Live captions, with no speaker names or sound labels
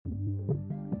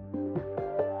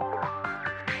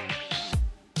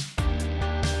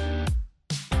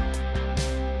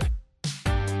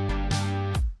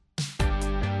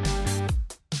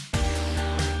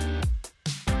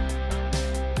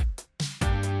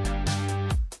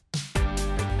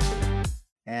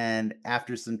And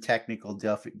after some technical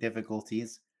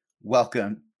difficulties,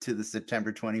 welcome to the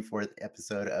September 24th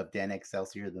episode of Dan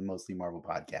Excelsior, the Mostly Marvel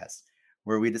podcast,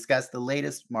 where we discuss the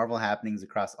latest Marvel happenings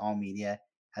across all media,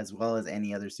 as well as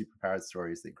any other superpowered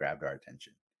stories that grabbed our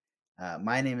attention.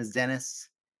 My name is Dennis,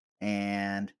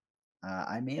 and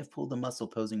I may have pulled a muscle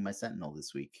posing my Sentinel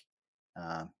this week.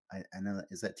 I know,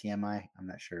 is that TMI? I'm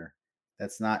not sure.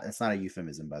 That's not a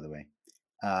euphemism, by the way.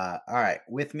 All right,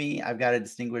 with me, I've got a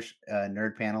distinguished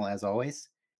nerd panel as always.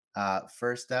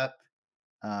 First up,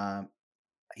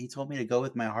 he told me to go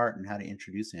with my heart and how to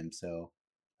introduce him. So,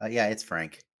 yeah, it's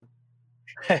Frank.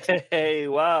 Hey,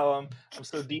 wow, I'm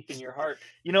so deep in your heart.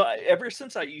 You know, ever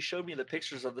since you showed me the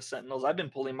pictures of the Sentinels, I've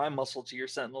been pulling my muscle to your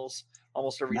Sentinels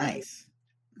almost every day.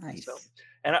 Nice. So,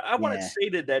 and I want it Yeah.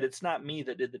 stated that it's not me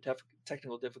that did the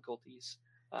technical difficulties,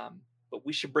 but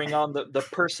we should bring on the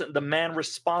person, the man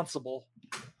responsible.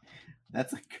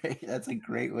 That's a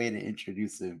great way to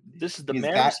introduce him. This is the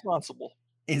man responsible.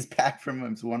 He's back from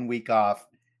his 1 week off.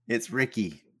 It's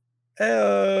Ricky.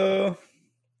 Hello.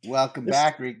 Welcome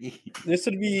back, Ricky. This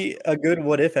would be a good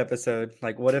what if episode.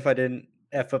 Like, what if I didn't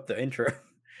F up the intro?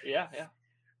 Yeah.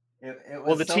 It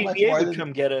Well, the so TVA would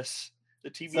come get us. The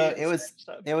TVA.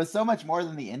 So it was so much more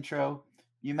than the intro.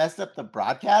 You messed up the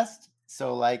broadcast.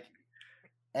 So like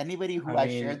anybody who I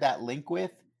shared that link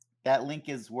with, that link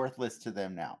is worthless to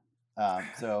them now.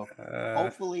 So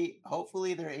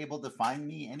hopefully they're able to find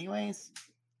me anyways.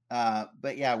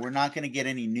 But yeah, we're not going to get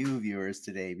any new viewers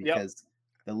today because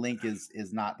the link is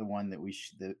not the one that we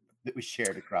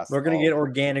shared across. We're going to get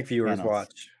organic viewers. Channels.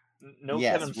 Watch. No,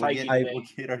 yes, Kevin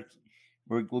Feige.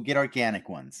 We'll get organic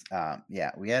ones.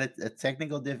 Yeah, we had a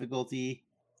technical difficulty,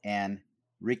 and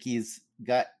Ricky's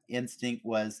gut instinct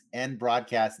was end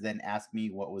broadcast, then ask me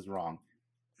what was wrong,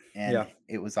 and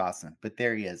it was awesome. But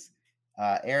there he is.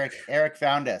 Eric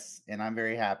found us, and I'm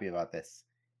very happy about this.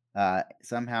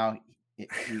 Somehow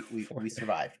we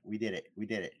survived. We did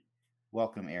it.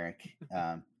 Welcome, Eric.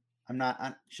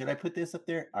 Should I put this up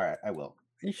there? All right, I will.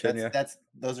 You should.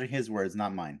 Those are his words,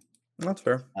 not mine. That's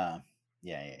fair.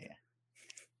 Yeah.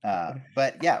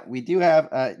 But yeah, we do have.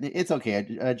 It's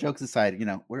okay. Jokes aside, you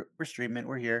know, we're streaming.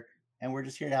 We're here, and we're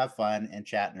just here to have fun and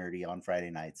chat nerdy on Friday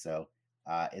night. So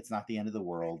it's not the end of the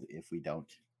world if we don't,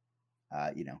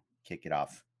 kick it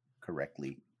off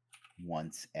correctly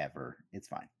once ever. It's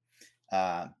fine.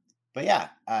 But yeah,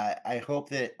 I hope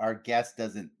that our guest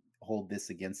doesn't hold this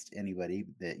against anybody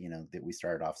that that we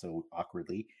started off so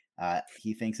awkwardly.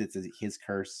 He thinks it's his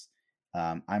curse.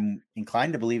 I'm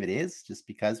inclined to believe it is, just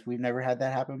because we've never had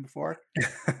that happen before.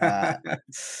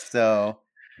 So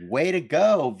way to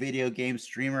go, video game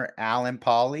streamer Alan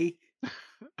Pauly.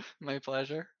 My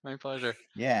pleasure.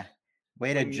 Yeah,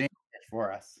 way to jinx it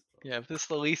for us. Yeah, if this is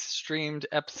the least streamed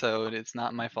episode, it's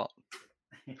not my fault.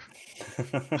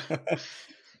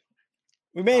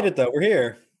 We made it though. We're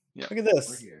here. Yep. Look at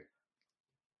this.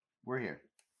 We're here.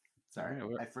 Sorry,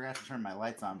 I forgot to turn my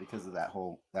lights on because of that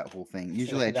whole thing.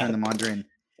 Usually I turn them on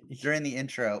during the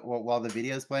intro while the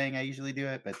video is playing. I usually do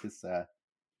it, but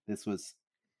this was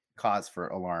cause for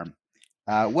alarm.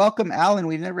 Welcome, Alan.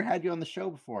 We've never had you on the show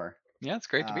before. Yeah, it's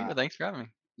great to be here. Thanks for having me.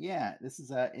 Yeah, this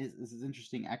is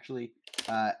interesting. Actually,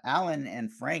 Alan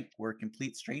and Frank were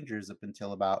complete strangers up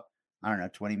until about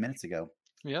 20 minutes ago.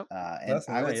 Yep. And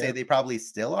I would say they probably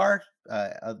still are,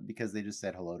 because they just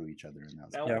said hello to each other. And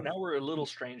now we're a little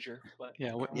stranger, but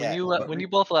when you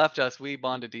both left us, we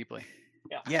bonded deeply.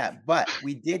 Yeah, but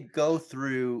we did go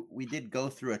through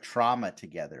a trauma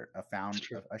together,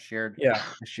 a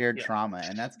shared trauma,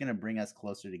 and that's going to bring us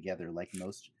closer together, like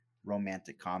most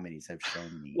romantic comedies have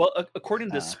shown me. Well, according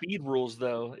to Speed rules,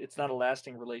 though, it's not a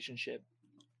lasting relationship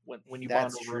when you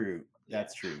bond over.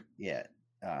 That's true. Yeah,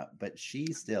 but she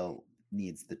still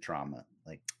needs the trauma.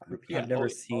 Like, I've never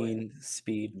seen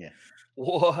Speed. Yeah.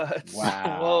 What?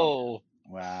 Wow. Whoa.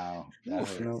 Wow.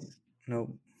 No.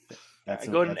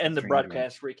 Go ahead and end the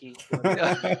broadcast, Ricky.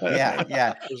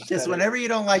 Yeah. Just whenever you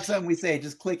don't like something we say,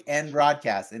 just click end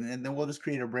broadcast, and then we'll just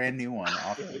create a brand new one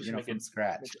from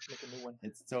scratch. Make a new one.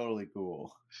 It's totally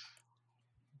cool.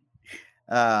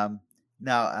 Now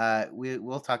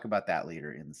we'll talk about that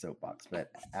later in the soapbox.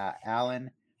 But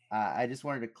Alan, I just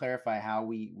wanted to clarify how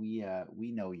we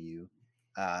know you.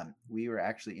 We were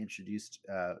actually introduced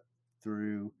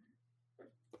through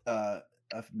a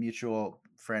mutual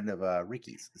friend of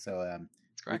Ricky's. So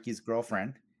Ricky's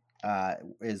girlfriend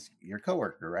is your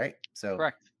coworker, right? So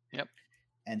correct. Yep.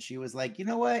 And she was like, you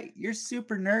know what? You're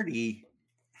super nerdy.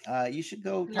 You should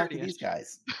go talk to these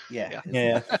guys. Yeah.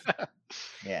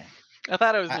 Yeah. I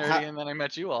thought I was nerdy, and then I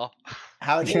met you all.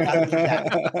 How did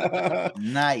that?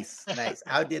 Nice.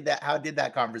 How did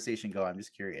that conversation go? I'm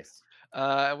just curious.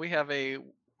 We have a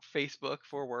Facebook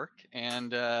for work,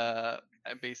 and I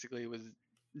basically was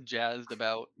jazzed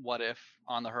about what if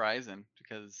on the horizon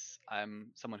because I'm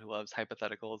someone who loves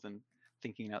hypotheticals and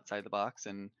thinking outside the box.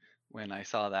 And when I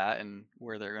saw that and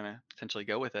where they're gonna potentially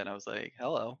go with it, I was like,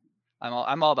 "Hello,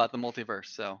 I'm all about the multiverse,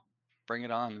 so bring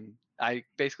it on." And I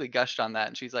basically gushed on that,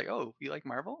 and she's like, "Oh, you like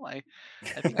Marvel? I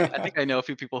think I know a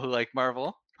few people who like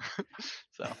Marvel."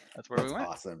 So that's where we That's went.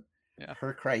 awesome. Yeah.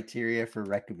 Her criteria for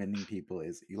recommending people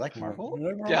is you like Marvel? You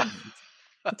like Marvel? Yeah.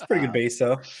 That's a pretty good Um, base,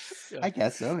 though. I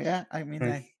guess so. Yeah. I mean,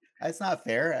 Hmm. it's not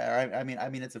fair. I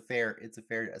mean, it's a fair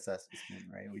assessment,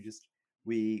 right? We just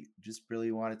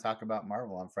really want to talk about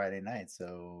Marvel on Friday night.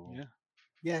 So Yeah.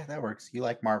 yeah, that works. You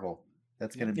like Marvel.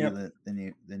 That's Yeah. gonna be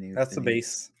Yep. That's the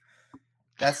base.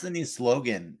 That's the new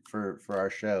slogan for our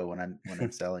show when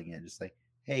I'm selling it. Just like,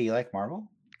 hey, you like Marvel?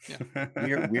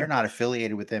 We're not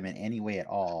affiliated with them in any way at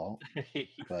all,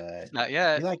 but Not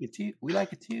yet. we like it too. We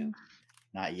like it too.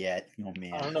 Not yet. Oh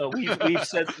man. I don't know.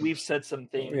 We've said some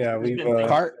things. Yeah, There's we've, been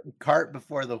things- cart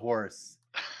before the horse.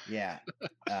 Yeah.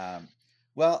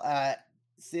 Well,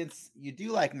 since you do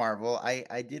like Marvel,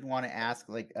 I did want to ask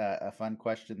like a fun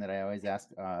question that I always ask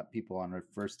people on their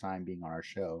first time being on our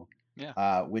show.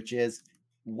 Yeah. Which is,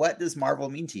 what does Marvel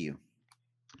mean to you?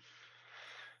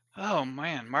 Oh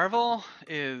man, Marvel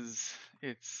is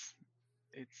it's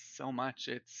so much.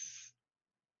 It's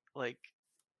like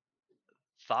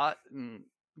thought and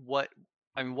what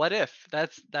what if?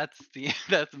 That's the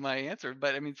that's my answer.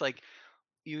 But I mean, it's like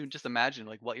you just imagine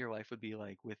like what your life would be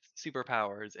like with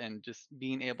superpowers and just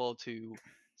being able to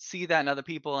see that in other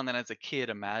people. And then as a kid,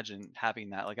 imagine having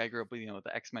that. Like I grew up with with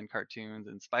the X-Men cartoons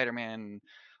and Spider-Man and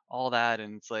all that,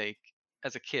 and it's like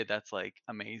as a kid, that's like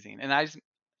amazing. And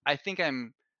I think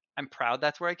I'm proud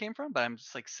that's where I came from, but I'm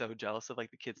just like so jealous of like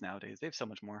the kids nowadays. They have so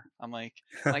much more. I'm like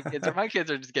my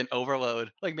kids are just getting overload.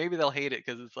 Like maybe they'll hate it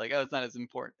because it's like, oh, it's not as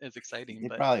important as exciting. They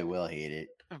But probably will hate it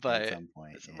at but some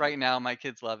point. Yeah. right now my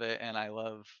kids love it, and I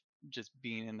love just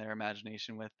being in their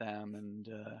imagination with them and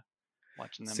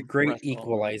watching them. It's a great wrestle.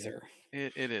 equalizer.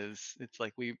 It is. It's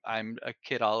like I'm a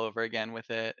kid all over again with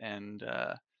it, and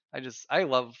I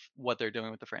love what they're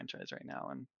doing with the franchise right now,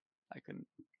 and I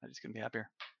just couldn't be happier.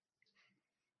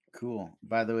 Cool.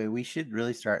 By the way, we should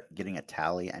really start getting a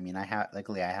tally. I mean,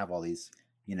 luckily I have all these,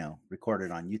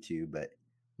 recorded on YouTube, but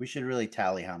we should really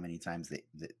tally how many times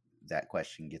that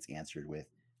question gets answered with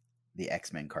the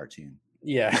X-Men cartoon.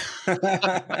 Yeah.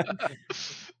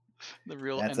 The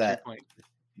real That's entry point.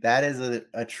 That is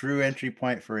a true entry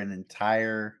point for an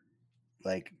entire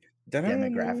like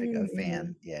demographic of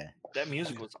fan. Yeah. that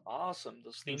music was awesome.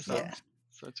 Those theme songs. Yeah.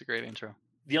 Such a great intro.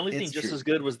 The only thing It's just true. as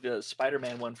good was the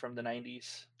Spider-Man one from the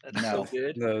 90s. That's No. so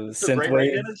good. The So great,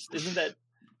 right, synthwave. Dennis? Isn't that?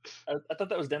 I thought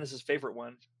that was Dennis's favorite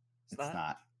one. It's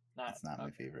not. Not It's not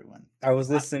my favorite one. I was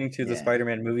listening to the Yeah.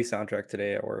 Spider-Man movie soundtrack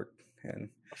today at work, and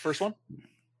first one.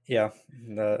 yeah,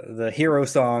 the hero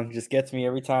song just gets me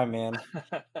every time, man.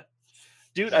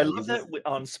 Dude, Yeah, I you love that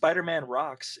on Spider-Man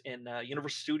Rocks in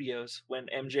Universal Studios when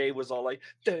MJ was all like,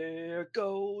 "There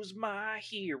goes my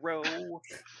hero,"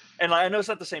 and I know it's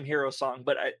not the same hero song,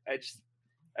 but I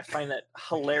find that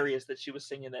hilarious that she was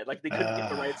singing that. Like they couldn't get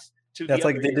the rights to. That's the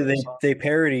like other hero song. they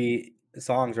parody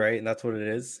songs, right? And that's what it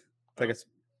is. It's like it's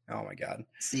oh my god.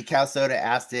 See, Cal Soda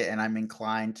asked it, and I'm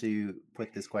inclined to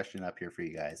put this question up here for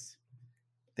you guys.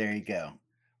 There you go.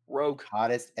 Rogue.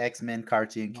 Hottest X-Men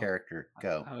cartoon character.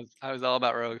 Go. I was all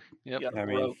about Rogue. Yep. Yep, I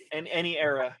mean- Rogue. And any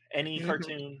era, any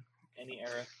cartoon, any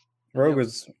era. Rogue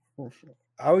was.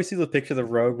 I always see the picture of the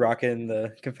Rogue rocking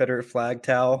the Confederate flag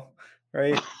towel,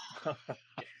 right?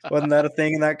 Wasn't that a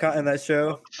thing in that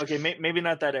show? Okay, maybe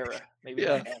not that era. Maybe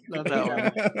Yeah, not that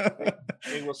one.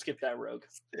 Maybe we'll skip that Rogue.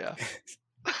 Yeah.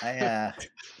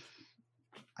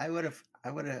 I would have.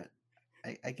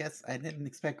 I guess I didn't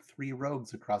expect 3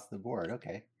 rogues across the board.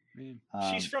 Okay.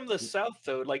 She's from the South,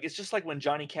 though. Like it's just like when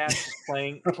Johnny Cash is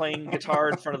playing guitar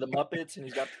in front of the Muppets, and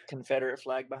he's got the Confederate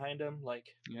flag behind him.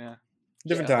 Like, Yeah.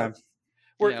 Different Yeah. time.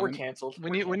 we're canceled.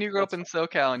 When We're you grow up in canceled.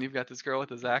 SoCal and you've got this girl with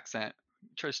this accent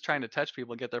just trying to touch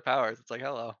people and get their powers, it's like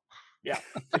hello.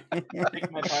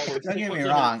 Take my powers. Don't Take get what me little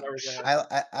wrong. powers I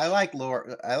have. I like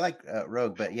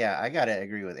Rogue, but yeah, I gotta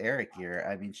agree with Eric here.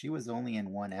 I mean, she was only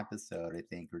in 1 episode, I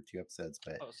think, or 2 episodes,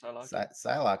 but Oh, Psylocke.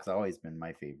 Psylocke's always been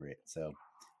my favorite. So,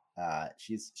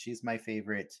 she's my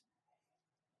favorite.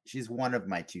 She's one of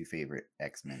my 2 favorite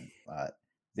X-Men.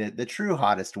 The true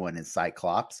hottest one is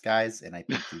Cyclops, guys, and I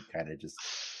think you kind of just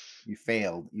you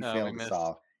failed. You No, we failed us missed. all.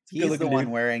 a good He's the looking one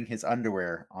dude. wearing his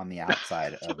underwear on the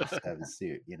outside of his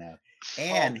suit,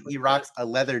 and for he sure. rocks a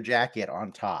leather jacket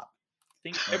on top.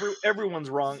 think everyone's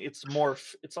wrong. It's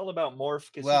Morph. It's all about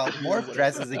Morph. 'cause he Well, can do Morph whatever.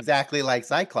 dresses exactly like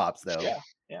Cyclops, though. Yeah,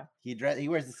 yeah. He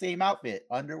wears the same outfit: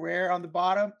 underwear on the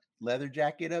bottom, leather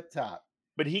jacket up top.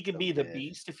 But he could So be the good.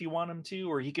 Beast if you want him to,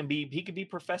 or he can be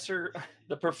Professor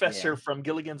the Professor from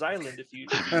Gilligan's Island if you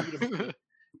need him to.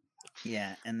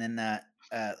 Yeah, and then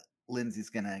Lindsay's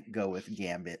gonna go with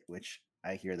Gambit, which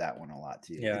I hear that one a lot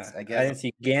too. Yeah, I I guess didn't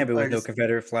see Gambit are with no just-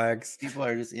 Confederate flags. people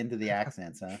are just into the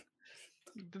accents, huh?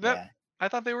 Did that? Yeah. I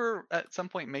thought they were at some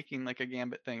point making like a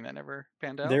Gambit thing that never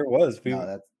panned out. There was.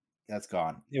 No, that's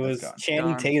gone. It That's was gone.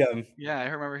 Channing Gone. Tatum. Yeah, I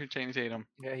remember who Channing Tatum.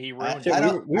 Yeah, he I, ruined Shit, I it.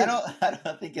 don't. we- I don't. I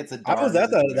don't think it's a. I was darn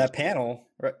at that situation. panel.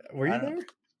 Right? Were you I don't- there?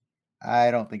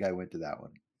 I don't think I went to that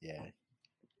one. Yeah.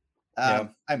 Yeah.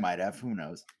 I might have. Who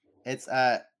knows? It's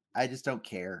I just don't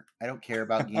care. I don't care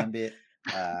about Gambit.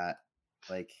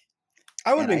 Like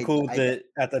I would have and been cool with I- it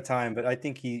at the time, but I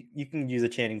think you can use a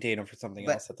Channing Tatum for something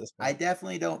But else at this I point.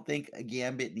 definitely don't think a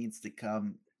Gambit needs to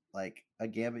come. Like a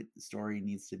Gambit story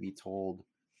needs to be told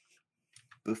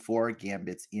before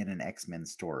Gambit's in an X-Men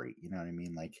story. You know what I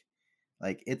mean? Like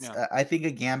it's. Yeah. I think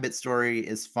a Gambit story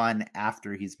is fun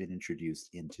after he's been introduced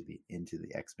into the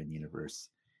X-Men universe.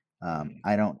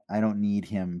 I don't need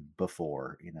him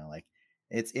before. You know, like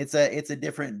it's a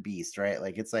different beast, right?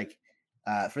 Like it's like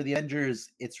for the Avengers,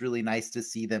 it's really nice to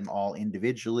see them all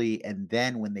individually, and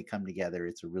then when they come together,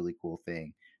 it's a really cool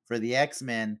thing. For the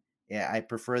X-Men, yeah, I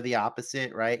prefer the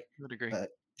opposite, right? I would agree.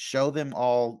 Show them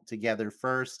all together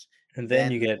first, And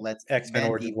then you get let's X-Men then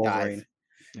Origins deep Wolverine. dive,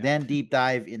 Yeah. then deep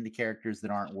dive into characters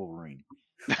that aren't Wolverine.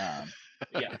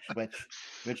 Yeah.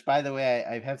 Which by the way,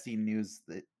 I have seen news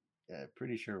that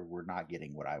pretty sure we're not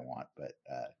getting what I want, but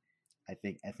I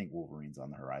think Wolverine's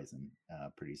on the horizon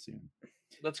pretty soon.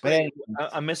 That's But great.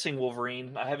 I'm missing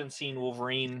Wolverine. I haven't seen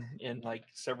Wolverine in like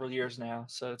several years now,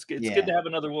 so it's good. It's good to have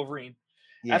another Wolverine.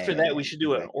 Yeah, After that, we yeah, should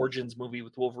do an exactly. Origins movie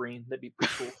with Wolverine. That'd be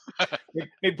pretty cool.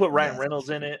 Maybe put Ryan Yeah. Reynolds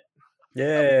in it,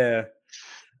 Yeah.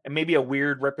 and maybe a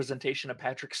weird representation of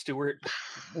Patrick Stewart.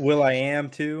 Will I Am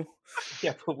too?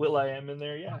 Yeah, put Will.i.am in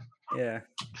there. Yeah. Yeah.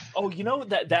 Oh, you know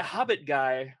that Hobbit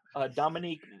guy,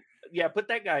 Dominique. Yeah, put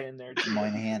that guy in there. too.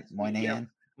 Moynihan. Yeah,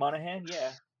 Monahan.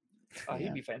 Yeah. Yeah.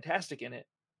 He'd be fantastic in it.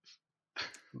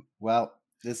 Well,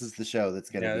 this is the show that's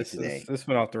going to Yeah, be today. this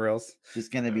went off the rails.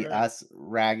 Just going to be Alright. us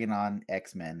ragging on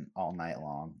X-Men all night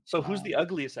long. So who's the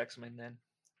ugliest X-Men then?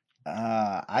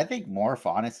 I think Morph,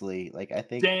 honestly. Like I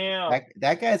think Damn.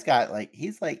 that guy's got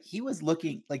he was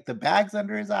looking like the bags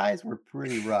under his eyes were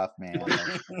pretty rough, man.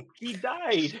 Like, He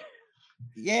died.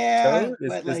 yeah, Toad?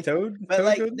 but Is like, Toad? but Toad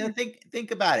like good? no,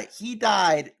 think about it. He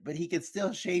died, but he could still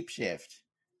shapeshift.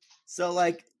 So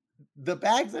like the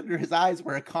bags under his eyes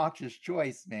were a conscious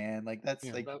choice, man. Like that's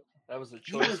Yeah. like That was a he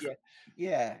choice. was- Yeah.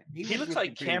 yeah. He was looks looking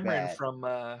like pretty Cameron bad.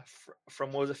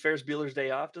 from what was it, Ferris Bueller's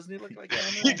Day Off? Doesn't he look like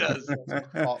Cameron? He does.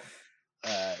 Paul-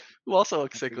 Who also I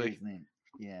looks forget sickly. his name.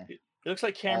 Yeah. He looks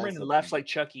like Cameron Also and laughs Cameron. like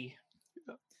Chucky.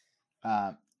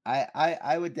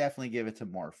 I would definitely give it to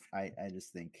Morph. I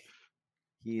just think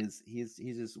he's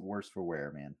just worse for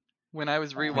wear, man. When I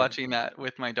was rewatching that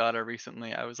with my daughter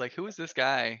recently, I was like, "Who is this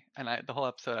guy?" And the whole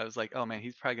episode, I was like, "Oh man,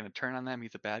 he's probably gonna turn on them.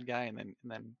 He's a bad guy." And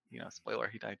then spoiler,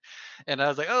 he died. And I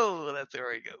was like, "Oh, that's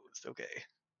where he goes." Okay,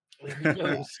 There he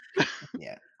goes.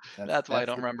 Yeah. that's why I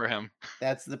don't the- remember him.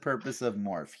 That's the purpose of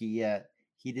Morph.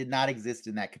 He did not exist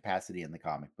in that capacity in the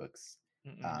comic books.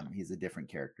 Mm-mm. He's a different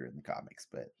character in the comics,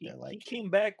 but He, they're he like came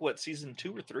back. What, season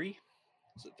 2 or 3?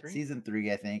 Was it 3? season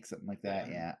 3, I think, something like that.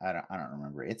 Yeah. Yeah, I don't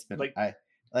remember. It's been Like-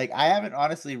 I haven't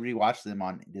honestly rewatched them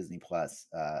on Disney Plus.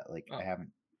 Oh. I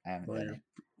haven't Well, done yeah. it.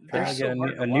 They're Probably so get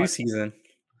hard to a new watch. season.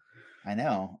 I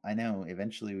know.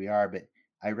 Eventually we are, but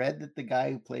I read that the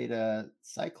guy who played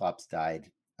Cyclops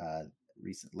died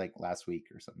like last week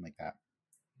or something like that.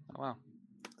 Oh, wow.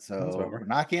 So bummer.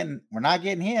 we're not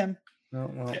getting him. Oh,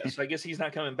 well, Yeah, so I guess he's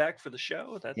not coming back for the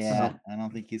show. That's Yeah, I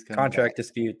don't think he's coming contract back.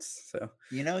 disputes. So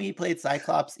You know, he played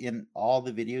Cyclops in all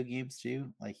the video games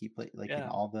too. Like he played in Yeah.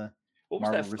 all the What was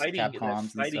Marvel that vs. fighting Capcoms and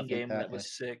stuff like game that, that was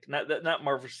sick? Not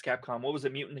Marvel vs. Capcom. What was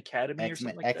it? Mutant Academy or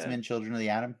something like X-Men that? Children of the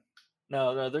Atom.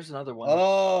 No, there's another one.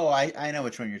 Oh, I know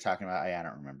which one you're talking about. I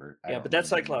don't remember. I yeah, don't but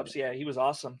that's remember Cyclops. Yeah, he was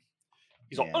awesome.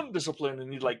 He's Yeah. all undisciplined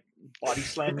and he'd like body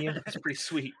slam you. It's pretty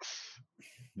sweet.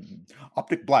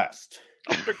 Optic Blast.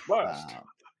 Optic blast.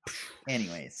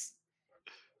 Anyways,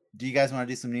 do you guys want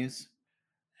to do some news?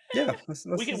 yeah, let's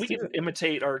we can do it.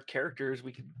 imitate our characters.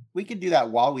 We can We can do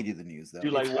that while we do the news, though. do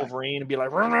like It's fine. Wolverine and be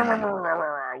like "Rah, rah, rah, rah, rah,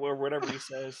 rah," or whatever he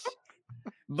says.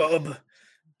 Bub.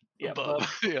 Yeah, Bub. bub.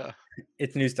 Yeah.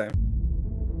 It's news time.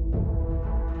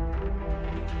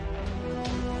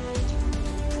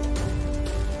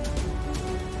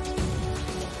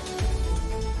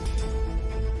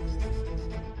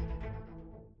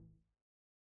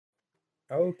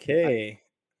 Okay.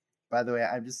 By the way,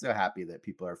 I'm just so happy that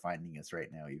people are finding us right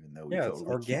now, even though we Yeah, it's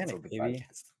totally organic, canceled the baby.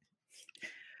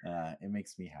 podcast. It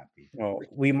makes me happy. Well,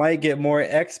 we might get more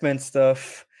X-Men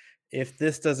stuff if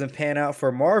this doesn't pan out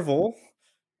for Marvel,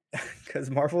 because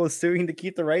Marvel is suing to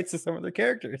keep the rights to some of their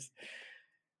characters.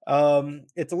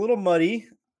 It's a little muddy.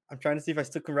 I'm trying to see if I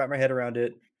still can wrap my head around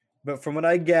it, but from what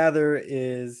I gather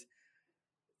is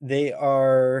they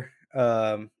are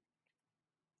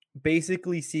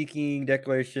basically seeking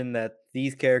declaration that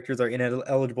these characters are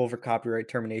ineligible for copyright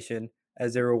termination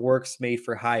as they were works made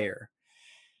for hire,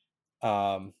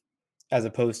 as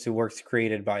opposed to works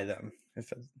created by them.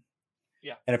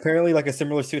 Yeah. And apparently, like a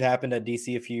similar suit happened at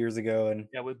DC a few years ago, and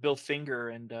Yeah, with Bill Finger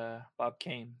and Bob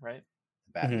Kane, right?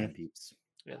 The Batman peeps.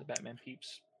 Yeah, the Batman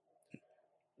peeps.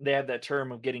 They have that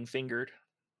term of getting fingered.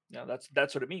 Now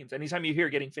that's what it means. Anytime you hear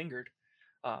getting fingered,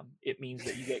 it means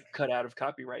that you get cut out of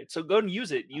copyright. So go and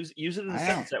use it. Use it in the I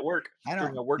sentence at work I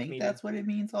during a don't work think meeting. that's what it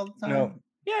means all the time. no,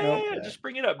 Yeah, Nope. yeah. Just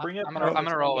bring it up. Bring it up. I'm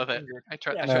gonna roll with it. I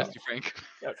Yeah. trust you, Frank.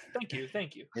 Yeah,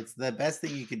 thank you. It's the best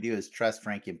thing you can do is trust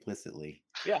Frank implicitly.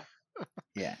 Yeah.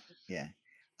 Yeah.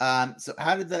 So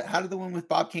how did the one with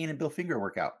Bob Kane and Bill Finger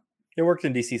work out? it worked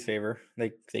in DC's favor.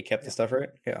 They kept the stuff, right?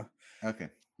 Yeah. Okay.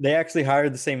 They actually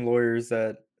hired the same lawyers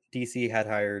that DC had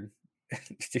hired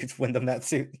to win them that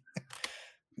suit.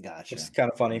 Gotcha. It's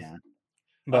kind of funny. Yeah.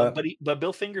 But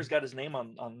Bill Finger's got his name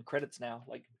on credits now,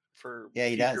 like for Yeah,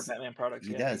 he future does. Batman products.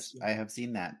 He Yeah, does. I have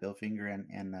seen that. Bill Finger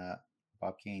and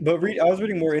Bob Kane. I was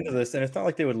reading more into this, and it's not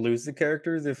like they would lose the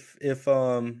characters if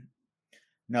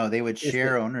No, they would If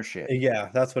share it- ownership, yeah,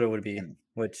 that's what it would be. And-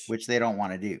 Which they don't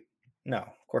want to do. no,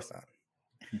 of course not.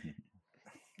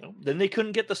 No, then they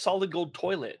couldn't get the solid gold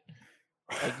toilet.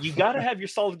 Like, you got to have your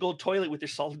solid gold toilet with your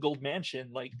solid gold mansion.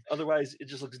 Like, otherwise, it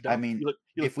just looks dumb. I mean, you look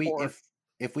if we poor.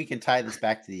 if we can tie this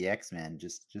back to the X-Men,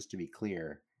 just to be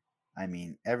clear, I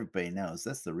mean, everybody knows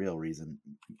that's the real reason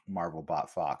Marvel bought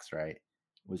Fox, right?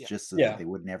 Was Yeah. just so Yeah. that they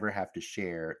would never have to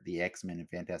share the X-Men and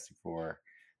Fantastic Four.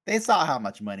 They saw how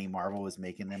much money Marvel was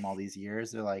making them all these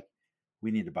years. They're like,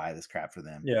 we need to buy this crap for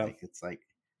them. Yeah. Like, it's like,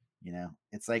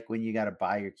 it's like when you got to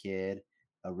buy your kid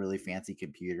a really fancy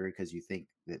computer because you think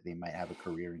that they might have a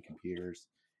career in computers.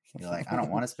 You're like, I don't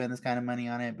want to spend this kind of money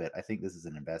on it, but I think this is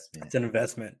an investment. it's an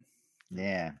investment.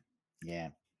 Yeah.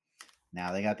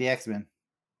 Now they got the X-Men,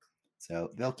 so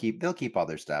they'll keep all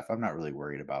their stuff. I'm not really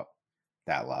worried about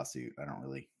that lawsuit. I don't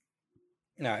really.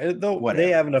 No, they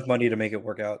Whatever. have enough money to make it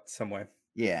work out some way.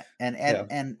 Yeah, and Yeah.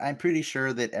 and I'm pretty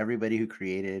sure that everybody who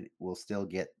created will still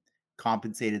get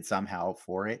compensated somehow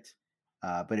for it,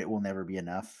 but it will never be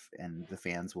enough, and the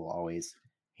fans will always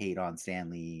hate on Stan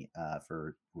Lee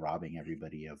for robbing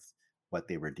everybody of what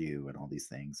they were due and all these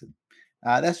things, and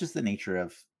that's just the nature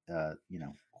of That's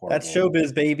horrible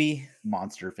showbiz, baby.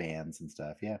 monster fans and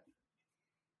stuff. Yeah.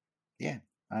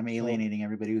 I'm alienating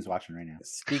everybody who's watching right now.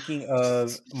 Speaking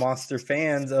of monster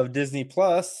fans of Disney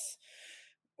Plus,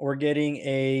 we're getting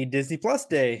a Disney Plus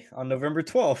Day on November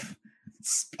 12th.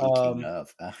 Speaking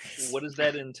of, What does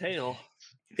that entail?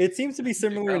 It seems to be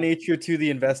similar in nature to the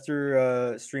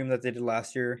investor stream that they did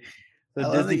last year. I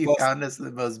love that you found us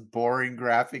the most boring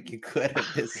graphic you could of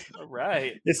this. All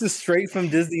right. This is straight from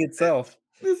Disney itself.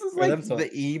 This is Or like themselves.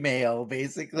 the email,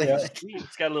 basically. Yeah. Sweet.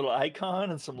 It's got a little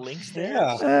icon and some links there.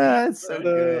 Yeah. It's so The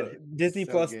good. Disney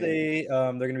So Plus good. Day,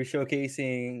 they're going to be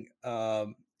showcasing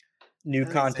new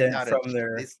They sent content out from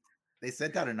their. They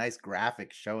sent out a nice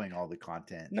graphic showing all the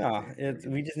content. No, that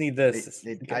we just need this.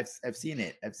 I've seen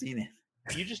it.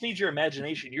 You just need your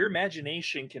imagination. Your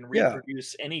imagination can Yeah.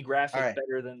 reproduce any graphic All right.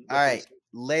 better than. All right,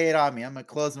 lay it on me. I'm gonna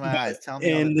close my eyes. Tell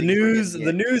me. all And the things we're news, gonna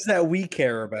the get. news that we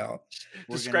care about,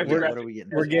 We're Describe gonna the get- what graphic. are we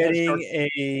getting? we're Yeah, getting start-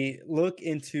 a look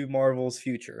into Marvel's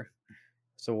future.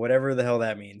 So whatever the hell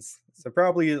that means. So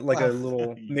probably like a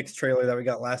little mixed trailer that we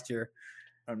got last year.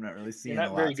 I'm not really seeing. You're a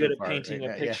not very lot good so at far painting right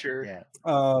a now. Yeah, picture. Yeah.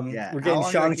 Yeah, We're how getting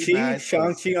long do I keep my Shang-Chi, eyes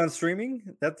closed? Shang-Chi on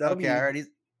streaming. That'll Okay,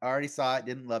 I already saw it.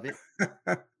 Didn't love it.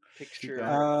 Picture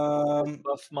going.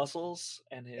 buff muscles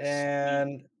and his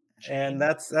and chain.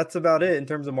 that's about it in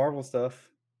terms of Marvel stuff.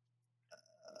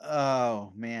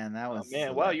 Oh man, that Oh, was. man,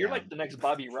 a wow, you're letdown. like the next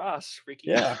Bobby Ross, Ricky.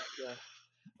 Yeah.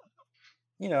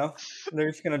 You know, they're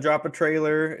just gonna drop a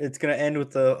trailer. It's gonna end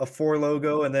with a 4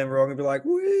 logo, and then we're all gonna be like,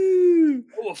 "Woo!"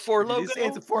 Oh, a four Did logo. you say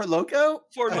it's a Four Loco?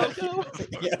 Four logo.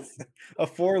 Yes, a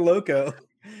 4 loco.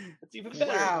 That's even better.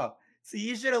 Wow. So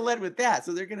you should have led with that.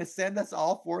 So they're gonna send us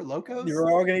all Four Locos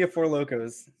You're all gonna get 4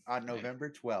 locos on November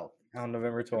 12th. on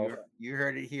November 12th. You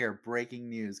heard it here. Breaking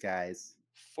news, guys.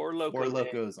 Four logo. Four day.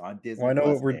 Locos on Disney. Well, I know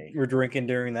Plus what we're Day. we're drinking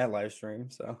during that live stream.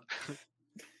 So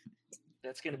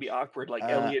That's gonna be awkward, like Uh,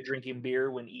 Elliot drinking beer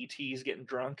when ET's getting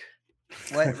drunk.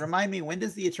 What? Remind me, when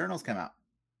does the Eternals come out?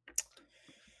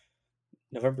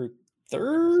 November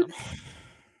 3rd.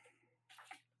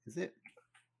 Is it?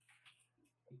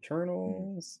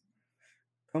 Eternals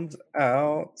comes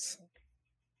out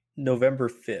November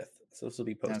 5th. So this will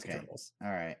be post Okay. Eternals.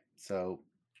 All right. So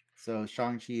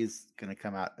Shang-Chi is gonna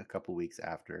come out a couple weeks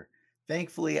after.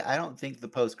 Thankfully, I don't think the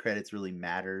post credits really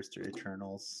matters to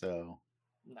Eternals. So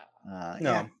Nah.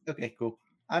 yeah. Okay, cool.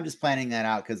 I'm just planning that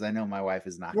out because I know my wife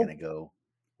is not Well- gonna go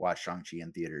watch Shang-Chi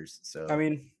in theaters. So I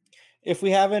mean, if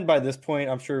we haven't by this point,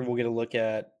 I'm sure we'll get a look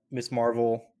at Miss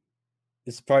Marvel.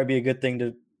 This would probably be a good thing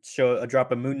to show a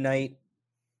drop of Moon Knight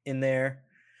in there.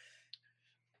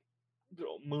 Good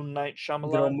old Moon Knight Good old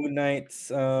Shyamalan. Moon Knight.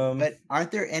 but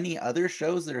aren't there any other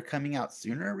shows that are coming out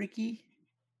sooner, Ricky?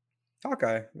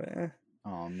 Hawkeye.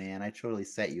 Oh man, I totally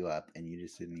set you up and you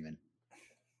just didn't even.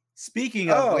 Speaking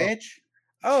of Oh. which,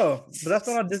 Oh, but that's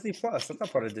not on Disney Plus. That's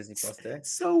not part of Disney Plus Day.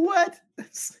 so what?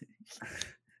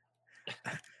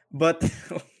 But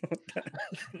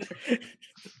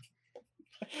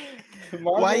Why,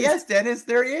 Marvel's- yes, Dennis,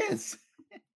 there is.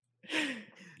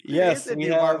 yes, is a we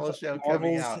new have Marvel show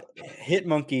coming Marvel's out. Hit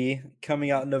Monkey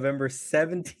coming out November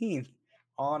 17th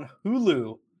on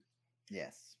Hulu.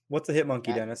 Yes. What's a Hit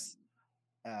Monkey, That- Dennis?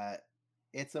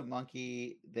 It's a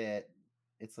monkey that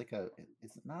it's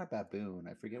not a baboon.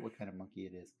 I forget what kind of monkey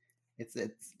it is. It's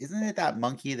isn't it that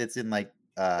monkey that's in like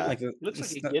Looks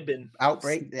like a gibbon.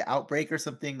 the outbreak or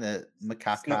something, the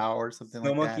macaco or something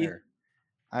snow like monkey? that. Or,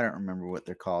 I don't remember what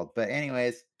they're called, but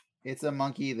anyways, it's a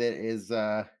monkey that is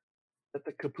That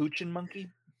the capuchin monkey.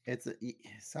 it's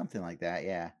something like that.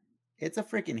 Yeah, it's a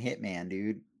freaking hitman,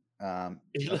 dude.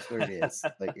 That's what it is.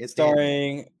 Like it's a Hitman.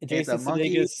 Starring Jason a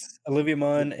monkey- Sudeikis, Olivia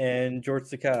Munn, and George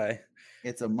Takei.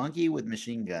 It's a monkey with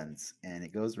machine guns, and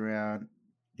it goes around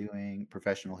doing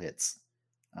professional hits.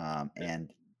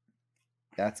 And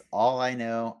that's all I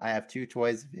know. I have 2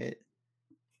 toys of it,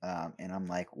 and I'm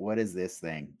like, "What is this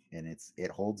thing?" And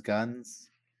it holds guns,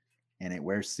 and it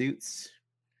wears suits,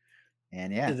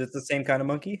 and yeah, Is it the same kind of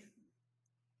monkey?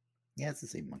 yeah, it's the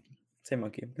same monkey. Same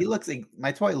monkey. He looks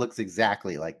my toy looks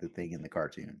exactly like the thing in the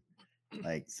cartoon.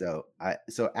 Like so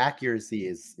accuracy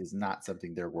is not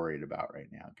something they're worried about right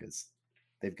now because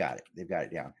they've got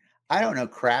it down. I don't know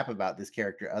crap about this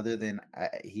character other than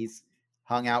he's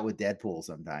hung out with Deadpool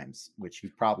sometimes, which he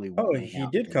probably won't Oh, hang he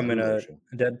out did the come in Hulu a show.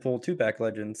 Deadpool 2-pack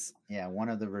Legends. Yeah, one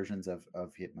of the versions of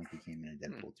Hit Monkey came in a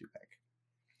Deadpool 2-pack.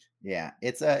 Yeah,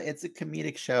 it's a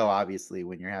comedic show obviously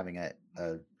when you're having a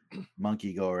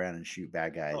monkey go around and shoot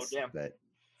bad guys, damn. but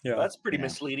Yeah. That's pretty Yeah.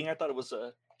 misleading. I thought it was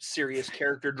a serious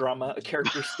character drama, a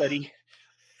character study,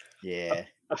 yeah.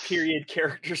 a period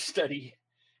character study.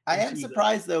 I am into the-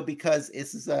 surprised though because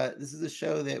this is a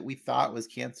show that we thought was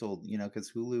canceled,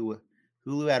 because Hulu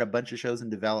had a bunch of shows in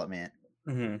development,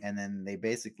 Mhm. and then they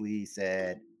basically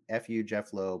said, "F you,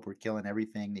 Jeff Loeb, we're killing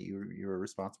everything that you were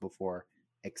responsible for,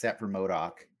 except for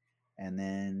MODOK." And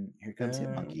then here comes Hit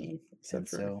Monkey, Except and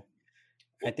for- so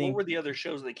What think- were the other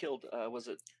shows they killed? Was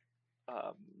it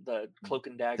the Cloak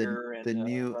and Dagger and the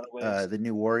new Runaways? the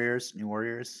new Warriors.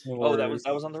 Oh, that was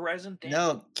on the horizon. Damn.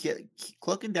 No,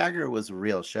 Cloak and Dagger was a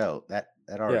real show. That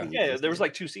already Yeah, there was existed.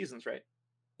 like 2 seasons, right?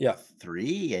 Yeah.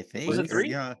 3, I think. Was it or,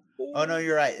 3? Oh no,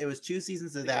 you're right. It was 2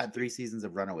 seasons of think it was that, 3 seasons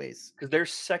of Runaways. Because their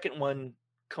second one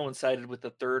coincided with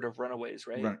the third of Runaways,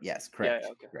 right? Yes, correct.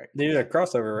 okay. Correct. They did a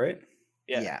crossover, right?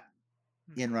 Yeah.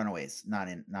 In Runaways, not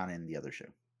in the other show.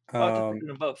 Oh, I thought they did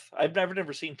them both. I've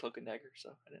never seen Cloak and Dagger,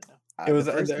 so I didn't know. It was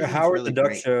the first season's Howard really the Duck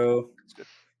great. Show. It's good.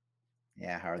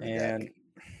 Yeah, Howard the And Duck.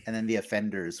 And then The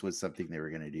Offenders was something they were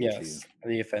going to do yes, too.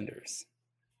 The Offenders.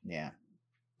 Yeah.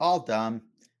 All dumb.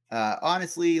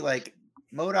 Honestly, like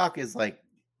MODOK is like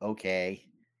okay.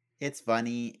 It's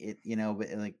funny, but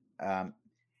like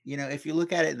if you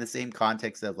look at it in the same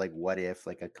context of like What If,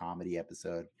 like a comedy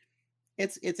episode,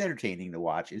 it's entertaining to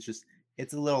watch.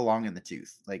 It's a little long in the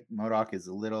tooth. Like MODOK is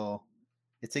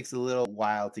it takes a little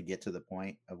while to get to the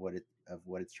point of what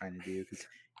it's trying to do because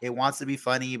it wants to be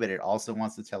funny, but it also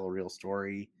wants to tell a real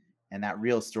story. And that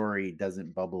real story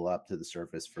doesn't bubble up to the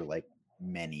surface for like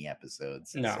many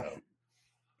episodes. No. So,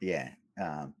 yeah.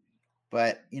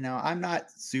 But I'm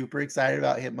not super excited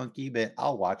about Hit Monkey, but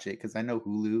I'll watch it because I know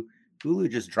Hulu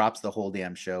just drops the whole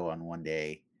damn show on one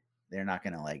day. They're not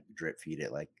gonna like drip feed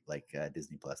it like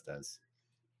Disney Plus does.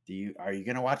 Are you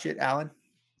gonna watch it, Alan?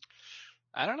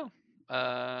 I don't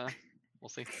know. We'll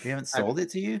see. We haven't sold it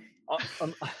to you.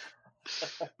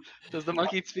 Does the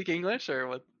monkey speak English or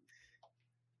what?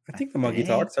 I think the monkey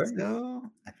talks, right?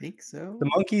 I think so. The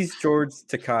monkey's George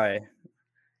Takei.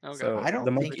 Okay. So I don't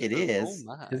the think monkey it is.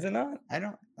 Oh my. is it not? I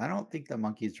don't think the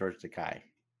monkey's George Takei.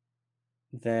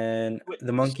 then Wait,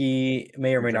 the monkey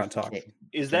may or may not George talk. Takei.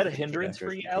 Is that a George Takei, hindrance for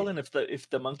George you, Takei. Alan? If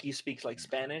the monkey speaks like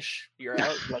Spanish, you're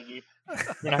out. Like you're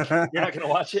not gonna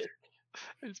watch it.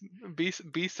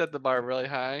 B set the bar really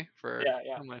high for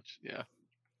Yeah. how much. Yeah,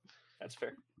 That's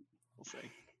fair. we'll see.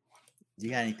 You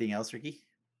got anything else, Ricky?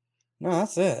 No,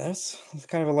 that's it. That's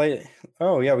kind of a light.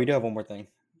 Oh yeah, we do have one more thing.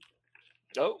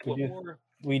 Oh, We what do- more?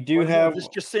 We do One more.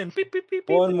 have Just in. Beep, beep, beep,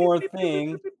 one beep, more beep, beep,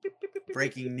 thing. beep, beep, beep, beep, beep, beep,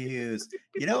 Breaking beep, news. beep,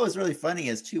 You beep, know what beep, was really funny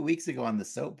is 2 weeks ago on the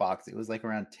soapbox, it was like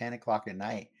around 10 o'clock at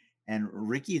night, and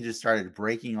Ricky just started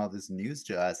breaking all this news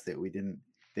to us that we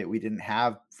didn't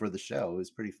have for the show. It was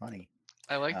pretty funny.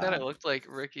 I like that. It Um, looked like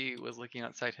Ricky was looking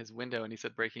outside his window and he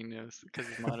said breaking news because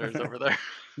his monitor's over there.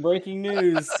 breaking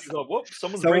news. You go, whoop,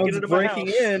 someone's breaking into my breaking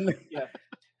house. in. Yeah.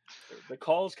 The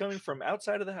call's coming from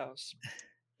outside of the house.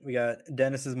 We got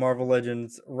Dennis's Marvel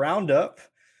Legends roundup.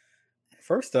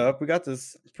 First up, we got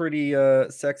this pretty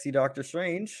sexy Doctor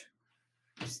Strange.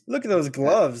 Look at those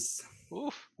gloves.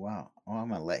 Oof. wow. Well, I'm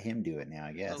gonna let him do it now,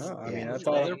 I guess. Oh, I Yeah. mean, that's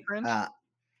all- leather print.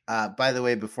 By the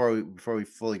way, before we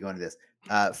fully go into this,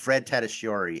 Fred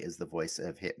Tatasciore is the voice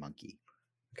of Hit Monkey.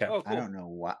 Okay. Oh, cool. I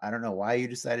don't know why you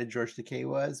decided George Takei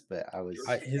was, but I was.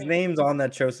 His name's on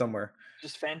that show somewhere.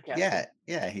 Just fan casting.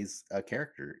 Yeah, he's a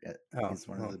character. Oh, He's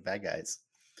one oh. of the bad guys.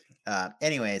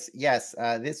 Anyways, yes,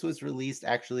 this was released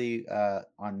actually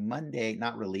on Monday.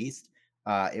 Not released.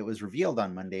 It was revealed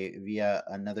on Monday via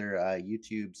another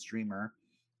YouTube streamer.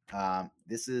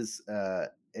 This is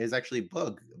actually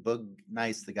Boog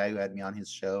Nice, the guy who had me on his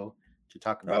show to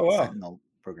talk about Oh, the wow. Sentinel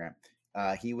program.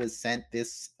 He was sent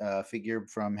this figure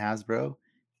from Hasbro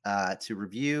to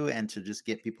review and to just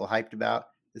get people hyped about.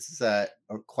 This is a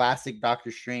classic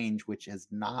Doctor Strange, which has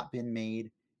not been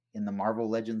made in the Marvel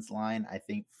Legends line, I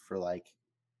think, for like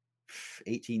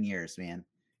 18 years, man.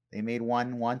 They made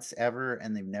one once ever,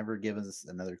 and they've never given us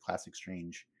another classic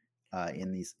Strange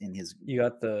in his You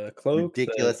got the cloak,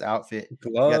 ridiculous outfit. the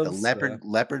gloves, You got the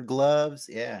leopard gloves,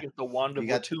 yeah. You get the wand of You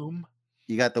got- Watum.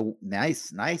 You got the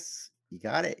nice. You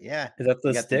got it, yeah. Is that the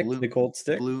You got stick? The gold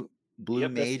stick? Blue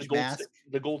Yep, that's mage the gold mask. stick.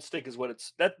 The gold stick is what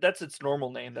that's its normal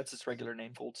name. That's its regular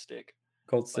name, gold stick.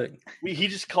 Gold stick. He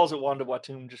just calls it Wand of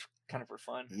Watum just kind of for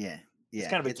fun. Yeah. It's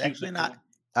kind of a It's cute actually nickname.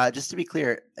 not. Just to be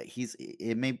clear,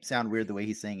 it may sound weird the way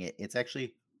he's saying it. It's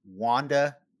actually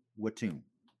Wanda Watum.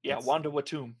 Yeah, It's- Wanda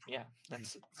Watum. Yeah,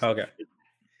 that's Okay.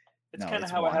 It's No, kind of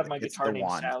it's how I have Wanda. my It's guitar the named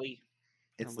wand. Sally.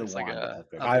 It's It the looks like Wanda. a of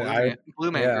the-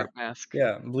 Blue Man yeah. Group mask.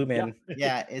 Yeah, Blue Man.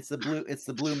 yeah, it's the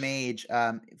blue mage.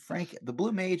 Frank, the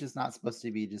blue mage is not supposed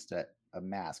to be just a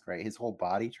mask, right? His whole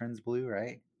body turns blue,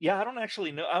 right? Yeah, I don't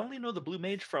actually know. I only know the Blue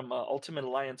Mage from Ultimate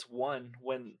Alliance 1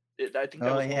 when I think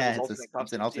that Oh was one yeah, of those it's alternate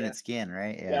costumes. an alternate skin,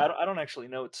 right? Yeah, I don't actually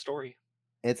know its story.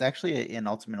 It's actually in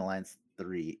Ultimate Alliance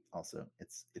 3 also.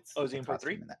 It's Oh, is he a in part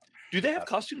 3? costume in that. Do they have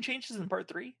costume changes in part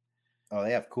 3? Oh,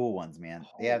 they have cool ones, man.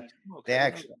 They have Holy smoke, they I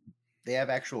didn't know actually they have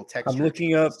actual texture. I'm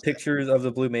looking up changes to- pictures of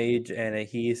the Blue Mage, and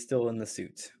he is still in the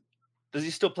suit. that. Does he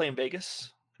still play in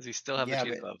Vegas? Does he still have Yeah, the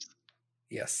cheese but- gloves?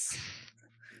 Yes.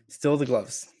 Still the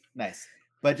gloves. Nice.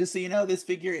 But just so you know, this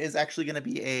figure is actually going to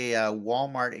be a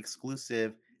Walmart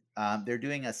exclusive. They're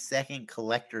doing a second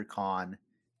collector con.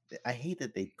 I hate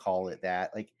that they call it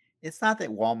that. Like, it's not that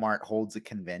Walmart holds a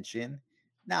convention.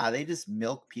 Nah, they just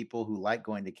milk people who like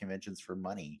going to conventions for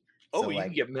money. Oh, So, you like,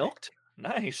 can get milked?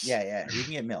 Nice. Yeah, you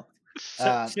can get milked.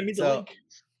 Send me the so- link.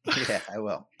 Yeah, I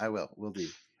will. We'll do.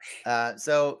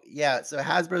 So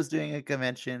Hasbro's doing a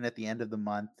convention at the end of the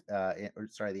month,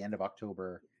 the end of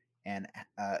October, and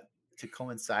to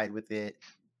coincide with it,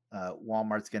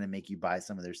 Walmart's going to make you buy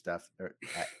some of their stuff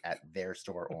at their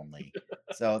store only.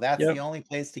 So that's Yep. the only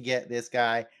place to get this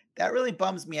guy. That really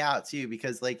bums me out too,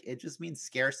 because like it just means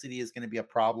scarcity is going to be a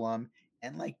problem.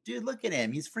 And like, dude, look at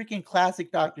him. He's freaking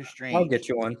classic Doctor Strange. I'll get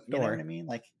you one. You Don't know worry. what I mean?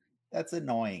 Like, that's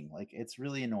annoying. Like, it's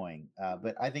really annoying.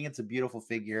 But I think it's a beautiful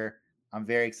figure. I'm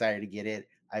very excited to get it.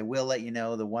 I will let you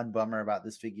know the one bummer about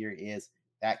this figure is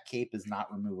that cape is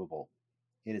not removable.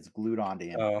 It is glued onto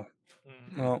him. Oh,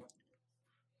 Mhm. well,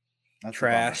 That's a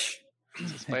trash.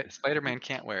 Spider-Man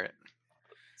can't wear it. bummer.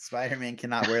 Spider-Man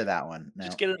cannot wear that one. No,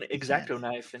 Just get an he can't. X-Acto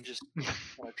knife and just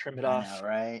trim it I off. know,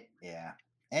 right? Yeah.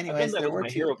 I've done Anyways, that with my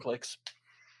hero clicks.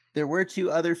 there were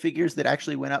two other figures that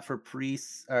actually went up for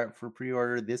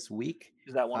pre-order this week.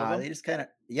 Is that one of them? They just kind of,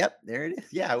 yep, there it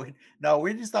is. Yeah,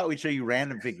 we just thought we'd show you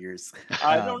random figures.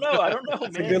 I don't know. I don't know,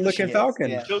 It's man. a good looking yes, Falcon.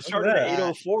 yeah. The show Look at started at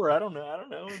that. 8:04. I don't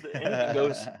know. Anything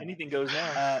goes. Anything goes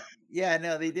now. Yeah,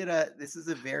 no, they did this is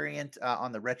a variant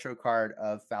on the retro card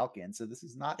of Falcon. So this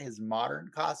is not his modern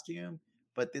costume,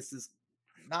 but this is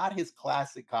not his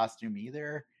classic costume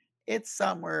either. It's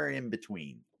somewhere in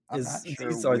between. I'm not sure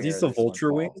Are these where the this one vulture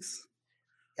falls. wings?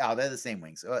 Oh, they're the same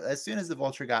wings. So as soon as the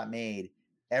Vulture got made,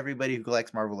 everybody who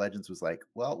collects Marvel Legends was like,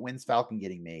 well, when's Falcon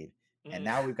getting made? And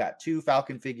now we've got 2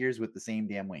 Falcon figures with the same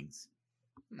damn wings.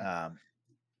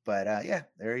 But yeah,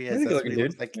 there he is. He's a That's good what he looking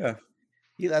looks dude. like.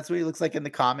 Yeah. That's what he looks like in the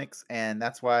comics, and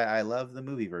that's why I love the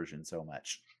movie version so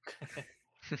much.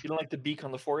 You don't like the beak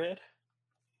on the forehead?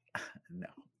 No,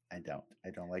 I don't. I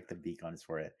don't like the beak on his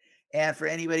forehead. And for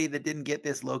anybody that didn't get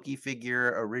this Loki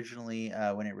figure originally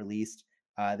when it released,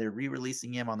 they're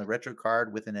re-releasing him on the retro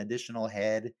card with an additional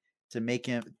head to make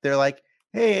him. They're like,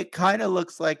 hey, it kind of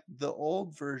looks like the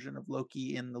old version of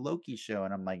Loki in the Loki show,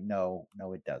 and I'm like, no,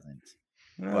 it doesn't.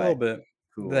 A little bit.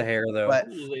 Cool. The hair though. But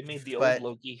Ooh, they made the but-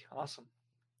 old Loki. Awesome.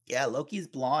 yeah, Loki's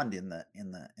blonde in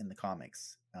the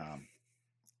comics,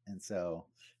 and so,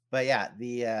 but yeah,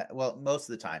 the well, most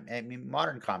of the time, I mean,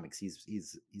 modern comics,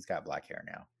 he's got black hair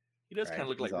now. He does Right, kind of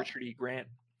look he's like all- Richard E. Grant.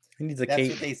 He needs a That's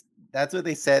cape. what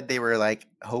they said they were like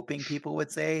hoping people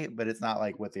would say, but it's not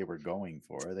like what they were going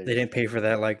for. They didn't pay for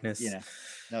that likeness. You know,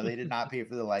 no, they did not pay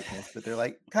for the likeness, but they're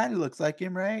like, kind of looks like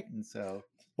him, right? And so,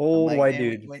 I'm Old like, white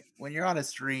man, dude. when you're on a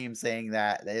stream saying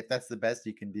that if that's the best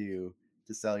you can do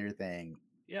to sell your thing,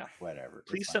 Yeah. whatever.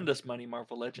 it's Please fine. send us money,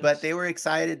 Marvel Legends. But they were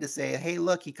excited to say, "Hey,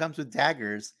 look, he comes with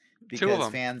daggers." Two of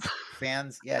Because them.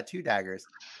 fans, yeah, 2 daggers.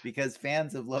 Because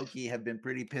fans of Loki have been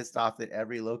pretty pissed off that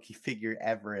every Loki figure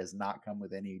ever has not come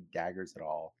with any daggers at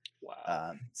all.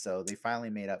 Wow. So they finally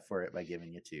made up for it by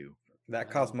giving you 2. That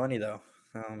costs money though.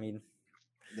 I mean,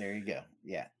 There you go.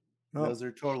 Yeah, well, those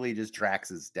are totally just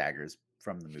Drax's daggers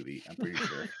from the movie. I'm pretty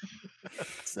sure.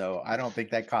 So I don't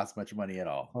think that costs much money at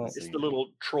all. Oh. just so It's you the know.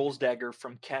 little troll's dagger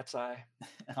from Cat's Eye.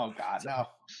 Oh God, no.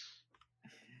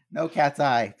 No Cat's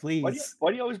Eye, please.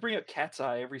 Why do you always bring up Cat's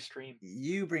Eye every stream?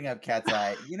 You bring up Cat's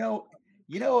Eye. You know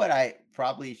what I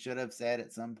probably should have said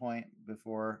at some point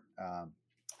before.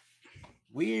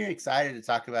 We're excited to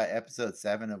talk about episode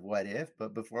 7 of What If,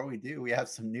 but before we do, we have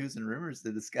some news and rumors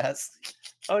to discuss.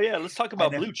 Oh yeah, let's talk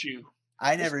about know. Blue Chew.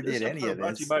 I never This did any episode of brought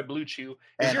to you this, by Blue Chew.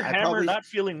 Is And your I hammer probably- not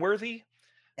feeling worthy?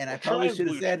 and I Well, probably try should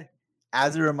have Blue said,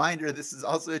 as a reminder, this is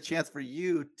also a chance for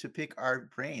you to pick our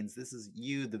brains. This is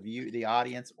you, the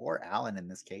audience, or Alan in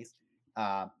this case,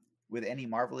 with any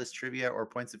Marvelous trivia or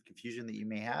points of confusion that you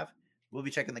may have. We'll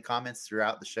be checking the comments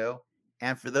throughout the show.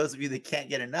 And for those of you that can't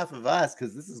get enough of us,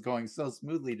 because this is going so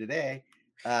smoothly today,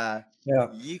 yeah.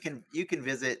 you can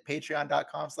visit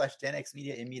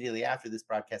patreon.com/10xmedia immediately after this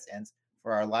broadcast ends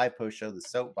for our live post show, The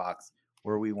Soapbox,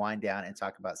 where we wind down and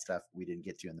talk about stuff we didn't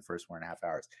get to in the first 1.5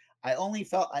 hours. I only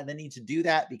felt the need to do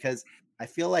that because I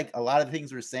feel like a lot of the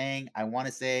things we're saying, I want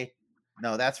to say,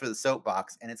 no, that's for the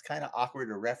Soapbox. And it's kind of awkward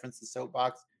to reference the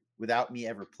Soapbox without me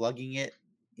ever plugging it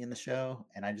in the show.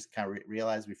 And I just kind of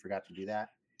realized we forgot to do that.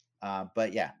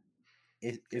 But yeah,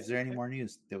 is there any more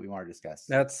news that we want to discuss?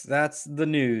 That's the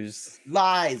news.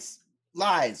 Lies.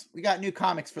 We got new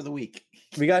comics for the week.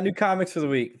 We got new comics for the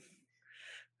week.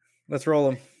 Let's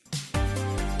roll them.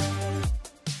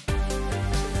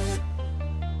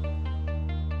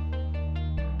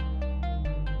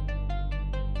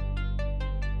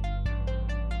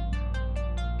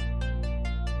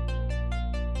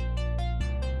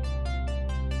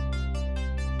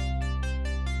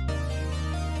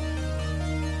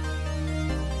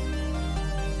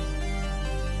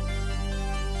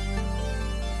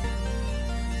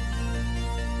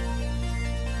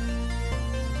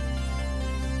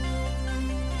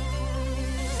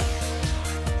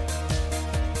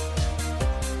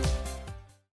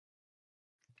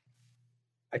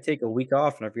 I take a week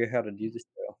off and I forget how to do this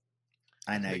show.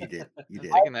 I know you did. You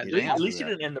did. I can imagine. You did At least answer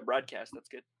you didn't end the broadcast. That's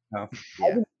good. No.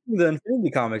 Yeah. The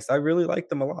Infinity comics, I really like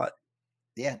them a lot.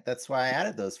 Yeah, that's why I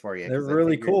added those for you. They're 'cause I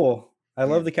really figured- cool. I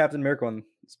yeah. love the Captain America one.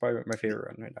 It's probably my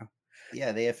favorite one right now.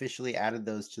 Yeah, they officially added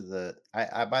those to the.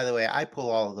 I by the way, I pull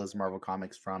all of those Marvel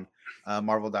comics from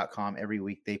Marvel.com every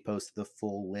week. They post the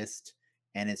full list,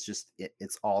 and it's just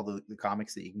it's all the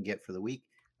comics that you can get for the week.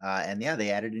 And yeah,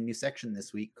 they added a new section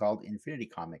this week called Infinity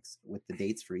Comics with the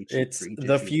dates for each. It's for each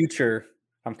the issue. future.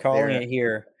 I'm calling They're- it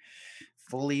here.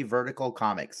 Fully vertical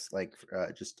comics, like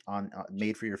just on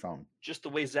made for your phone. Just the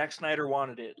way Zack Snyder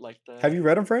wanted it. Like the. Have you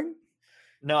read them, Frank?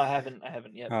 No, I haven't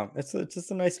yet. It's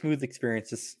just a nice, smooth experience.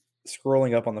 Just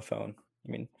scrolling up on the phone.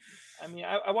 I mean,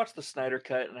 I watched the Snyder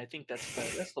cut, and I think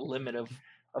that's the limit of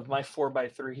my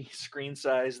 4x3 screen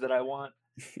size that I want.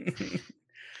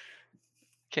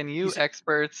 Can you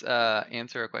experts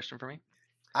answer a question for me?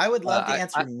 I would love to I-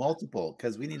 answer multiple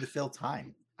because we need to fill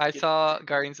time. I saw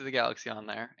Guardians of the Galaxy on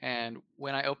there, and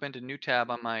when I opened a new tab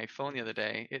on my phone the other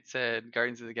day, it said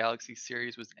Guardians of the Galaxy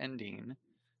series was ending,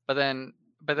 but then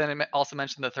it also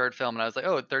mentioned the third film, and I was like,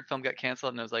 oh, the third film got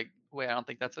canceled, and it was like, wait, I don't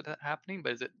think that's happening.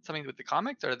 But is it something with the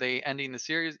comics? Or are they ending the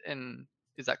series, and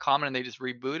is that common and they just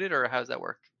reboot it, or how does that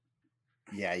work?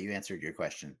 Yeah, you answered your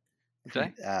question.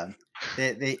 Okay.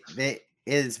 It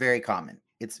is very common.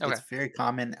 It's very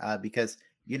common because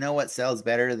you know what sells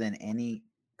better than any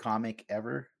comic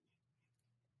ever?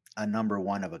 A number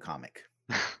one of a comic.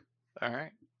 All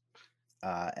right.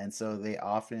 And so they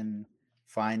often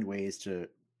find ways to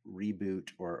reboot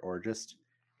or just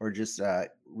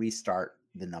restart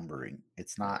the numbering.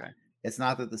 It's not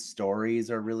that the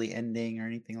stories are really ending or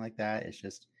anything like that. It's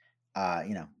just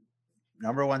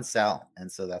number one sell,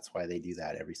 and so that's why they do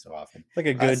that every so often. Like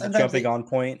a good jumping on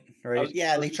point, right?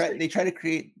 Yeah, they try to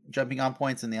create jumping on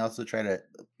points, and they also try to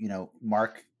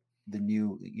mark the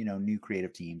new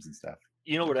creative teams and stuff.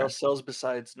 You know what else sells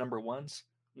besides number ones?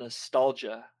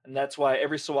 Nostalgia. And that's why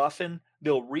every so often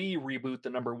they'll reboot the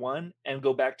number one and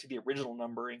go back to the original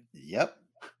numbering. Yep.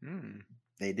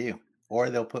 They do.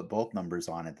 Or they'll put both numbers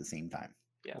on at the same time.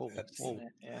 Yeah.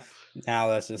 Yeah. Now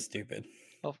that's just stupid.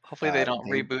 Hopefully they don't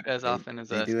reboot as often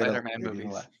as a Spider-Man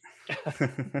movies.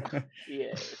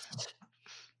 Yes.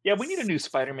 Yeah, we need a new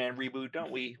Spider-Man reboot,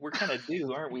 don't we? We're kind of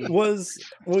due, aren't we? You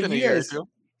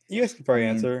guys can probably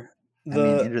answer.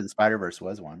 Into the Spider-Verse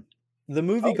was one. The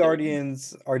movie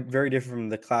Guardians are very different from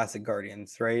the classic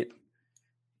Guardians, right?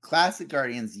 Classic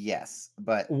Guardians, yes,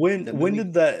 but when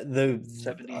did the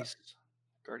 70s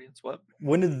Guardians? What?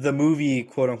 When did the movie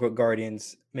quote unquote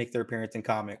Guardians make their appearance in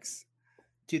comics?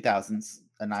 2000s.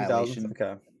 Annihilation. 2000s?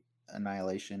 Okay.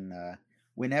 Annihilation.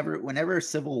 Whenever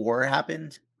Civil War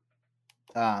happened,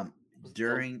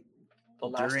 during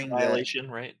Annihilation,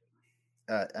 right?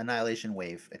 Annihilation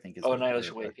Wave, I think is. Oh,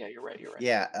 Annihilation Wave. Yeah, you're right.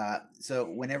 Yeah. So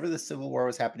whenever the Civil War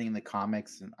was happening in the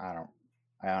comics, and I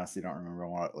honestly don't remember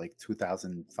what, like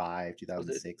 2005,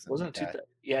 2006. Wasn't it?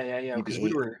 Yeah. Because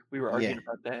we were arguing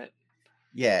about that.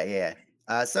 Yeah.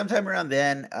 Sometime around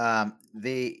then,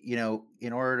 they,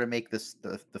 in order to make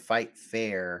the fight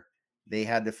fair, they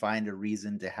had to find a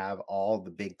reason to have all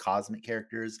the big cosmic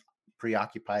characters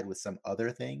preoccupied with some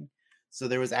other thing. So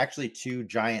there was actually two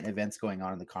giant events going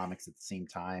on in the comics at the same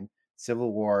time: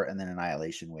 Civil War and then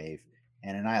Annihilation Wave.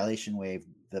 And Annihilation Wave,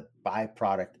 the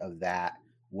byproduct of that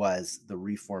was the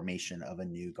reformation of a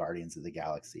new Guardians of the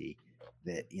Galaxy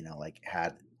that,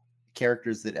 had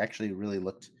characters that actually really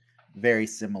looked very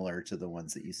similar to the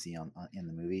ones that you see in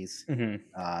the movies.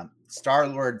 Mm-hmm.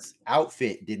 Star-Lord's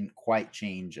outfit didn't quite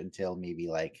change until maybe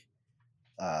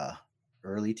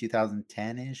early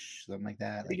 2010-ish, something like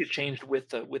that. I think it changed with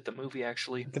the movie,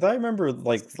 actually. Because I remember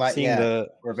seeing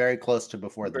we're very close to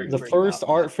before the first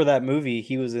art for that movie.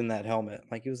 He was in that helmet,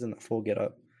 he was in the full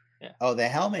getup. Yeah. Oh, the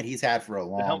helmet he's had for a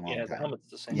long time. The helmet's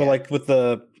the same. But with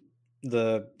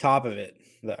the top of it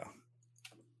though.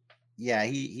 Yeah,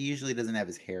 he usually doesn't have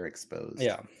his hair exposed.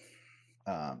 Yeah.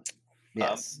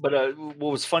 Yes. But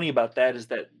what was funny about that is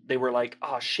that they were like,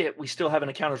 "Oh shit, we still haven't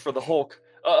accounted for the Hulk.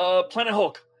 Planet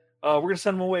Hulk. We're gonna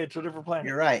send him away to a different planet."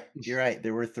 You're right.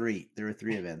 There were three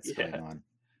events going on.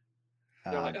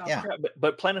 They're like, "Oh crap!"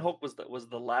 But Planet Hulk was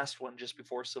the last one just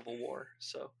before Civil War,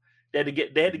 so they had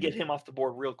to get him off the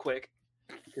board real quick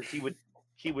because he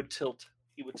would tilt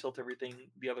everything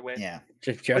the other way. Yeah,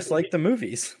 just like the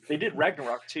movies. They did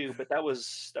Ragnarok too, but that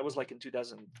was like in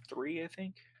 2003, I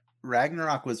think.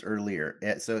 Ragnarok was earlier.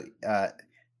 So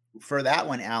for that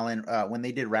one, Alan, when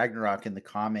they did Ragnarok in the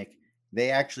comic,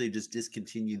 they actually just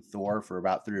discontinued Thor for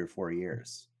about 3 or 4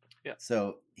 years. Yeah.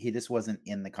 So he just wasn't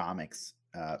in the comics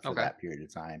for that period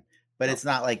of time. But it's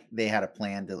not like they had a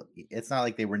plan to. It's not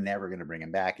like they were never going to bring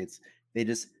him back.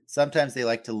 Sometimes they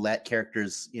like to let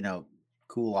characters,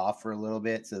 cool off for a little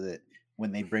bit, so that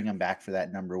when they bring them back for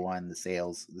that number one, the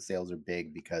sales are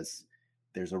big because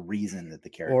there's a reason that the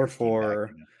character. Or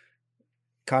for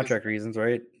contract reasons,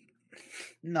 right?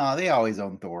 No, they always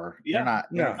own Thor. Yeah. They're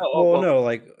not. No,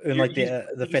 like in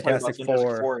the Fantastic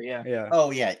Four. Yeah.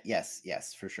 Oh yeah,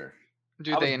 yes, for sure.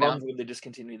 Do they announce when they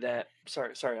discontinue that?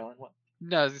 Sorry, Alan. What?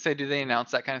 No, I was gonna say, do they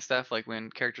announce that kind of stuff, like when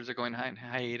characters are going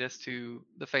hiatus to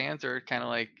the fans, or kind of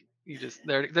like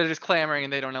they're just clamoring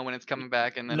and they don't know when it's coming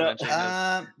back, and then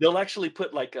eventually they'll actually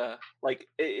put like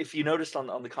if you noticed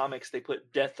on the comics, they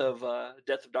put death of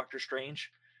Doctor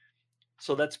Strange.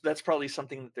 So that's probably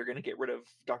something that they're going to get rid of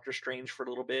Doctor Strange for a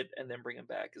little bit and then bring him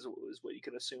back is what you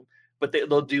could assume. But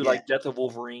they'll do like Death of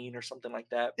Wolverine or something like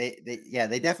that. They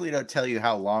definitely don't tell you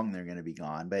how long they're going to be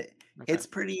gone, but it's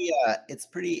pretty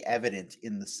evident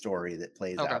in the story that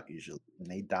plays out usually. When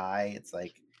they die, it's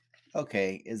like,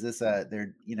 okay, is this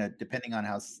they're depending on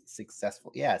how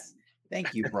successful. Yes,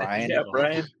 thank you, Brian.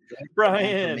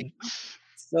 Brian.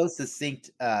 So succinct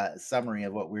summary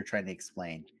of what we're trying to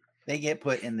explain. they get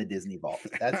put in the Disney vault.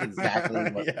 That's exactly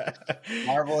what Yeah.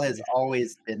 Marvel has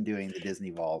always been doing, the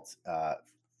Disney vault.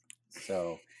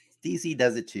 So DC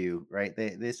does it too, right?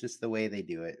 It's just the way they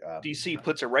do it. DC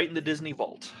puts it right in the Disney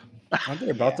vault. Aren't they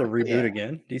about to Yeah, reboot yeah.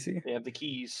 again, DC? They have the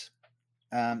keys.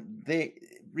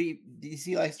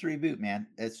 DC likes to reboot, man.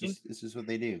 It's just what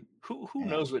they do. Who Yeah.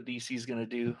 knows what DC's gonna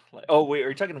do? Like, oh wait, are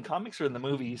you talking in comics or in the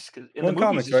movies? Because in Well, the in movies,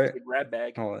 comics, it's just right? a grab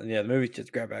bag. Oh, yeah, the movie's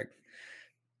just grab bag.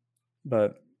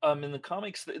 But In the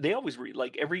comics, they always read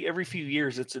like every few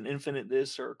years, it's an Infinite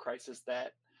this or a Crisis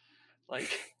that, like,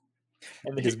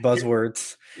 and just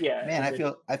buzzwords. Yeah, Man, and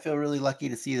then- I feel really lucky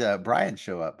to see Brian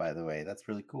show up. By the way, that's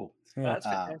really cool. Yeah. that's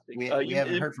fantastic. We You-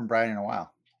 haven't heard from Brian in a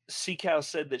while. Sea-Cow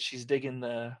said that she's digging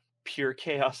the pure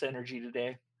chaos energy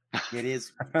today. It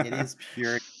is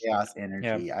pure chaos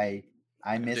energy. I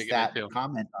missed digging it that too.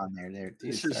 comment on there too.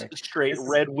 This Sorry. is straight This is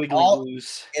red wiggly all-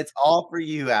 blues. It's all for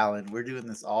you, Alan. We're doing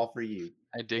this all for you.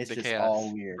 I dig It's the just chaos.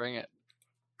 all weird. Bring it.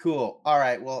 Cool. All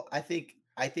right. Well, I think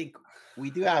we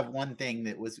do have one thing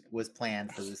that was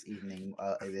planned for this evening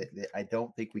that I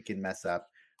don't think we can mess up,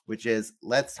 which is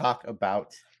let's talk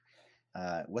about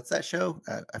what's that show?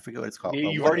 I forget what it's called. Yeah,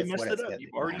 Oh, you've What already If, messed What it If. up. Yeah,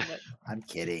 You've already yeah. met. I'm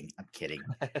kidding.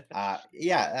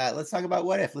 Let's talk about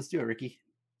What If. Let's do it, Ricky.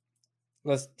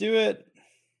 Let's do it.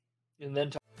 And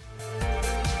then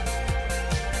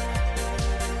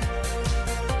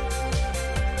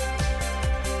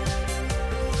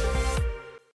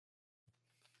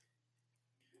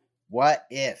What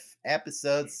If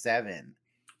episode 7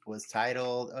 was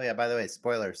titled, oh yeah, by the way,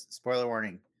 spoiler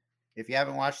warning. If you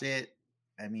haven't watched it,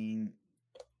 I mean,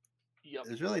 yep.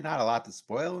 there's really not a lot to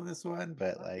spoil in this one,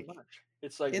 but Not like, much.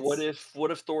 It's like it's-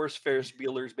 what if Thor's Ferris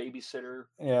Bueller's babysitter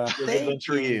Yeah. was Thank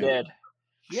eventually you. dead?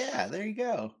 yeah, there you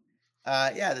go.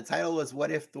 Yeah, the title was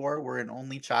What If Thor Were an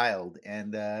Only Child,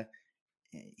 and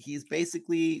he's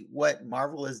basically what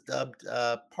Marvel has dubbed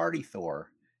Party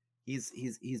Thor.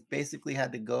 He's basically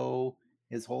had to go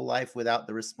his whole life without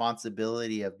the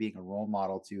responsibility of being a role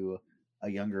model to a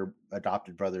younger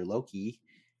adopted brother Loki,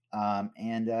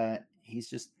 and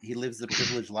he lives the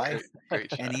privileged life,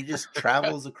 Great and shot. he just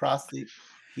travels across the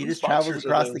Whose sponsors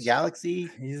are the those? galaxy.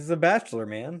 He's a bachelor,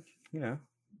 man. You know,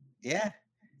 Yeah,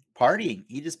 partying.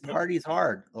 He just No- parties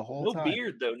hard the whole No time.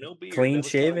 beard though. No beard. clean That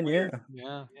was kinda shaven. weird.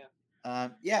 Yeah. Yeah.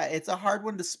 Yeah, it's a hard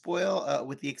one to spoil,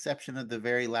 with the exception of the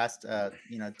very last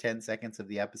 10 seconds of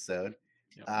the episode.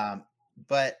 Yep.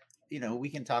 But we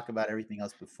can talk about everything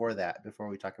else before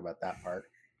we talk about that part.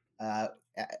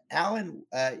 Alan,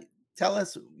 tell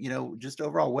us, just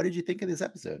overall, what did you think of this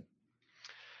episode?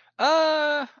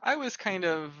 I was kind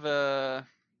of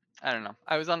I don't know.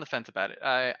 I was on the fence about it.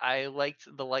 I liked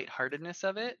the lightheartedness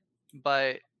of it,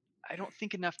 but I don't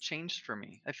think enough changed for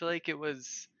me. I feel like it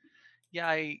was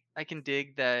I can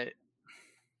dig that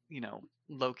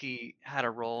Loki had a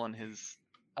role in his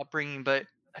upbringing, but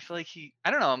I feel like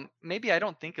I don't know, maybe I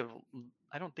don't think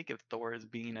of Thor as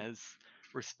being as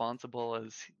responsible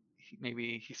as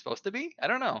maybe he's supposed to be. I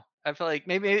don't know. I feel like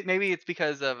maybe it's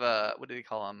because of what do they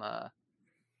call him? I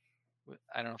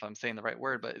don't know if I'm saying the right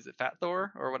word, but is it Fat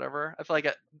Thor or whatever? I feel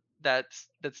like that's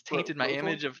tainted my Bro Thor?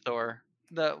 image of Thor.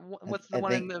 What's the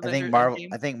one in the I Avengers think Marvel. Endgame?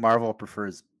 I think Marvel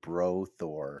prefers Bro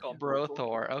Thor. Called Bro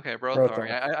Thor. Okay, Bro Bro Thor. Thor.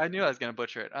 Yeah, I knew I was gonna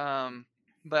butcher it.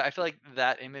 But I feel like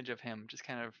that image of him just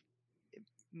kind of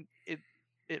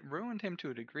it ruined him to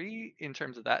a degree in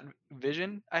terms of that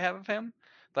vision I have of him.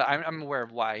 But I'm aware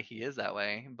of why he is that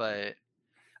way. But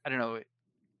I don't know.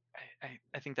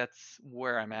 I think that's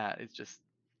where I'm at. It's just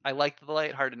I liked the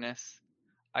lightheartedness.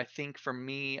 I think for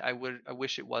me, I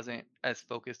wish it wasn't as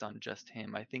focused on just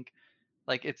him. I think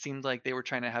like it seemed like they were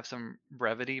trying to have some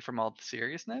brevity from all the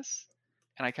seriousness,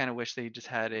 and I kind of wish they just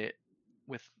had it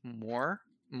with more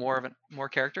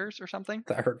characters or something.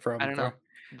 That hurt from. I don't know,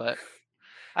 but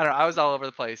I don't know. I was all over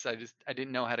the place. I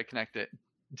didn't know how to connect it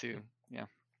to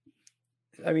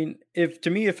I mean, to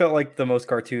me it felt like the most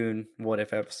cartoon What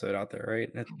If episode out there,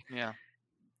 right? yeah.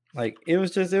 Like it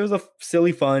was a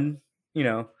silly fun,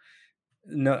 no,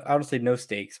 I don't say no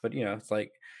stakes, but it's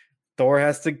like Thor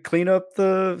has to clean up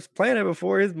the planet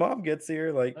before his mom gets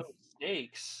here. Like, No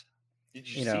stakes. Did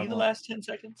you You see know. the last 10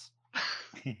 seconds?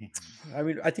 I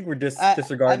mean, I think we're I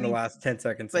disregarding mean, the last 10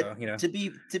 seconds, But though.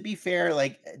 to be fair,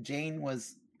 like Jane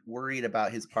was worried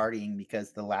about his partying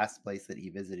because the last place that he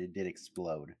visited did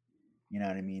explode. You know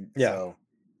what I mean? Yeah. So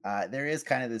there is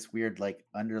kind of this weird like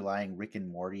underlying Rick and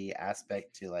Morty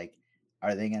aspect to like,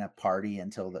 are they gonna party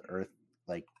until the Earth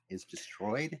like is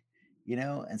destroyed?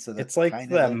 And so that's It's like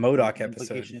kind that of the MODOK episode.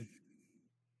 implication.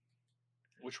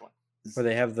 Which one? Where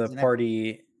they have the Isn't that-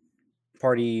 party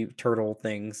turtle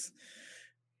things.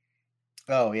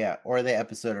 Oh yeah, or the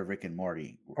episode of Rick and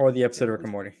Morty, or the episode that of Rick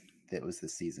and was Morty. that was the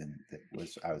season that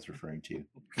was I was referring to.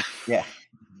 Yeah.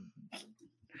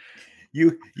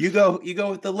 You go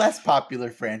with the less popular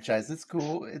franchise. It's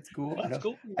cool. It's cool. That's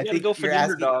cool. You I gotta think go for the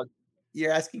underdog.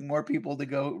 you're asking more people to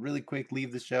go really quick,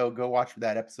 leave the show, go watch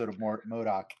that episode of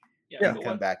Modoc, Yeah, and go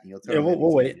come on. back, and you'll Yeah, totally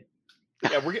we'll wait.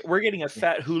 understand it. Yeah, we're getting a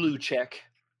fat Hulu check,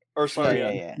 or sorry,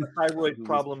 yeah. a thyroid Hulu's-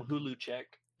 problem Hulu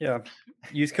check. Yeah.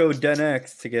 Use code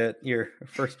DENX to get your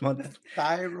first month.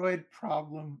 Thyroid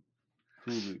problem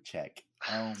Hulu check.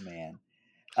 Oh man.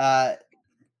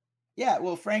 Yeah.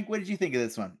 Well, Frank, what did you think of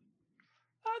this one?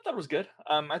 I thought it was good.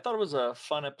 I thought it was a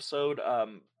fun episode.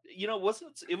 You know,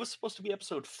 it was supposed to be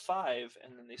episode 5,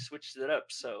 and then they switched it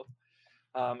up. So,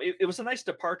 it was a nice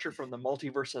departure from the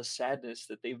multiverse of sadness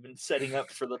that they've been setting up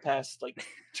for the past like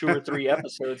 2 or 3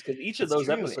 episodes. Because each of It's those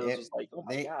true. episodes was like, oh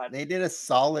my god. They did a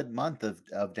solid month of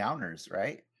downers,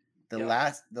 right? The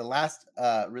Yeah. last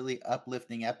really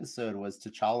uplifting episode was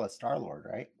T'Challa Star-Lord,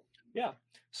 right? Yeah.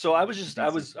 So I was just I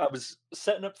Decent. was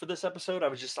setting up for this episode. I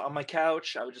was just on my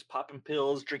couch. I was just popping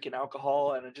pills, drinking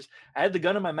alcohol, and I had the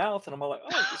gun in my mouth, and I'm all like,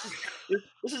 oh,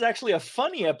 this is actually a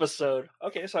funny episode.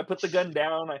 Okay, so I put the gun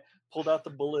down. I pulled out the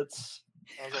bullets.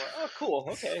 I was like, oh, cool.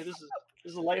 Okay, this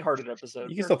is a lighthearted episode.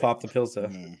 You can still Perfect. pop the pills though.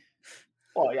 Yeah.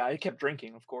 Oh yeah, I kept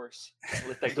drinking, of course. Can't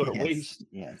let that go to Yes, waste.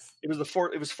 Yes. It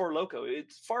was Four Loco.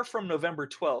 It's far from November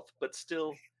 12th, but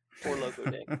still Four Loco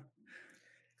Day.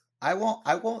 I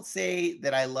won't say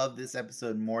that I love this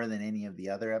episode more than any of the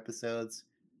other episodes,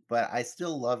 but I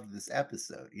still loved this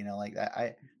episode. You know, like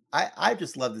I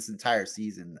just love this entire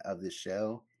season of this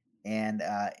show. And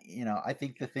you know, I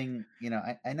think the thing, you know,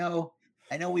 I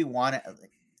know we want to,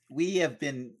 we have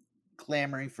been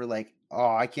clamoring for like,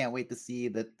 oh, I can't wait to see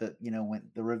the you know, when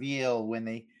the reveal, when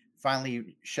they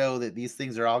finally show that these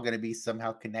things are all going to be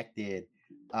somehow connected.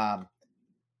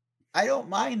 I don't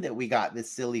mind that we got this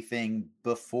silly thing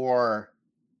before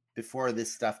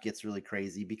this stuff gets really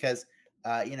crazy, because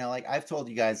you know, like I've told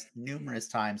you guys numerous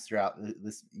times throughout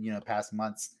this, you know, past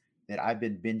months, that I've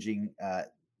been binging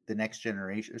the Next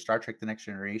Generation, Star Trek The Next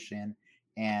Generation.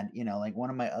 And you know, like one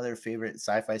of my other favorite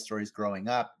sci-fi stories growing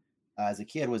up as a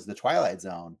kid was The Twilight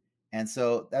Zone. And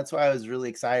so that's why I was really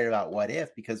excited about What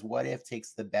If, because What If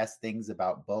takes the best things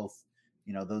about both,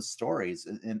 you know, those stories,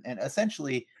 and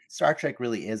essentially Star Trek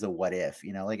really is a what if.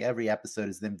 You know, like every episode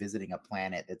is them visiting a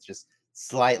planet that's just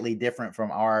slightly different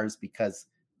from ours, because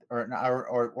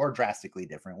or drastically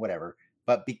different, whatever,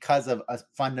 but because of a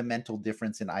fundamental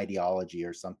difference in ideology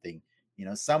or something. You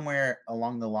know, somewhere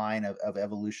along the line of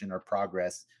evolution or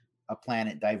progress, a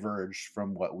planet diverged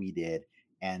from what we did,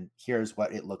 and here's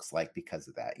what it looks like because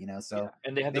of that. You know, so Yeah.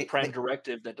 And they have the they- Prime they-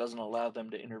 Directive that doesn't allow them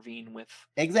to intervene with.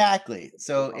 exactly.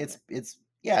 So on it's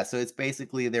yeah. So it's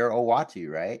basically their Owatu,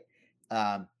 right?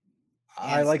 I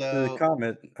And like the so-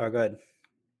 comment. Oh, go ahead.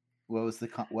 What was the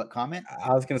what comment?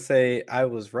 I was gonna say I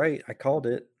was right. I called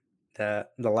it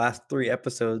that the last 3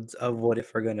 episodes of What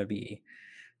If are gonna be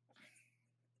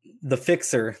the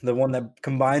fixer, the one that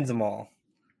combines them all.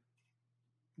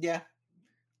 Yeah,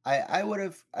 I would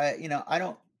have. You know,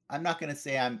 I'm not gonna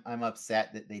say I'm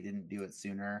upset that they didn't do it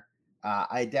sooner.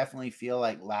 I definitely feel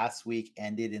like last week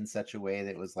ended in such a way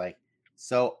that was like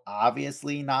so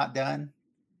obviously not done.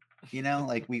 You know,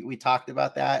 like we talked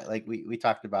about that. Like we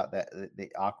talked about that,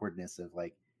 the awkwardness of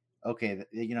like, okay,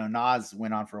 you know, Nas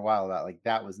went on for a while about like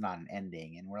that was not an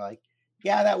ending, and we're like,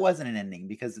 yeah, that wasn't an ending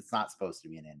because it's not supposed to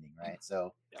be an ending, right?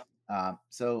 So,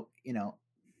 so you know,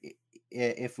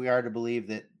 if we are to believe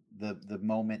that the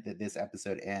moment that this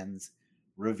episode ends,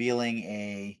 revealing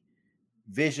a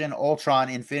Vision Ultron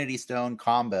Infinity Stone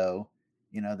combo,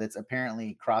 you know, that's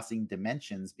apparently crossing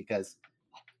dimensions, because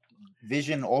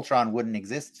Vision Ultron wouldn't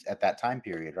exist at that time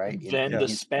period, right? Then the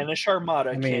Spanish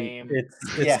Armada I mean, came.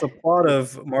 it's Yeah. the plot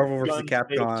of Marvel vs. Guns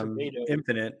made of Capcom tomatoes.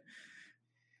 Infinite.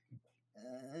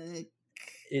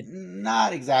 It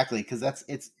not exactly, because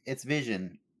it's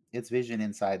Vision. It's Vision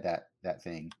inside that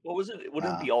thing. What was it?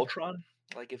 Wouldn't it be Ultron?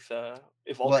 Like if Well,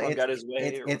 Ultron got his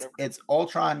way or whatever. it's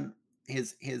Ultron.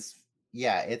 His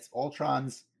yeah, it's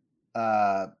Ultron's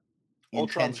Ultron's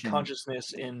intention.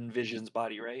 consciousness in Vision's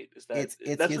body, right? Is that It's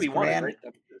that's his what he wanted, grand-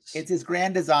 right? It's his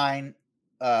grand design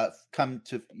come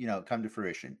to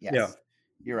fruition. Yes. Yeah.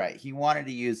 You're right. He wanted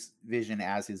to use Vision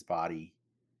as his body.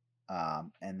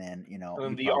 And then, you know,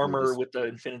 he the probably armor just with the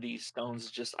Infinity Stones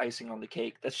is just icing on the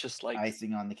cake. That's just like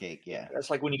icing on the cake. Yeah. that's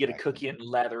like when you get a exactly. cookie and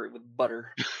lather it with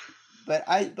butter. But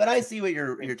I see what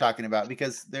you're talking about,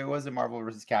 because there was a Marvel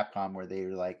versus Capcom where they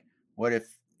were like, what if,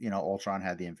 you know, Ultron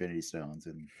had the Infinity Stones,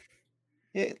 and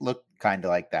it looked kind of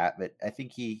like that, but I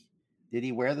think did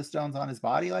he wear the stones on his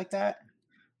body like that?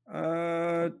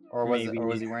 Or was maybe. it, or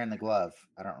was he wearing the glove?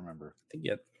 I don't remember.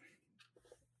 Yeah.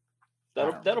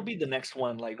 That'll be the next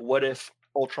one. Like, what if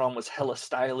Ultron was hella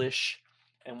stylish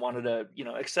and wanted to,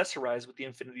 accessorize with the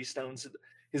Infinity Stones?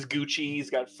 His Gucci, he's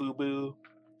got FUBU.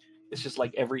 It's just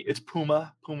like it's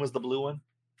Puma. Puma's the blue one.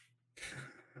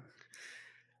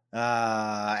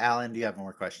 Alan, do you have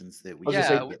more questions that we? I was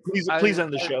Yeah, gonna say, please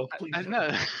end the show. Please.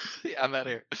 No, yeah, I'm out of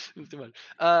here. It's too much.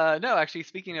 No, actually,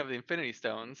 speaking of the Infinity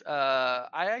Stones, I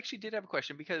actually did have a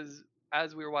question because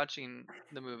as we were watching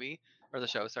the movie or the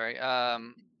show, sorry,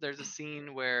 there's a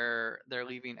scene where they're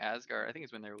leaving Asgard. I think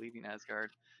it's when they're leaving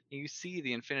Asgard. And you see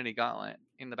the Infinity Gauntlet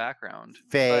in the background.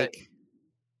 But, Fake.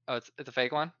 oh, it's a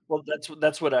fake one. Well,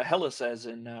 that's what Hela says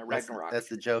in Ragnarok. That's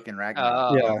the joke in Ragnarok.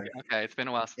 Oh, Yeah. okay. It's been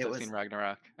a while since It I've was- seen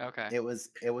Ragnarok. Okay. It was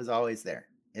always there.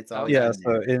 It's Oh, always Yeah,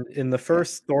 been there. so in the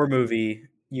first Thor movie,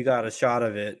 you got a shot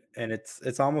of it, and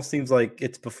it's almost seems like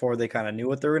it's before they kind of knew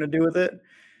what they were gonna do with it.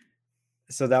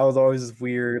 So that was always this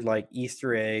weird like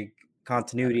Easter egg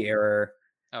continuity error.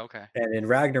 Okay. And in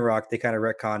Ragnarok, they kind of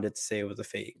retconned it to say it was a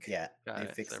fake. Yeah, Got they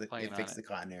it. fixed So they're the playing on it.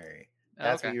 continuity. Oh,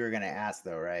 That's okay. what you were gonna ask,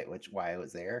 though, right? Why it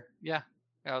was there? Yeah.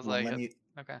 I was Well, like, let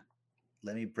okay.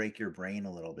 me break your brain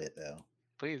a little bit, though.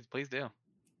 Please do.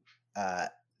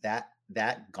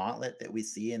 That gauntlet that we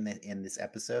see in this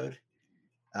episode,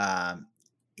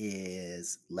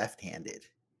 is left-handed.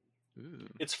 Ooh.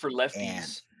 It's for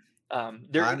lefties.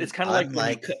 It's kind of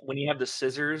like when you have the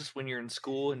scissors when you're in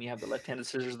school and you have the left-handed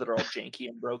scissors that are all janky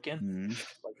and broken. Mhm.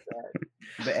 Like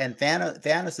that. And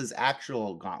Thanos's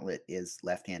actual gauntlet is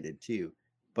left-handed too.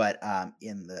 But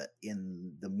in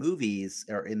the movies,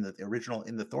 or in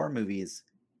the Thor movies,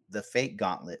 the fake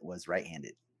gauntlet was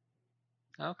right-handed.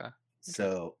 Okay.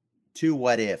 So 2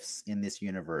 what ifs in this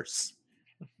universe.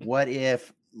 What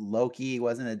if Loki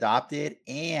wasn't adopted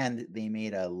and they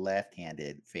made a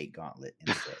left-handed fake gauntlet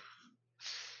instead?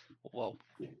 Whoa.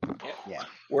 Yeah,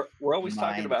 We're always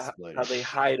talking Mind about how exploded. they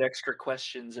hide extra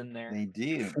questions in there. they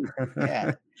do.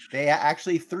 Yeah, they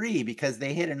actually 3, because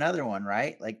they hit another one,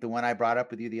 right? Like the one I brought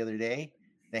up with you the other day,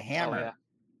 the hammer. yeah.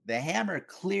 The hammer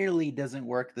clearly doesn't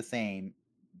work the same,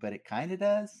 but it kind of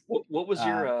does. What was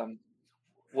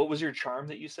your charm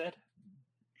that you said?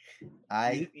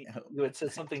 You had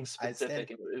said something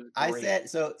specific. I said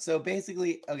so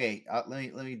basically, okay,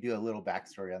 let me do a little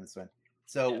backstory on this one.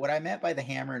 So Yeah. what I meant by the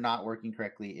hammer not working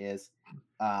correctly is,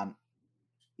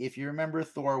 if you remember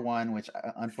Thor 1, which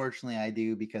unfortunately I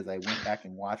do because I went back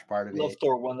and watched part of Love it.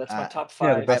 Thor 1. That's my top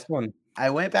Yeah, 5. the best one. I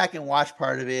went back and watched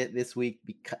part of it this week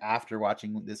after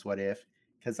watching this What If,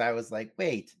 because I was like,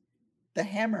 wait, the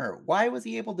hammer, why was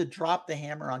he able to drop the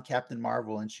hammer on Captain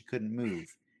Marvel and she couldn't move?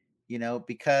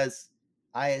 Because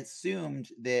I assumed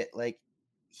that like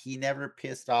he never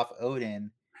pissed off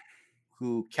Odin,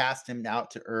 who cast him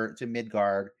out to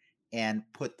Midgard and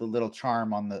put the little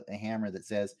charm on the hammer that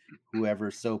says whoever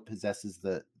so possesses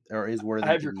or is worthy.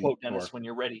 I have to your be quote, Dennis, Thor. when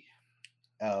you're ready.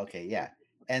 Oh, okay, yeah.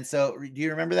 And so, do you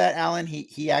remember that, Alan?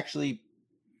 He actually,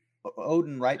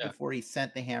 Odin, right before he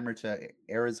sent the hammer to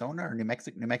Arizona or New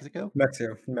Mexico, Mexico.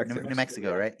 New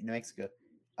Mexico, right? New Mexico.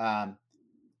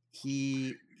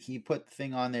 He put the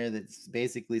thing on there that's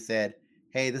basically said,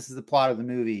 "Hey, this is the plot of the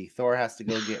movie. Thor has to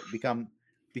go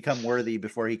become worthy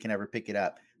before he can ever pick it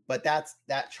up." But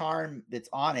that charm that's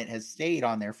on it has stayed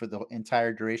on there for the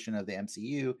entire duration of the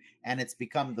MCU, and it's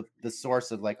become the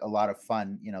source of like a lot of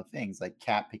fun, things like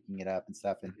Cap picking it up and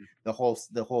stuff, and the whole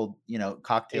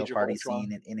cocktail party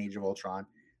scene in Age of Ultron,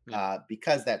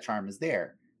 because that charm is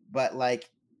there. But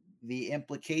like the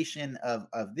implication of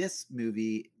this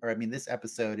movie, or I mean this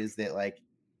episode, is that like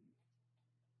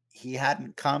he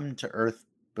hadn't come to Earth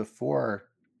before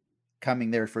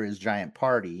coming there for his giant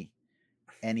party.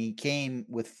 And he came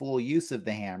with full use of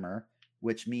the hammer,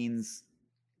 which means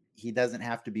he doesn't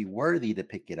have to be worthy to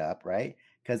pick it up, right?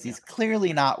 Because he's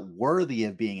clearly not worthy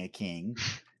of being a king,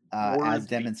 as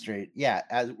demonstrated. Yeah,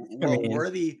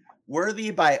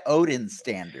 worthy by Odin's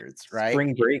standards, right?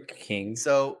 Spring Break King.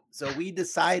 So we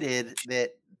decided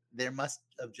that there must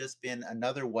have just been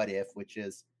another what if, which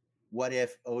is what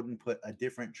if Odin put a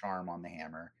different charm on the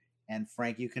hammer. And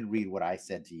Frank, you can read what I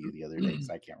said to you the other day because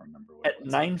I can't remember what At it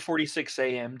was. 9:46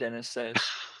 a.m., Dennis says,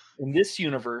 in this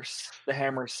universe, the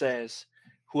hammer says,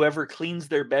 whoever cleans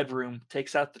their bedroom,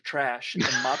 takes out the trash, and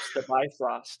mops the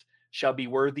Bifrost shall be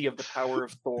worthy of the power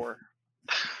of Thor.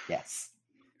 Yes,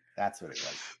 that's what it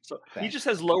was. So he just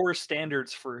has lower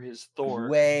standards for his Thor.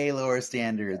 Way lower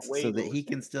standards, way so that lower he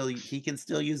can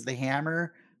still use the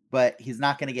hammer, but he's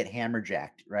not going to get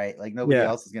hammerjacked, right? Like nobody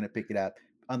else is going to pick it up.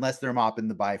 Unless they're mopping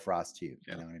the Bifrost too,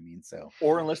 you know what I mean. So,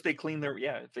 or unless they clean their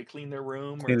if they clean their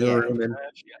room Clean their room and-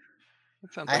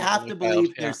 I have to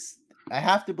believe I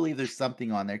have to believe there's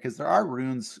something on there because there are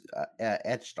runes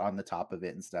etched on the top of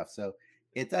it and stuff. So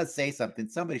it does say something.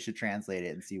 Somebody should translate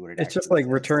it and see what it. It's just actually like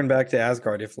says. return back to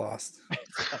Asgard if lost.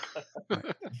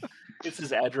 It's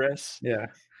his address. Yeah.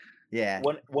 Yeah,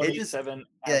 187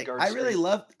 Asgard I really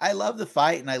Street. love the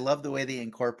fight, and I love the way they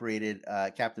incorporated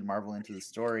Captain Marvel into the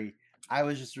story. I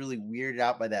was just really weirded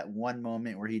out by that one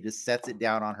moment where he just sets it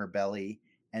down on her belly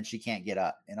and she can't get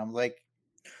up, and I'm like,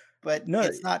 but No.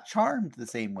 it's not charmed the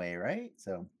same way, right?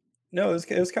 So No, it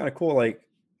was kind of cool. Like,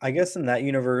 I guess in that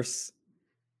universe,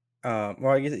 well,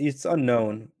 I guess it's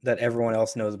unknown that everyone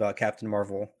else knows about Captain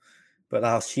Marvel, but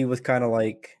how she was kind of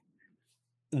like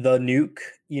the nuke,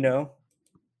 you know,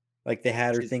 like they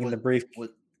had her thing in the brief.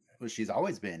 What she's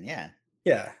always been, yeah.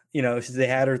 Yeah, you know, they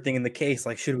had her thing in the case.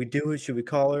 Like, should we do it? Should we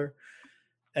call her?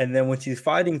 And then when she's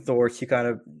fighting Thor, she kind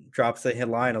of drops the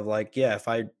headline of like, yeah, if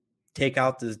I take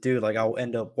out this dude, like I'll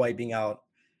end up wiping out,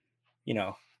 you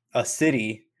know, a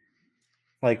city.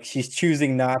 Like she's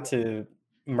choosing not to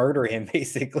murder him,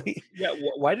 basically. Yeah,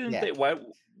 why didn't they? Why,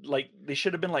 like, they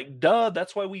should have been like, duh,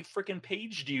 that's why we freaking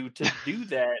paged you to do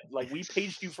that. Like, we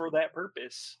paged you for that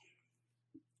purpose.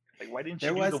 Like, why didn't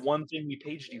you do the one thing we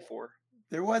paged you for?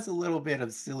 There was a little bit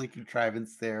of silly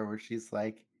contrivance there where she's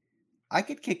like, I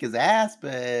could kick his ass,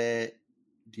 but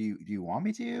do you want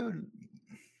me to?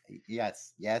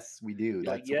 Yes, we do.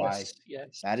 That's why.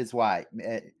 Yes. That is why.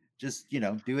 Just, you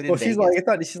know, do it in Well, Vegas.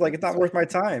 she's like, it's not worth my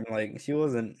time. Like, she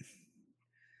wasn't.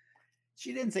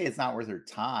 She didn't say it's not worth her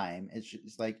time. It's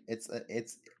just like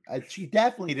she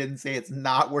definitely didn't say it's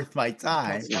not worth my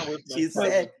time. She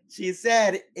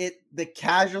said it. The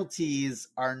casualties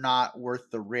are not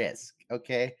worth the risk.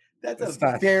 Okay, that's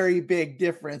a very big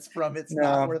difference from it's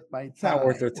not worth my time. It's not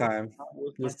worth her time. Not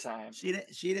worth my time.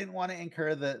 She didn't want to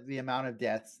incur the amount of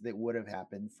deaths that would have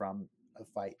happened from a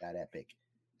fight that epic.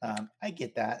 I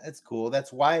get that. That's cool.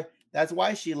 That's why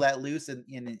she let loose in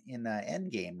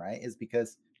Endgame, right? Is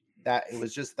because that it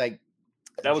was just like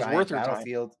that was worth her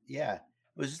battlefield. Time. Yeah, it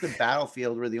was just a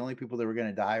battlefield where the only people that were going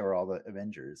to die were all the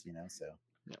Avengers, you know. So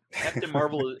Captain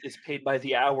Marvel is paid by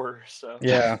the hour. So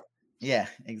yeah,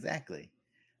 exactly.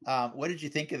 What did you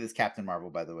think of this Captain Marvel,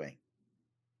 by the way?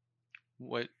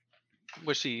 What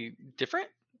was she different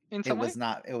in some way?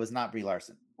 It was not Brie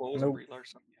Larson. What was Brie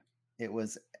Larson? It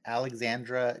was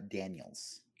Alexandra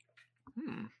Daniels.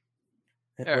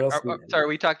 Sorry, are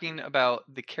we talking about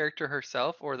the character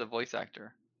herself or the voice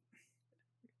actor?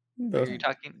 Are you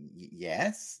talking?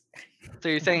 Yes. So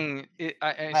you're saying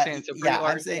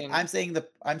I'm saying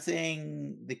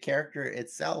the character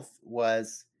itself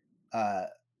was a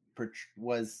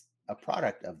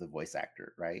product of the voice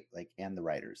actor, right? Like, and the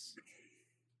writers.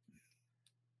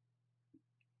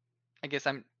 I guess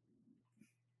I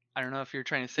don't know if you're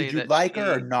trying to say Did you that like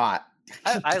her or not?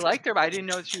 I liked her, but I didn't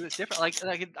know that she was different. Like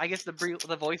I guess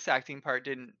the voice acting part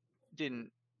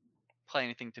didn't play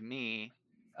anything to me.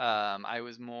 I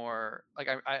was more like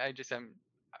I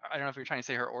don't know if you're trying to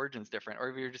say her origin's different, or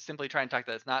if you're just simply trying to talk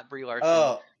that it's not Brie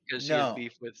Larson because she has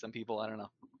beef with some people. I don't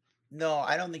know. No,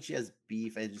 I don't think she has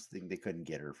beef. I just think they couldn't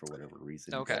get her for whatever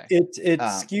reason. Okay. It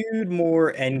skewed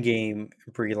more Endgame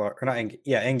Brie Larson,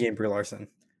 Endgame Brie Larson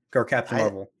or Captain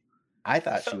Marvel. I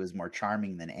thought she was more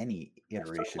charming than any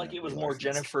iteration. I felt like it was more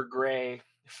Jennifer Grey,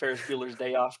 Ferris Bueller's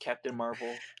Day Off, Captain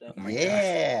Marvel.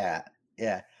 Yeah.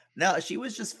 No, she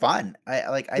was just fun.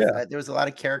 There was a lot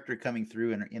of character coming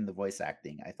through in the voice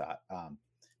acting, I thought.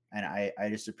 And I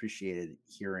just appreciated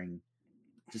hearing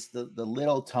just the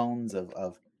little tones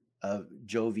of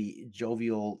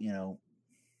jovial, you know.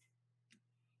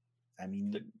 I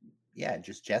mean,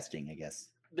 just jesting, I guess.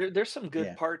 There's some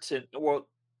good parts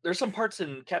there's some parts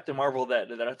in Captain Marvel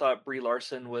that I thought Brie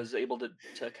Larson was able to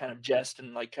kind of jest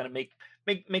and like kind of make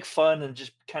fun and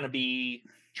just kind of be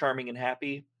charming and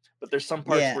happy. But there's some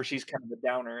parts where she's kind of a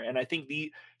downer, and I think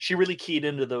she really keyed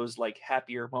into those like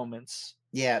happier moments.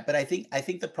 Yeah, but I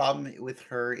think the problem with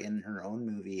her in her own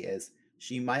movie is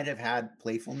she might have had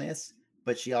playfulness,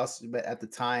 but at the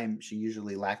time she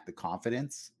usually lacked the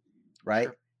confidence, right?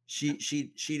 Sure.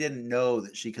 She didn't know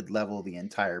that she could level the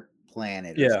entire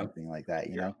planet or something like that,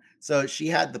 you know. So she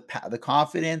had the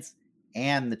confidence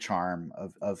and the charm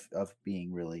of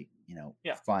being really, you know,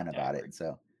 fun about it. And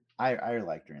so I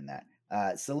liked her in that.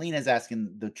 Selena's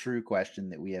asking the true question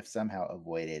that we have somehow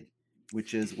avoided,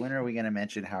 which is, when are we going to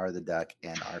mention Howard the Duck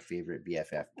and our favorite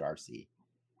BFF Darcy?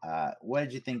 What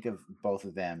did you think of both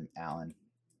of them, Alan?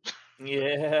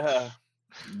 Yeah,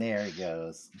 there he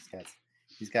goes.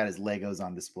 He's got his Legos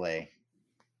on display.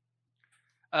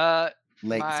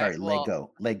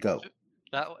 Lego.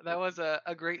 That was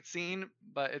a great scene,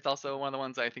 but it's also one of the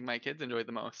ones I think my kids enjoyed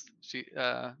the most.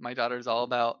 My daughter's all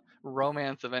about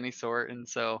romance of any sort, and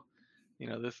so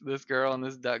this girl and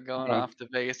this duck going Oh, off to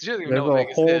Vegas. She doesn't even there's know what a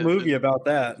Vegas whole is. movie about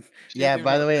that. She Yeah, doesn't even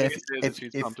by know the what way, Vegas is, and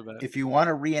she's pumped about it. if you want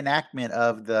a reenactment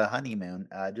of the honeymoon,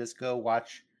 just go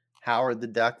watch Howard the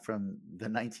Duck from the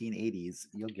 1980s.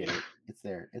 You'll get it. It's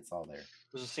there. It's all there.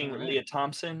 There's a scene with Alright. Leah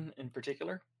Thompson in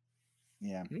particular.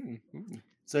 Yeah. Ooh, ooh.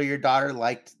 So your daughter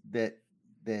liked that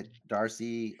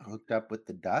Darcy hooked up with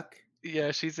the duck?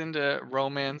 Yeah, she's into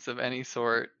romance of any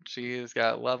sort. She's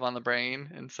got love on the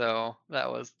brain, and so that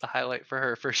was the highlight for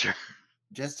her for sure.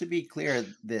 Just to be clear,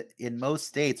 that in most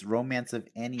states, romance of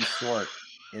any sort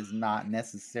is not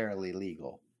necessarily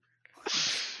legal.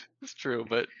 It's true,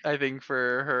 but I think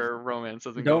for her, romance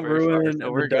doesn't Don't go very far, ruin so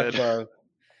the we're duck good. love.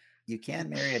 You can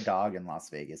marry a dog in Las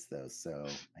Vegas, though, so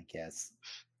I guess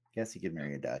you could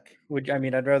marry a duck. Which, I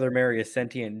mean, I'd rather marry a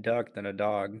sentient duck than a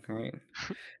dog, right?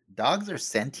 Dogs are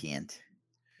sentient.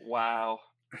 Wow.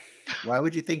 Why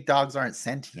would you think dogs aren't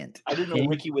sentient? I didn't know Can you-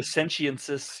 Ricky was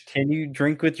sentientist. Can you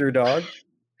drink with your dog?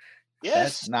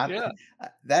 Yes. That's not yeah.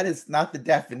 that is not the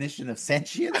definition of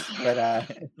sentience,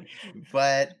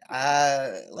 but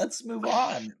let's move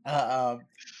on.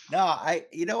 No,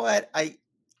 you know what,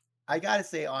 I gotta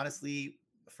say honestly,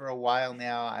 for a while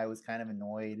now, I was kind of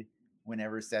annoyed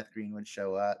whenever Seth Green would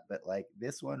show up, but like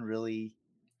this one really,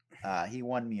 he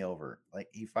won me over. Like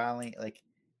he finally, like,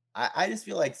 I just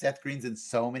feel like Seth Green's in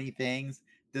so many things.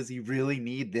 Does he really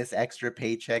need this extra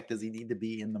paycheck? Does he need to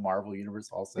be in the Marvel universe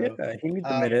also? Yeah, he needs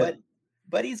a minute.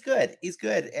 But he's good. He's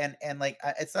good, and like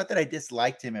it's not that I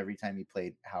disliked him every time he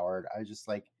played Howard. I was just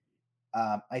like,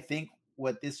 I think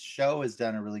what this show has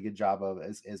done a really good job of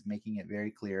is making it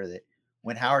very clear that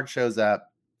when Howard shows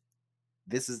up,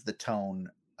 this is the tone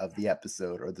of the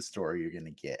episode or the story you're going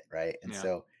to get, right? And Yeah.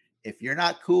 so if you're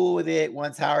not cool with it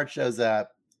once Howard shows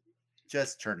up,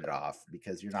 just turn it off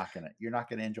because you're not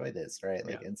gonna enjoy this, right?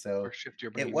 Like, Yeah. and so Or shift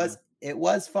your brain. it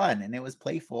was fun and it was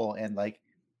playful and like,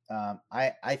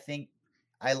 I think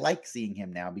I like seeing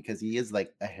him now because he is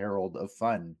like a herald of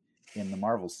fun in the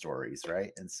Marvel stories,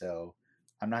 right? And so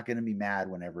I'm not going to be mad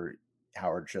whenever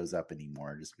Howard shows up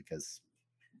anymore, just because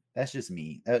that's just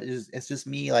me. It's just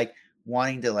me like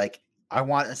wanting to like, I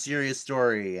want a serious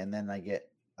story, and then I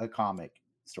get a comic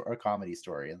story, a comedy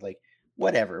story, and like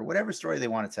whatever story they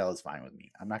want to tell is fine with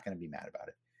me. I'm not going to be mad about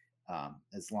it,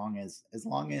 as long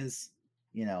as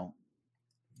you know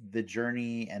the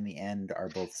journey and the end are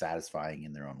both satisfying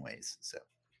in their own ways. So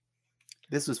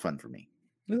this was fun for me.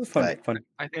 This was fun. But- fun.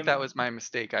 I think that was my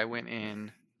mistake. I went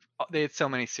in. They had so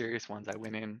many serious ones. I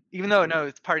went in, even though no,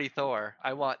 it's Party Thor.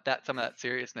 I want some of that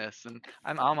seriousness, and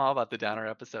I'm all about the downer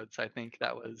episodes. I think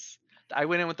I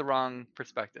went in with the wrong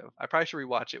perspective. I probably should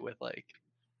rewatch it with like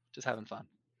just having fun.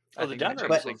 Oh, the downer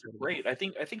episodes are great. I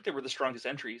think they were the strongest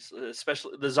entries,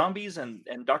 especially the zombies and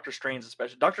Doctor Strange.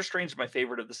 Especially Doctor Strange is my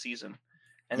favorite of the season,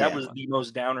 and that was the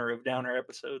most downer of downer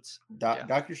episodes.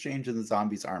 Doctor Strange and the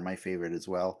zombies aren't my favorite as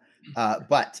well,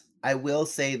 but I will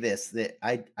say this: that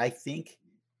I think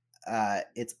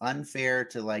it's unfair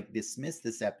to like dismiss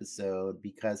this episode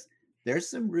because there's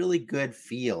some really good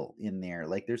feel in there.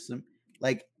 Like there's some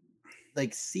like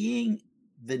seeing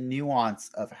the nuance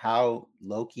of how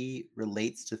Loki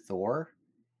relates to Thor,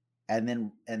 and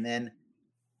then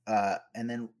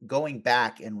going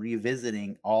back and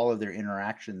revisiting all of their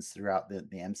interactions throughout the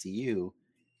MCU.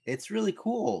 It's really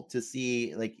cool to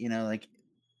see, like,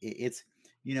 it's,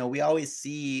 we always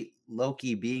see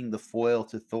Loki being the foil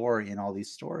to Thor in all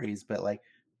these stories, but like,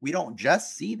 we don't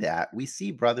just see that, we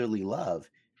see brotherly love.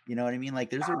 You know what I mean? Like,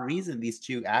 there's a reason these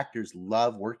two actors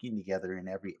love working together in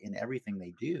everything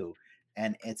they do.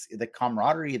 And it's the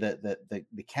camaraderie, the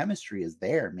chemistry is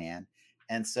there, man.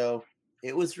 And so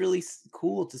it was really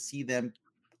cool to see them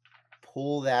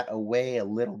pull that away a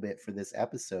little bit for this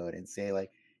episode and say,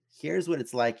 like, here's what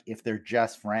it's like if they're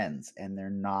just friends and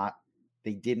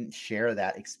they didn't share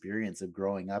that experience of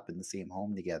growing up in the same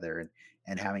home together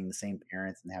and having the same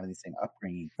parents and having the same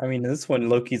upbringing. I mean, this one,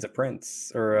 Loki's a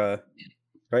prince, or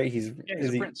right? He's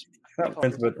a prince. Not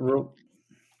prince, but real.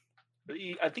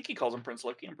 I think he calls him Prince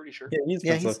Loki. I'm pretty sure. Yeah, he's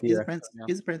Prince Loki. He's a prince.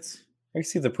 He's a prince. I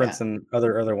see the prince in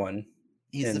other one.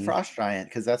 He's the frost giant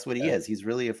because that's what he is. He's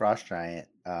really a frost giant.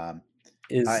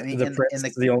 Is the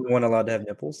prince the only one allowed to have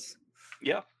nipples?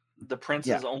 Yeah, the prince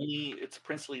is it's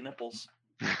princely nipples.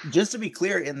 Just to be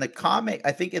clear, in the comic,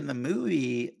 I think in the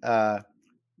movie,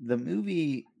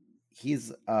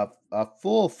 he's a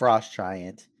full frost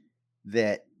giant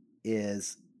that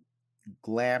is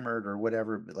glamored or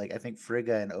whatever. But like, I think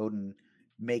Frigga and Odin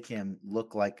make him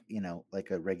look like,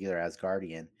 like a regular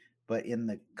Asgardian. But in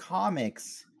the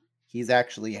comics, he's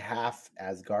actually half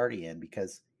Asgardian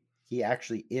because he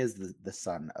actually is the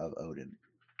son of Odin.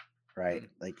 right?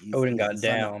 Like Odin he's got the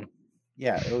son of- down.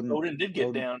 yeah, Odin did get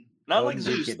Odin- down. Not like Odin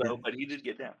did Zeus get though, down. but he did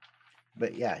get down.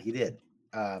 But yeah, he did.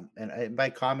 And by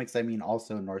comics, I mean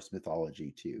also Norse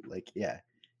mythology too. Like, yeah,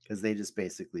 because they just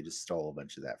basically just stole a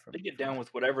bunch of that from. They get down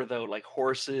with whatever though, like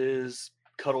horses,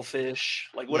 cuttlefish,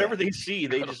 like whatever they see,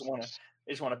 they just want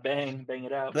to bang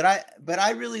it out. But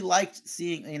I really liked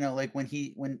seeing, you know, like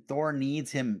when Thor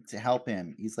needs him to help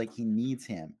him, he's like he needs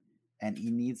him, and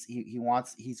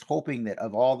he's hoping that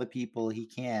of all the people he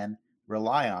can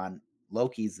rely on,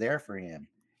 Loki's there for him.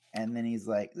 And then he's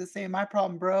like, "This ain't my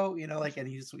problem, bro." You know, like, and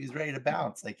he's ready to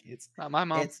bounce. Like it's Not my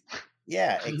mom. It's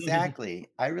yeah, exactly.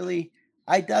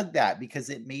 I dug that because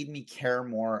it made me care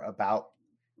more about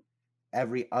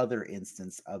every other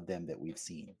instance of them that we've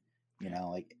seen. You know,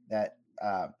 like that.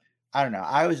 I don't know.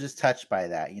 I was just touched by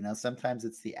that. You know, sometimes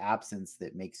it's the absence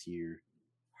that makes your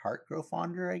heart grow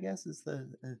fonder. I guess is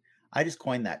I just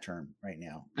coined that term right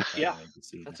now. Yeah,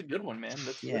 that's a good one, man.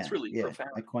 That's really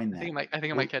profound. I coined that. I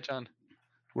think it might catch on.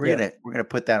 We're gonna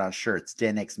put that on shirts.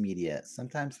 Dan X Media.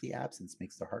 Sometimes the absence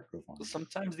makes the heart grow fonder.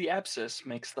 Sometimes the abscess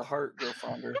makes the heart grow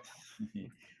fonder.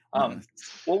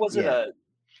 What was it?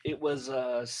 It was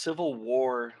Civil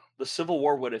War. The Civil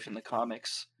War what if in the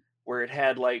comics, where it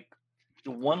had like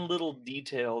one little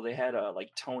detail. They had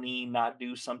like Tony not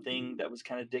do something that was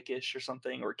kind of dickish or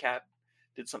something, or Cap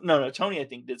did something. No, Tony I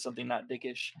think did something not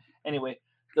dickish. Anyway,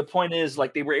 the point is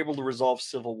like they were able to resolve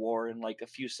Civil War in like a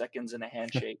few seconds in a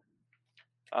handshake.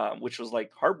 Which was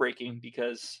like heartbreaking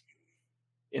because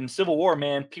in Civil War,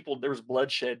 man, there was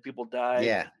bloodshed, people died.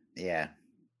 Yeah.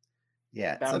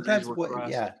 Boundaries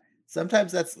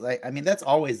Sometimes that's like, I mean, that's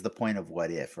always the point of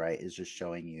What If, right? Is just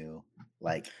showing you,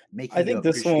 like, making I think you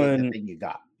this appreciate one the thing you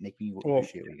got, making you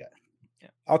appreciate what you got. Yeah.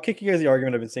 I'll kick you guys the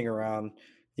argument I've been seeing around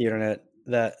the internet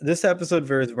that this episode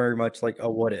is very much like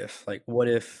a what if. Like, what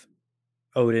if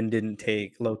Odin didn't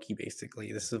take Loki?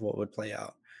 Basically, this is what would play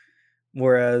out.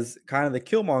 Whereas kind of the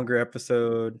Killmonger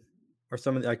episode or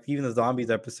some of like even the zombies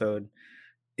episode,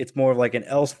 it's more of like an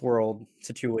Elseworld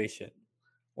situation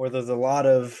where there's a lot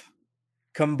of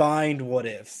combined what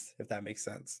ifs, if that makes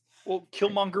sense. Well,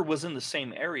 Killmonger was in the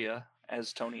same area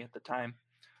as Tony at the time.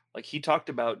 Like he talked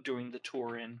about doing the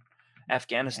tour in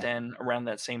Afghanistan around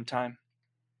that same time.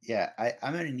 Yeah,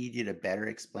 I'm going to need you to better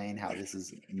explain how this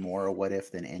is more a what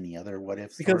if than any other what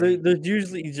if story. Because there's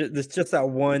usually there's just that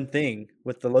one thing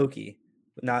with the Loki,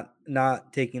 not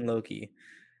taking Loki,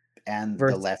 and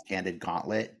the left-handed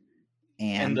gauntlet,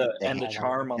 and the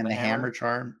charm on and the hammer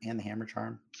charm,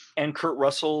 and Kurt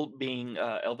Russell being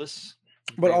Elvis.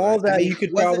 But all of that you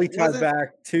could probably tie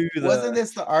back to the. Wasn't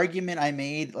this the argument I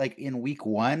made like in week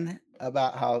 1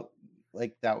 about how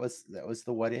like that was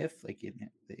the what if, like it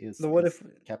is the what if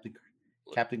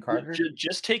Captain Carter?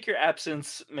 Just take your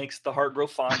absence makes the heart grow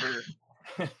fonder.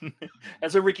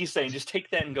 That's what Ricky's saying. Just take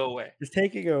that and go away. Just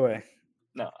take it, go away.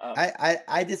 No,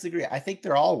 I disagree. I think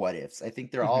they're all what ifs. I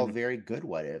think they're all very good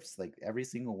what ifs. Like every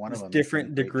single one of them.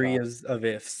 Different degrees of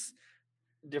ifs.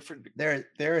 Different. There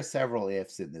are several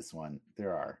ifs in this one.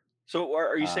 There are. So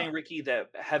are you saying, Ricky, that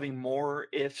having more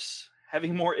ifs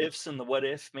in the what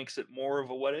if makes it more of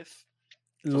a what if?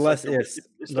 So less ifs.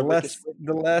 The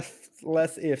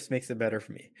less ifs makes it better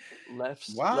for me.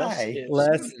 Why?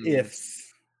 Less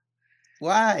ifs.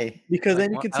 Why? Because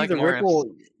then you can see the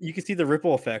ripple. You can see the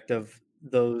ripple effect of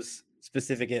those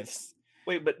specific ifs.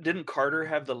 Wait, but didn't Carter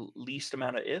have the least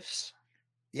amount of ifs?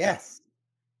 Yes.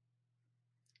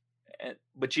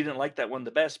 But you didn't like that one the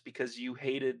best because you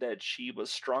hated that she was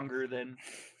stronger than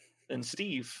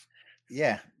Steve.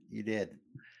 Yeah, you did.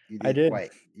 I did.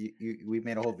 We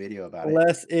made a whole video about it.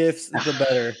 Less ifs, the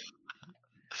better.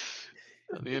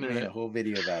 The internet. We made a whole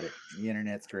video about it. The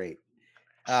internet's great.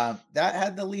 That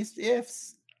had the least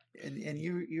ifs, and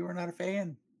you were not a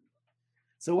fan.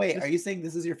 So wait, are you saying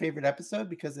this is your favorite episode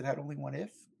because it had only one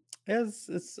if? Yeah,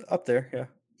 it's up there. Yeah,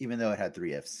 even though it had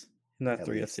 3 ifs. Not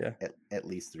 3 ifs. Yeah, at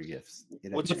least 3 ifs.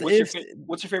 What's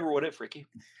your favorite what if, Ricky?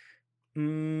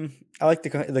 I like the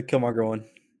Killmonger one.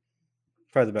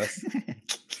 Probably the best.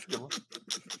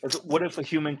 What if a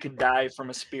human could die from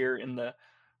a spear in the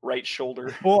right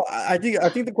shoulder? Well, I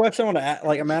think the question I want to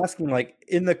I'm asking, like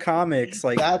in the comics,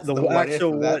 like that's the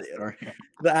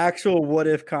actual what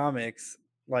if comics,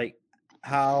 like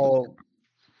how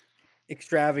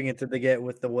extravagant did they get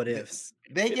with the what ifs?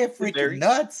 They get freaking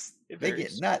nuts. They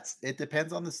get nuts. It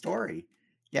depends on the story.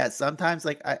 Yeah, sometimes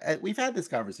like we've had this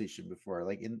conversation before,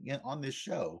 like on this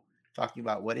show, talking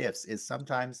about what ifs. Is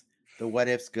sometimes the what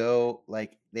ifs go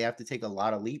like they have to take a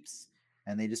lot of leaps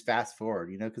and they just fast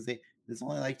forward, because there's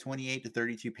only like 28 to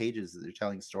 32 pages that they're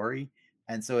telling story,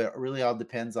 and so it really all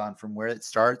depends on from where it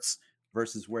starts,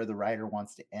 versus where the writer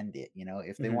wants to end it. You know,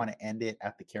 if they Mhm. want to end it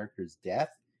at the character's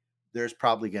death, there's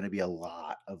probably going to be a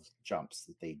lot of jumps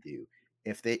that they do.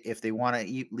 If they want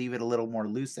to leave it a little more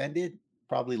loose ended,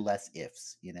 probably less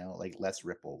ifs, you know, like less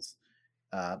ripples.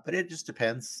 But it just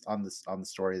depends on the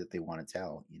story that they want to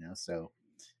tell, you know. So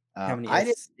How many I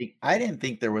ifs? didn't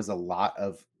think there was a lot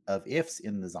of ifs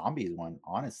in the zombies one,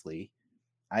 honestly.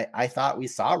 I thought we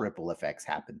saw ripple effects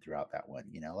happen throughout that one,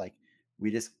 you know, like we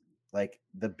just like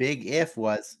the big if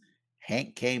was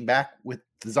Hank came back with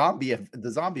the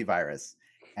zombie virus,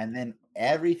 and then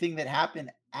everything that happened,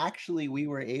 actually we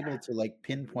were able to like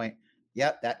pinpoint,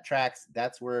 yep, that tracks,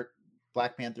 that's where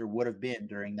Black Panther would have been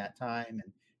during that time.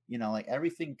 And you know, like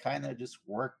everything kind of just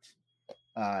worked.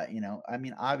 You know, I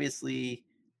mean, obviously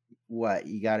what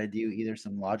you got to do, either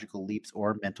some logical leaps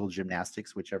or mental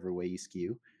gymnastics, whichever way you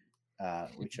skew,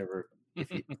 whichever,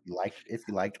 if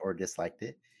you liked or disliked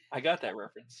it. I got that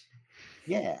reference.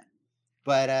 Yeah,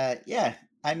 but yeah,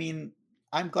 I mean,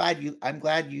 I'm glad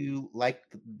you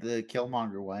liked the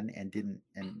Killmonger one and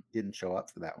didn't show up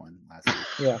for that one last week.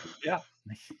 Yeah. Yeah.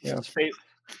 Yeah.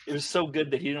 It was so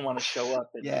good that he didn't want to show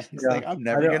up. Yeah, he's Yeah. like, I'm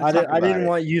never gonna talk about I didn't it.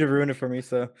 want you to ruin it for me,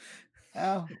 so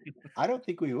Oh, I don't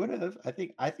think we would have. I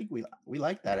think we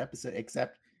liked that episode,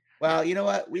 except, well, you know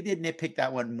what? We did nitpick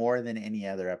that one more than any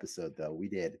other episode, though. We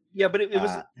did. Yeah, but it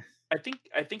was. Uh, I think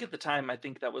at the time, I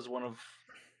think that was one of.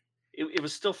 It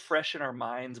was still fresh in our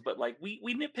minds, but like we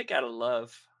nitpick out of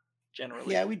love,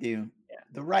 generally. Yeah, we do.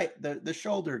 Yeah. The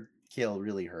shoulder kill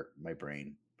really hurt my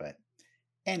brain. But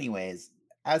anyways,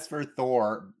 as for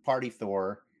Thor, Party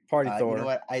Thor, Party you Thor. know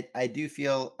what? I do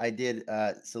feel I did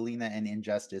Selena an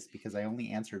injustice because I only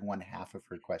answered one half of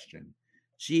her question.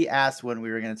 She asked when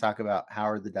we were going to talk about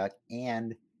Howard the Duck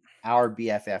and our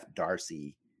BFF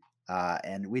Darcy.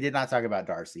 And we did not talk about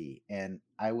Darcy. And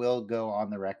I will go on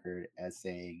the record as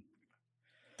saying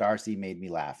Darcy made me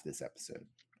laugh this episode.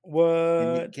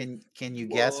 What? Can you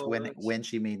guess What? when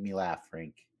she made me laugh,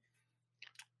 Frank?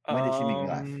 When did she make me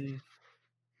laugh?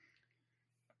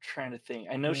 Trying to think.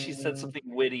 I know she said something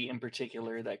witty in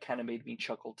particular that kind of made me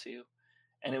chuckle too,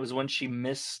 and it was when she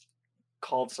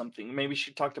miscalled something. Maybe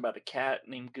she talked about a cat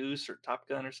named Goose or Top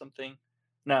Gun or something.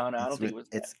 No, I don't think it was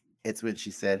that. It's when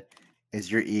she said,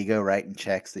 "Is your ego writing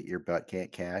checks that your butt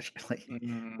can't cash?" Like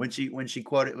when she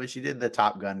quoted, when she did the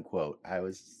Top Gun quote, I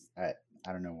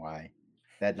don't know why,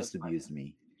 that just amused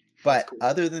me. But cool.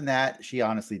 Other than that, she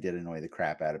honestly did annoy the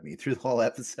crap out of me through the whole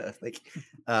episode. Like,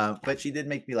 but she did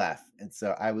make me laugh, and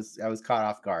so I was caught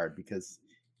off guard because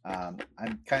I'm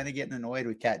kind of getting annoyed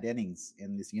with Kat Dennings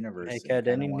in this universe. Hey, Kat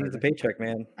Dennings needs a paycheck,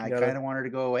 man. I kind of want her to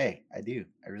go away. I do.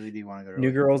 I really do want to go.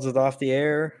 New Girls is off the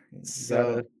air.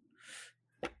 So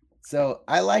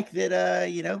I like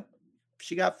that. You know,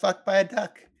 she got fucked by a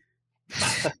duck.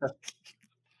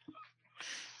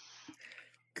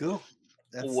 Cool.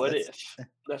 What if?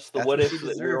 That's the what if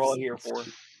that we're all here for.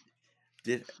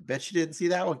 Bet you didn't see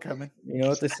that one coming. You know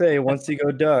what they say? Once you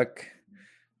go duck.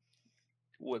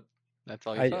 What? That's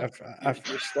all you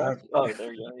fuck. Oh,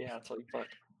 there you go. Yeah, that's all you fuck.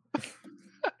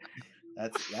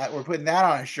 That. We're putting that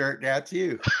on a shirt now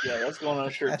too. Yeah, that's going on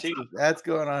a shirt too. That's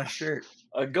going on a shirt.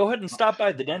 Go ahead and stop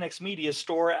by the Den X Media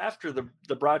store after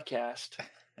the broadcast.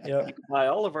 Yeah, you can buy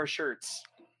all of our shirts.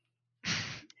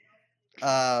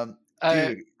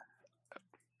 Dude.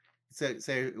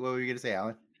 So what were you gonna say,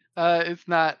 Alan? It's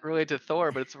not related to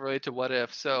Thor, but it's related to What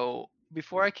If. So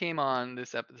before I came on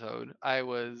this episode, I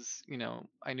was,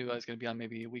 I knew I was going to be on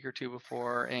maybe a week or two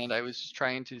before, and I was just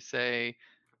trying to say,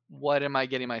 what am I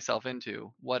getting myself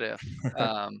into? What if?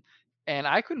 And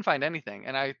I couldn't find anything.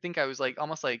 And I think I was like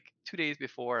almost like 2 days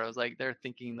before, I was like, they're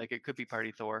thinking like it could be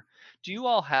Party Thor. Do you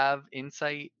all have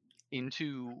insight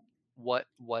into what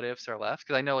ifs are left?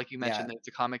 Because I know, like you mentioned, that it's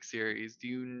a comic series. Do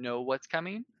you know what's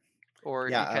coming?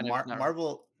 Or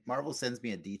Marvel sends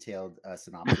me a detailed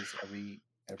synopsis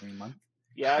every month.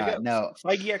 Yeah,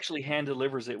 Feige actually hand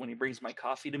delivers it when he brings my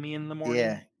coffee to me in the morning.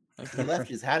 Yeah, he left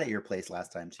his hat at your place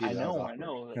last time too. I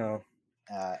know.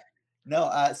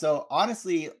 No. So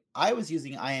honestly, I was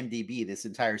using IMDb this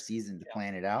entire season to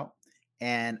plan it out,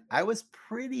 and I was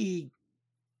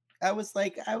I would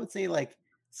say like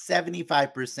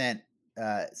 75%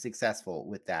 successful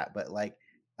with that, but like.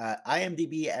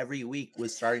 IMDb every week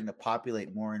was starting to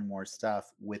populate more and more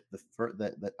stuff with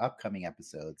the upcoming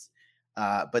episodes.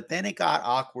 But then it got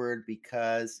awkward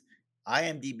because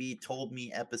IMDb told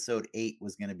me episode 8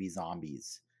 was going to be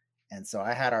zombies. And so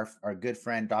I had our good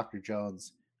friend, Dr.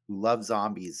 Jones, who loves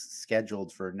zombies,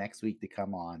 scheduled for next week to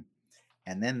come on.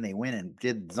 And then they went and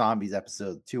did zombies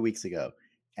episode 2 weeks ago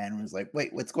and was like,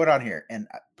 wait, what's going on here? And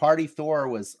Party Thor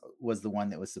was the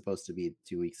one that was supposed to be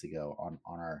 2 weeks ago on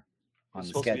our on It's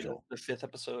the supposed schedule. to be the 5th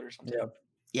episode or something. Yeah.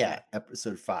 Yeah,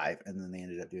 episode 5, and then they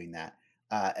ended up doing that.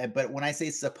 But when I say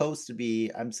supposed to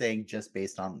be, I'm saying just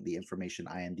based on the information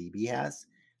IMDb has.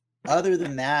 Other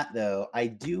than that, though, I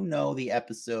do know the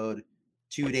episode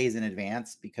 2 days in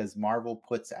advance because Marvel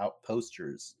puts out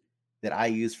posters that I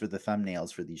use for the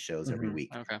thumbnails for these shows every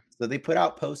week. Okay. So they put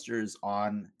out posters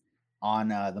on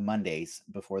the Mondays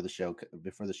before the show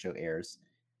airs.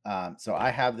 So I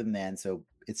have them then. So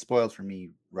it's spoiled for me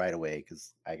right away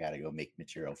because I got to go make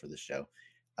material for the show.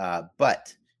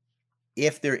 But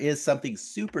if there is something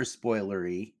super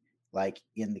spoilery, like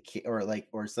in the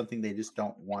or something they just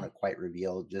don't want to quite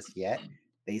reveal just yet,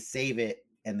 they save it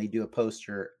and they do a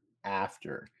poster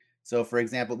after. So, for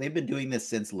example, they've been doing this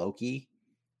since Loki.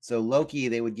 So Loki,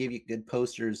 they would give you good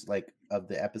posters like of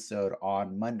the episode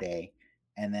on Monday,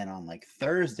 and then on like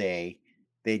Thursday,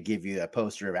 they'd give you a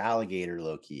poster of Alligator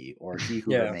Loki or He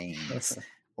Who Yeah. Remains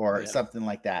or Yeah. something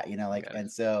like that. You know, like, Got it.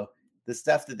 and so the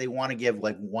stuff that they want to give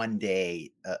like one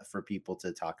day for people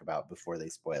to talk about before they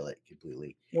spoil it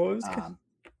completely. Well, it was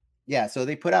Yeah, so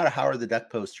they put out a Howard the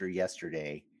Duck poster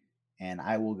yesterday, and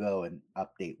I will go and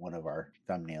update one of our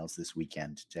thumbnails this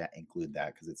weekend to include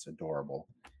that because it's adorable.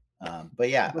 But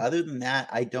yeah, other than that,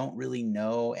 I don't really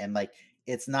know. And like,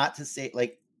 it's not to say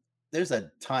like, there's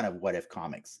a ton of What If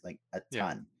comics, like a Yeah.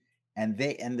 ton, and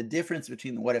the difference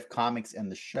between the What If comics and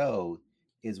the show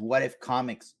is What If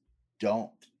comics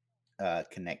don't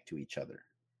connect to each other.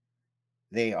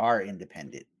 They are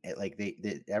independent. Like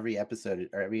every episode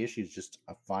or every issue is just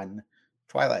a fun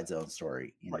Twilight Zone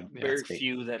story. You know, Right. Yeah. Very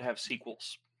few that have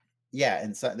sequels. yeah,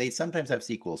 and so they sometimes have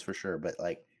sequels for sure, but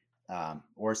like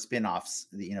or spin-offs,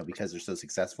 you know, because they're so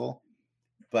successful,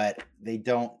 but they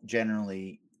don't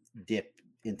generally dip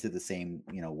into the same,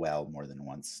 you know, well more than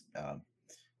once.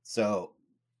 So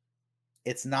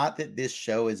it's not that this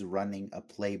show is running a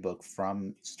playbook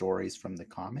from stories from the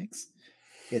comics.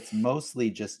 It's mostly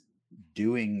just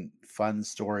doing fun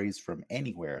stories from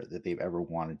anywhere that they've ever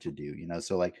wanted to do, you know.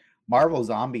 So like Marvel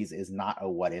Zombies is not a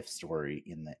what if story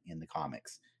in the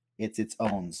comics. It's its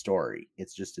own story.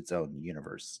 It's just its own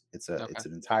universe. It's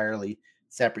an entirely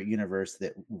separate universe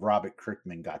that Robert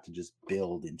Kirkman got to just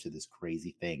build into this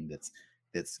crazy thing that's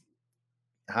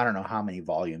I don't know how many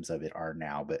volumes of it are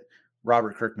now, but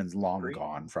Robert Kirkman's long 3.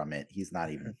 gone from it. He's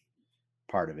not even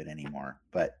part of it anymore.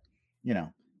 But you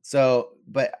know, so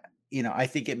but you know, I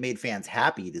think it made fans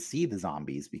happy to see the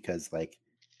zombies because like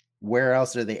where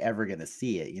else are they ever going to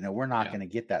see it? You know, we're not Yeah. going to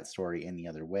get that story any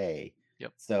other way.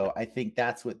 Yep. So I think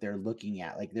that's what they're looking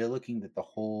at. Like they're looking at the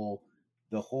whole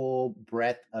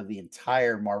breadth of the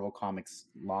entire Marvel Comics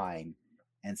line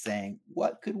and saying,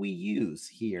 what could we use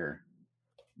here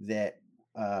that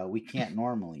we can't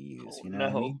normally use? Oh, You know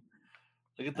what I mean?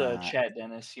 Look at the chat,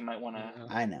 Dennis. You might want to. Yeah.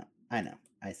 I know.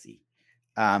 I see.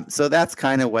 So that's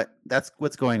kind of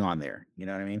what's going on there. You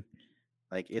know what I mean?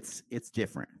 Like it's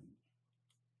different.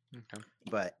 Okay.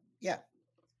 But yeah,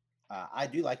 I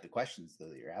do like the questions though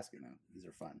that you're asking them. These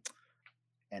are fun,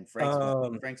 and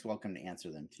Frank's welcome to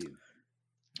answer them too.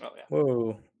 Oh yeah.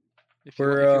 Whoa. If you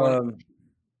want,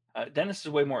 We're Dennis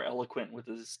is way more eloquent with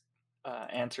his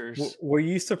answers. were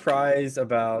you surprised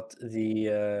about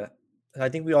the I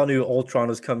think we all knew Ultron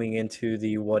was coming into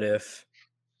the what if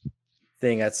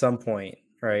thing at some point,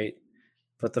 right?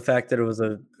 But the fact that it was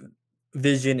a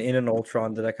Vision in an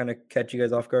Ultron, did that kind of catch you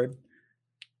guys off guard?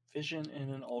 Vision in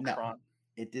an Ultron.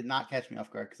 It did not catch me off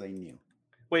guard because I knew.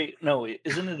 Wait, no,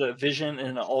 isn't it a Vision in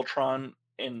an Ultron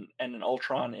and an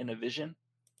Ultron in a Vision?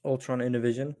 Ultron in a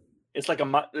Vision? It's like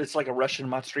a Russian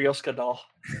Matryoshka doll.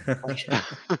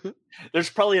 There's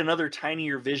probably another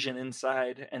tinier Vision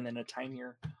inside, and then a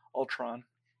tinier Ultron.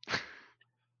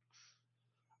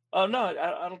 Oh no,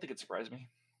 I don't think it surprised me.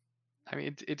 I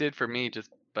mean, it did for me,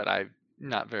 but I'm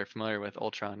not very familiar with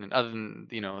Ultron, and other than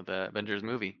the Avengers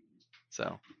movie,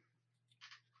 so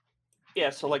Yeah,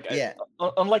 so like Yeah.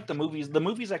 unlike the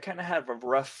movies I kind of have a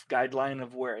rough guideline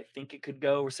of where I think it could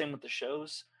go. Same with the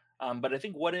shows, but I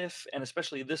think What If, and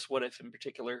especially this What If in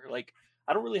particular, like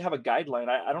I don't really have a guideline.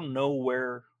 I don't know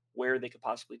where they could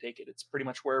possibly take it. It's pretty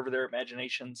much wherever their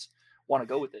imaginations want to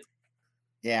go with it.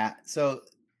 Yeah. So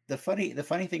the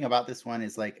funny thing about this one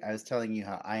is like I was telling you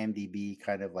how IMDb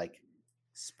kind of like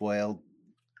spoiled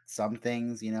some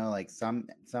things, you know, like some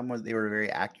they were very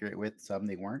accurate with, some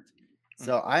they weren't.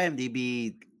 So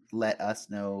IMDb let us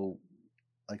know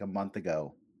like a month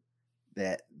ago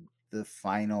that the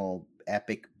final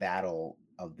epic battle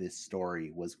of this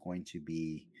story was going to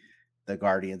be the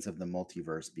Guardians of the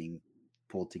Multiverse being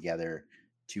pulled together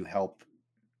to help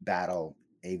battle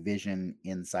a Vision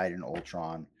inside an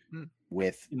Ultron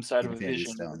with Inside of a Infinity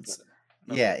Vision. Stones.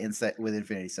 No. Yeah, inside with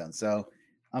Infinity Stones. So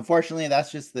unfortunately,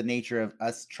 that's just the nature of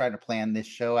us trying to plan this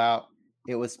show out.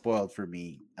 It was spoiled for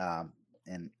me,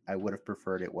 and I would have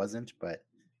preferred it wasn't, but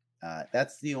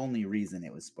that's the only reason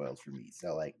it was spoiled for me.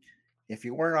 So, like, if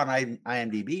you weren't on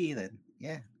IMDb, then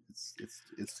yeah,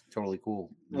 it's totally cool.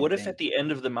 What if at the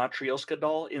end of the Matryoshka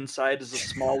doll, inside is a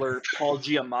smaller Paul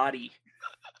Giamatti,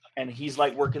 and he's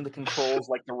like working the controls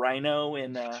like the Rhino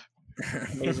in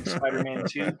Amazing Spider-Man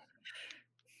 2,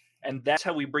 and that's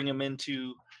how we bring him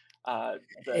into.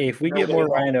 Hey, if we get more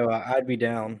Rhino, I'd be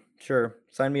down. Sure,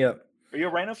 sign me up. Are you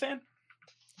a Rhino fan?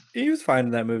 He was fine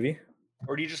in that movie.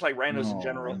 Or do you just like rhinos in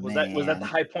general? Was man. that the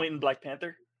high point in Black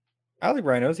Panther? I like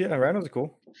rhinos. Yeah, rhinos are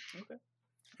cool. Okay.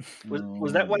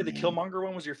 Was that why the Killmonger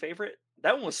one was your favorite?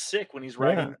 That one was sick when he's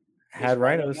riding. Had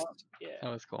rhinos. Yeah,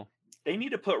 That was cool. They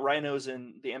need to put rhinos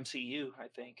in the MCU. I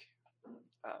think,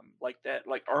 like that,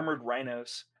 like armored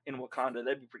rhinos in Wakanda.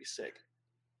 That'd be pretty sick.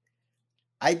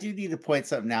 I do need to point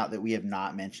something out that we have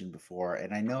not mentioned before,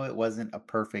 and I know it wasn't a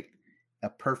perfect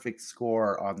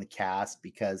score on the cast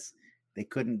because they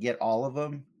couldn't get all of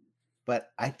them,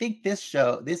 but I think this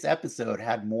episode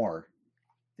had more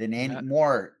than any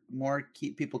more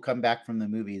people come back from the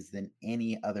movies than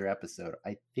any other episode.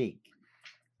 I think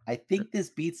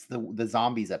this beats the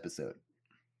zombies episode.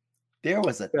 There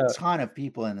was a ton of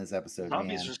people in this episode.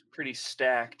 Zombies was pretty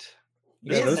stacked.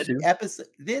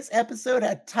 This episode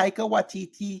had Taika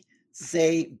Waititi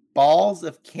say balls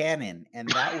of cannon, and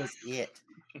that was it.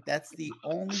 That's the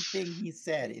only thing he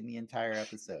said in the entire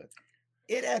episode.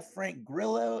 It had Frank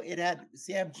Grillo. It had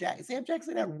Sam Jackson. Sam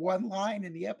Jackson had one line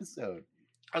in the episode.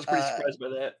 I was pretty surprised by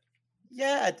that.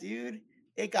 Yeah, dude.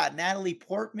 It got Natalie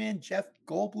Portman, Jeff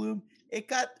Goldblum. It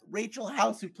got Rachel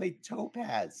House, who played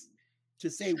Topaz,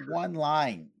 to say one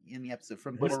line in the episode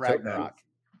from Thor Ragnarok.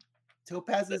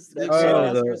 Topaz is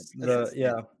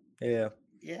yeah.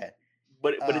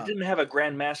 But it didn't have a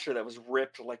Grandmaster that was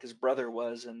ripped like his brother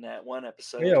was in that one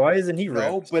episode. Yeah, why isn't he ripped?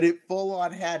 No, but it full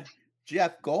on had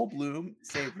Jeff Goldblum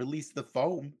say release the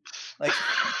foam. Like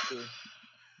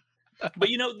but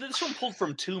this one pulled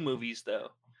from two movies though.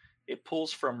 It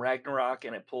pulls from Ragnarok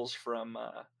and it pulls from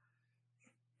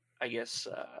I guess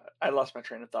I lost my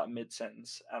train of thought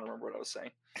mid-sentence. I don't remember what I was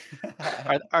saying.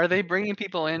 Are they bringing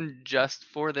people in just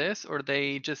for this, or are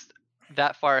they just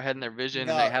that far ahead in their vision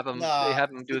and they have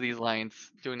them do these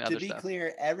lines doing other stuff? To be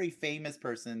clear, every famous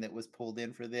person that was pulled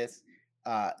in for this,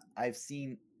 I've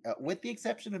seen, with the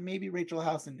exception of maybe Rachel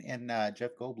House and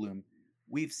Jeff Goldblum,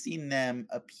 we've seen them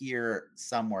appear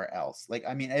somewhere else. Like,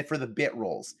 I mean, for the bit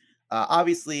roles.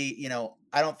 Obviously,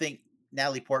 I don't think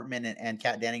Natalie Portman and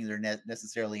Kat Dennings are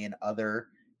necessarily in other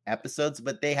episodes,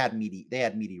 but they had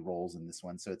meaty roles in this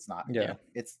one, so it's not. Yeah,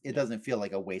 it doesn't feel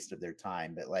like a waste of their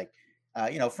time. But like,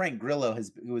 Frank Grillo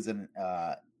he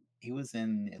was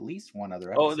in at least one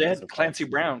other episode. Oh, they had Clancy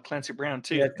Brown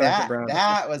too. Yeah,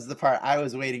 that was the part I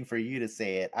was waiting for you to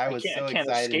say it. I was so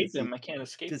excited. I can't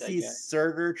escape to that see guy.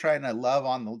 Surtur trying to love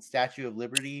on the Statue of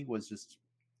Liberty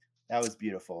that was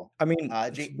beautiful. I mean,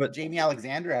 but Jamie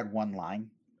Alexander had one line.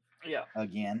 Yeah.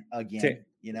 Again.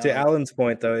 To Alan's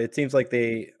point, though, it seems like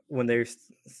when they're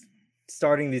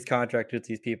starting these contracts with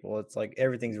these people, it's like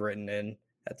everything's written in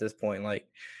at this point. Like,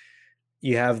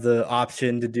 you have the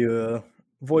option to do a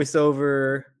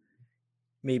voiceover,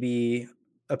 maybe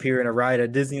appear in a ride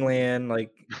at Disneyland.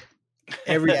 Like,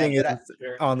 everything is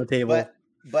on the table.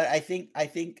 But I think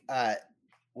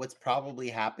what's probably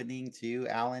happening too,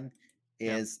 Alan,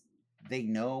 is they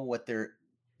know who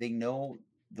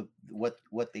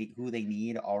they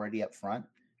need already up front,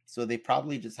 so they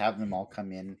probably just have them all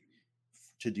come in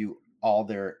to do all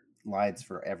their lines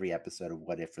for every episode of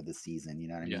What If for the season. You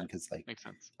know what I mean? Because like, makes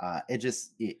sense.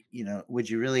 Would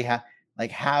you really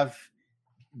have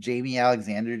Jamie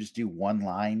Alexander just do one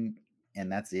line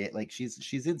and that's it? Like,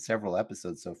 she's in several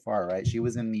episodes so far, right? She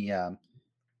was in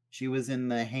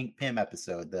the Hank Pym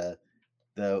episode, the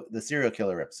serial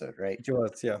killer episode, right? She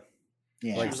was, yeah.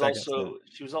 Yeah,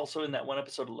 she was also in that one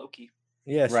episode of Loki.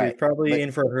 Yeah, she was probably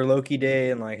in for her Loki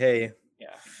day and like, hey,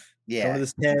 come to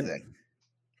this tent,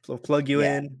 so plug you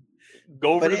in.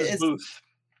 Go over to this booth.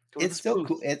 It's still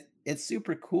cool. It's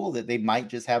super cool that they might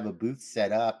just have a booth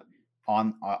set up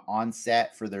on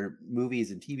set for their movies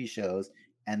and TV shows,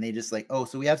 and they just like, oh,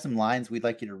 so we have some lines we'd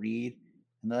like you to read,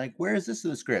 and they're like, where is this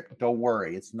in the script? Don't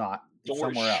worry, it's not. Don't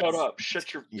worry, shut up.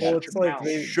 Shut your it's your like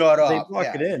mouth. Shut up. They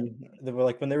block it in. They were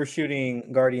like, when they were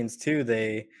shooting Guardians 2,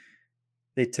 they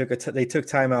took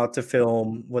time out to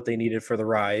film what they needed for the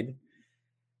ride.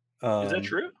 Is that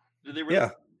true? Did they really? Yeah.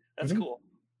 That's cool.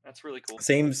 That's really cool.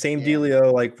 Same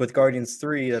dealio like with Guardians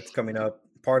 3 that's coming up.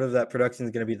 Part of that production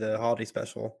is going to be the holiday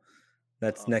special.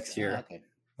 That's next year.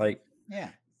 Okay.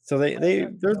 So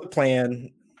there's a plan.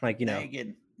 Like, you now know,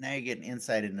 you're getting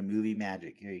insight into movie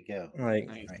magic. Here you go. like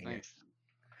Nice, Right here. nice.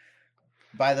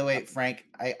 By the way, Frank,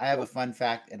 I have a fun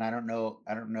fact, and I don't know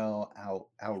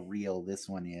how real this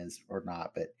one is or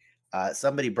not, but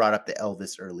somebody brought up the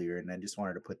Elvis earlier, and I just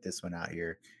wanted to put this one out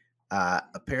here.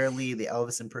 Apparently, the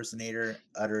Elvis impersonator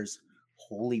utters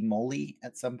 "Holy moly"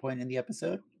 at some point in the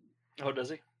episode. Oh, does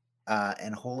he?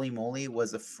 And "Holy moly"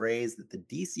 was a phrase that the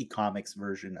DC Comics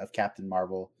version of Captain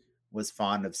Marvel was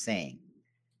fond of saying.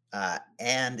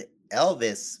 And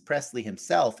Elvis Presley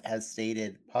himself has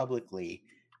stated publicly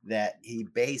that he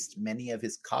based many of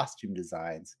his costume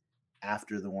designs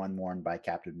after the one worn by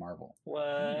Captain Marvel.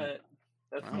 What?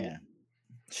 That's Wow. cool. Yeah,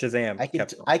 Shazam.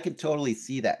 I could totally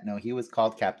see that. No, he was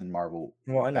called Captain Marvel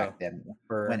Well, I know. back then.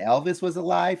 For When Elvis was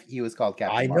alive, he was called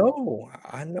Captain I Marvel. know.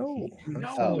 I'm No.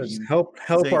 just trying to you- help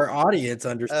so- our audience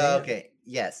understand. Okay.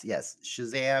 Yes.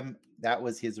 Shazam. That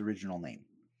was his original name.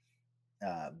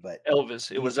 But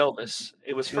Elvis. It was Elvis. It was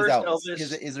it was first Elvis.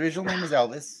 Elvis. His original name was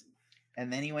Elvis,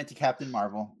 and then he went to Captain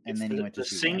Marvel, and It's then he the, went to the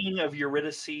Shazam. singing of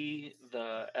Eurydice.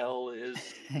 The L is.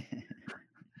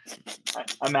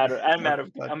 I'm out of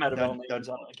L names.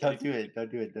 Don't do it.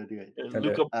 Don't do it. Don't do it.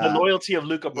 Luca, the loyalty of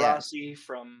Luca yeah. Brasi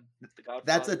from The Godfather.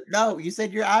 That's a no. You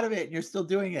said you're out of it, and you're still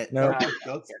doing it. No.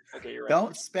 Don't, Okay, you're right.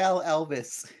 don't spell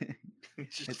Elvis.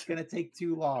 It's just- It's gonna take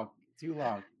too long. Too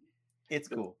long. It's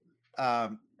cool.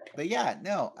 But yeah,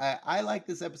 no, I like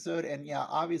this episode, and yeah,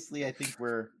 obviously, I think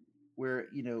we're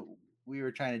we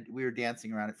were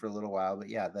dancing around it for a little while, but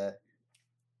yeah,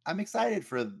 I'm excited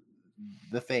for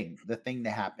the thing to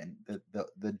happen.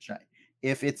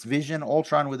 If it's Vision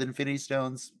Ultron with Infinity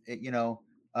Stones,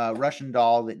 Russian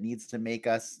doll that needs to make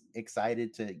us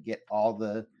excited to get all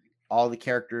the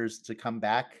characters to come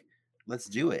back. Let's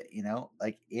do it.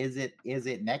 Like, is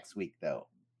it next week though?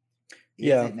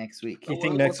 Yeah. Is it next week? You think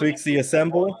What's next week's the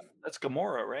Assemble? That's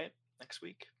Gamora, right? Next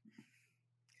week.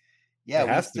 Yeah, It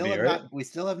has to be, right? we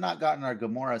still have not gotten our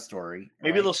Gamora story.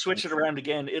 Maybe right? they'll switch it around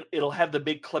again. It'll have the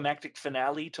big climactic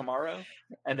finale tomorrow,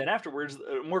 and then afterwards,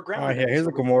 more Oh, ground. yeah, here's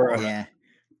a Gamora. Yeah.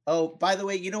 Oh, by the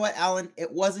way, you know what, Alan?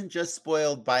 It wasn't just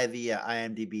spoiled by the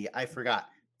IMDb. I forgot.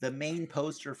 The main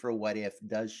poster for What If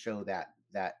does show that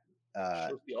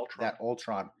Shows the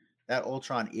Ultron. that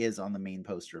Ultron is on the main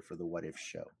poster for the What If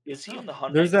show. Is he in the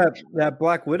Hyundai? There's that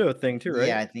Black Widow thing too, right?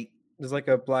 Yeah, I think There's like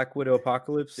a Black Widow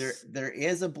apocalypse. there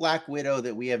is a Black Widow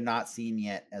that we have not seen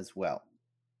yet as well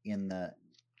in the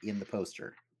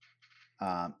poster.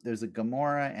 There's a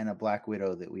Gamora and a Black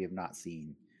Widow that we have not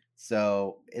seen.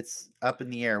 So it's up in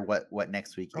the air what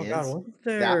next week Oh is. God, wasn't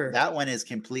there? That one is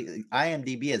completely.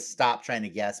 IMDb has stopped trying to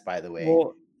guess. By the way,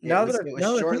 Well, it now was, that it I was now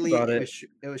that I think shortly about it,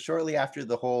 it was shortly after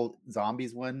the whole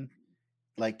zombies one,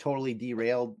 like totally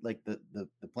derailed like the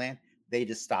plan. They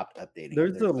just stopped updating.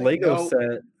 there's They're the like, Lego "Nope."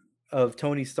 set of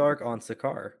Tony Stark on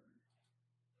Sakaar.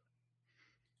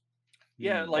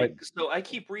 Yeah, Hmm. like so. I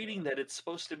keep reading that it's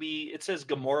supposed to be. It says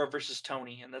Gamora versus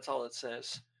Tony, and that's all it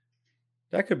says.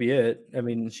 That could be it. I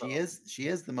mean, She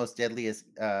is the most deadliest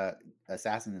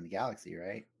assassin in the galaxy,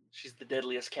 right? She's the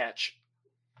deadliest catch.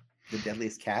 The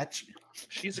deadliest catch.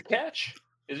 She's a catch,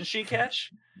 isn't she? A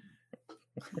catch?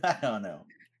 I don't know.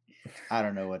 I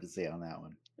don't know what to say on that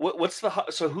one. What's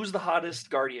so? Who's the hottest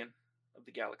Guardian of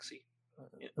the Galaxy?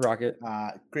 Rocket.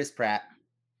 Chris Pratt.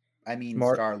 I mean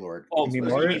Mar- Star Lord. Oh, You mean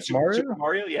so Mario? Super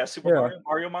Mario? Yeah, Super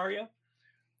Yeah. Mario.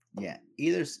 Yeah,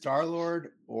 either Star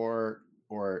Lord or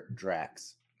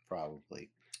Drax,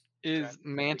 probably. Is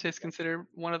Mantis considered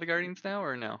one of the Guardians now,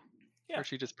 or no? Yeah. Or is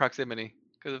she just proximity?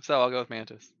 Because if so, I'll go with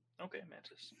Mantis. Okay,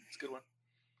 Mantis. It's a good one.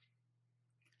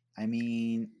 I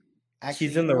mean, actually,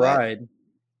 She's in you the know what? ride.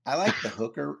 I like the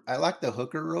hooker. I like the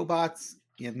hooker robots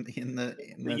in the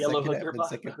The yellow second, hooker the bot.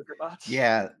 second- The hooker bots.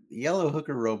 Yeah, the yellow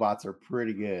hooker robots are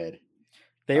pretty good.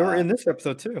 They were in this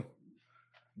episode too.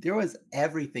 There was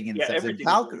everything in this Yeah, episode. everything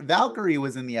was really Valkyrie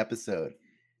was in the episode.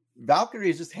 Valkyrie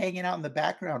is just hanging out in the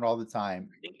background all the time.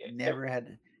 I think Never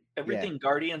had everything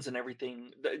Guardians and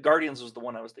everything. Guardians was the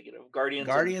one I was thinking of. Guardians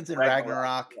and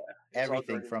Ragnarok. Yeah, it's all Everything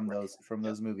Guardians from and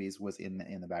those movies was in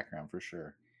the background for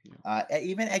sure.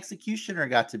 Even Executioner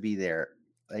got to be there.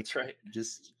 Like, That's right.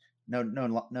 Just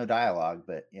no dialogue,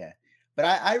 but yeah. But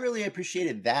I really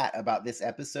appreciated that about this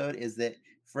episode is that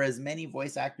for as many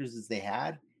voice actors as they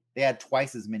had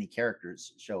twice as many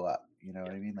characters show up. You know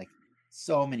what I mean? Like,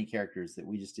 so many characters that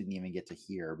we just didn't even get to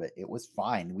hear, but it was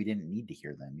fine. We didn't need to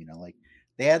hear them. You know, like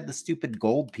they had the stupid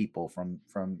gold people from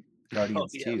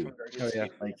Guardians 2. from Guardians yeah.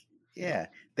 2. Like, yeah,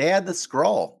 they had the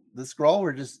Skrull. The Skrull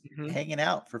were just Mhm. hanging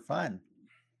out for fun.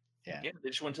 Yeah. Yeah, they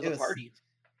just went to It the was- party.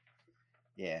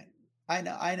 Yeah. I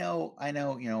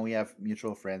know, you know, we have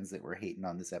mutual friends that were hating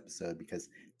on this episode because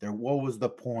what was the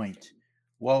point?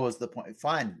 What was the point?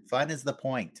 Fun is the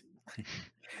point.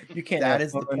 You can't. That have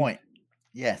is the fun. point.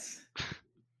 Yes,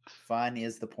 fun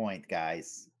is the point,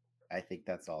 guys. I think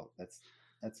that's all. That's.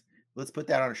 Let's put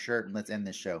that on a shirt and let's end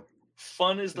this show.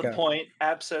 Fun is the Okay. point.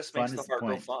 Abscess Fun makes is the the heart grow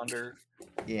point. fonder.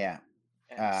 Yeah.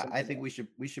 and I something think else.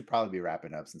 we should probably be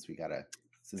wrapping up since we gotta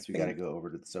go over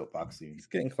to the soapbox soon. It's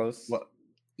getting close. What?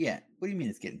 Yeah. What do you mean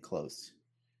it's getting close?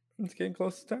 It's getting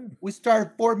close to time. We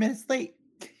started 4 minutes late.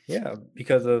 Yeah,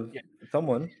 because of Yeah.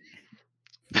 someone.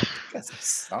 Because of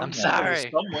someone. sorry.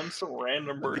 Someone, some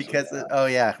random person. Because oh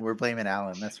yeah, we're blaming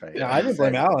Alan. That's right. Yeah, You I didn't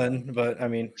blame said- Alan, but I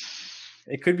mean,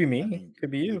 it could be me. I mean,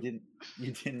 could be You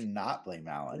you. did not blame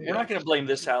Alan. We're not going to blame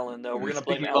this Alan, though. We're going to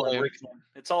blame Speaking Alan blame. Rickman.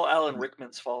 It's all Alan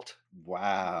Rickman's fault.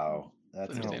 Wow, that's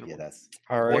gonna Understandable. get us.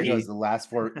 All There right. goes the last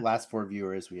four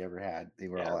viewers we ever had. They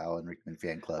were all Alan Rickman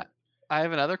fan club. I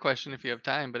have another question if you have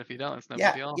time, but if you don't, it's no big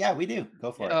Yeah, deal. yeah, we do.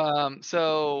 Go for it.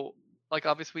 So like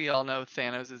obviously we all know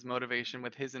Thanos' motivation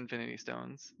with his Infinity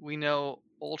Stones. We know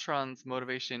Ultron's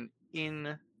motivation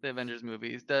in the Avengers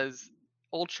movies. Does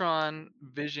Ultron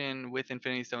Vision with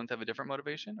Infinity Stones have a different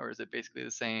motivation, or is it basically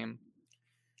the same?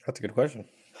 That's a good question.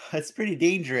 It's pretty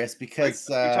dangerous because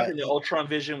You're talking the Ultron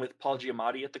Vision with Paul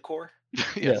Giamatti at the core?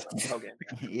 Yes. Okay.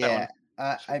 yeah.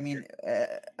 I mean,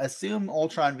 assume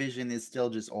Ultron Vision is still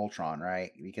just Ultron,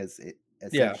 right? Because it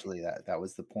essentially that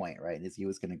was the point, right? Is he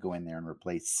was going to go in there and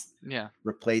replace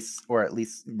or at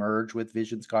least merge with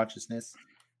Vision's consciousness.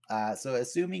 So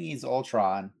assuming he's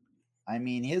Ultron, I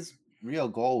mean, his real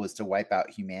goal was to wipe out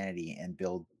humanity and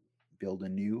build a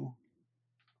new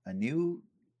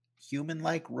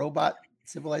human-like robot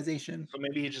civilization. So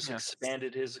maybe he just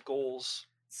expanded his goals.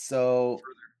 So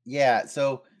yeah,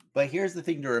 but here's the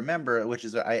thing to remember, which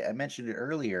is I mentioned it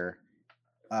earlier.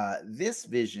 This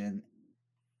Vision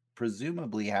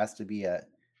presumably has to be a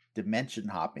dimension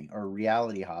hopping or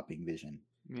reality hopping Vision,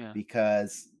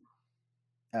 because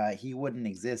he wouldn't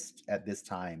exist at this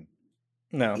time.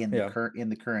 No, in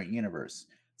the current universe.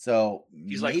 So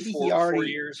he's maybe like 4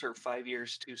 years or 5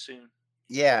 years too soon.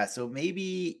 Yeah, so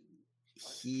maybe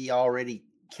he already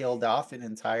killed off an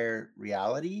entire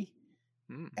reality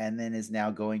and then is now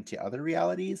going to other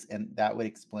realities, and that would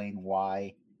explain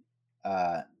why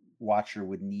Watcher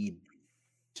would need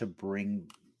to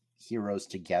bring heroes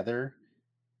together,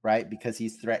 right? Because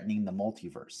he's threatening the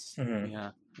multiverse. Mhm.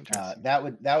 Yeah. That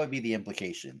would be the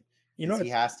implication. You know, he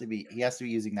has to be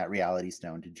using that reality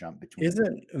stone to jump between.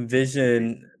 Isn't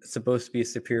Vision supposed to be a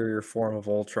superior form of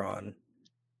Ultron?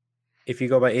 If you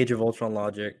go by Age of Ultron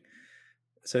logic.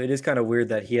 So it is kind of weird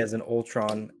that he has an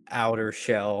Ultron outer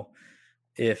shell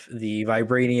if the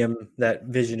vibranium that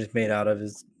Vision is made out of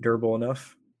is durable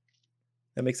enough.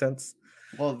 That makes sense?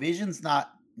 Well, Vision's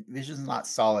not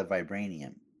solid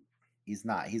vibranium. He's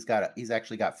not. He's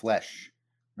actually got flesh.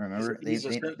 Remember, he's a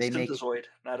they make synthezoid,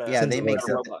 not a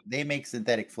robot. They make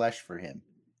synthetic flesh for him.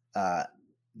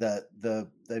 The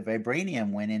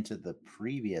vibranium went into the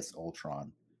previous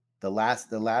Ultron, the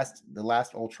last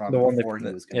Ultron before he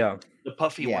was the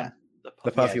puffy one,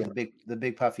 the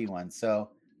big puffy one.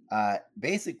 So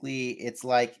basically, it's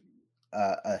like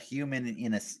a human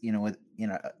in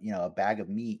a bag of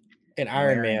meat, an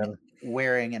Iron Man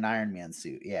wearing an Iron Man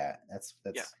suit. Yeah, that's.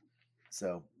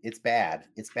 So it's bad.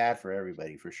 It's bad for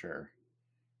everybody for sure.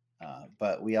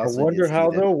 But we also wonder how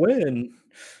they'll win.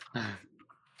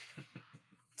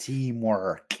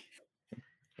 Teamwork,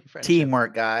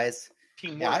 guys.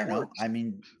 Teamwork. Yeah, I don't know. I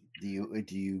mean, do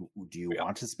you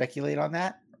want to speculate on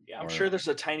that? Yeah, I'm sure there's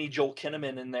a tiny Joel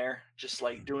Kinnaman in there, just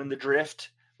like doing the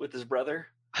drift with his brother,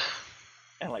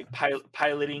 and like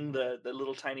piloting the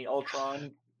little tiny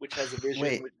Ultron, which has a Vision,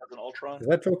 which has an Ultron. Is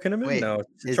that Joel Kinnaman? Wait, no,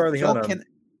 it's Charlie Hunnam.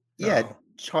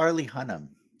 Charlie Hunnam.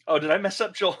 Oh, did I mess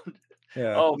up Joel?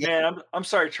 Yeah. Oh man, I'm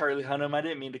sorry, Charlie Hunnam. I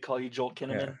didn't mean to call you Joel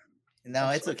Kinnaman. Yeah. No,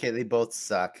 it's okay. They both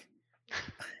suck.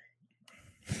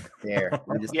 There,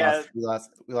 we lost.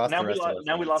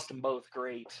 Now we lost them both.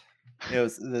 Great. It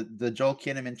was the Joel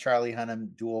Kinnaman Charlie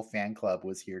Hunnam dual fan club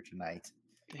was here tonight.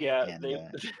 Yeah, and,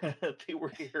 they were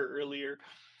here earlier,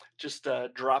 just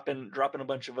dropping a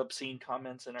bunch of obscene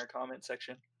comments in our comment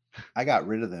section. I got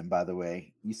rid of them, by the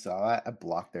way. You saw it. I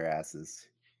blocked their asses.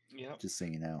 Yeah. Just so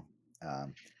you know.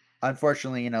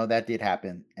 Unfortunately, that did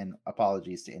happen, and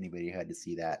apologies to anybody who had to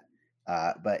see that.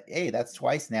 But hey, that's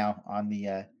twice now on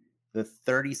the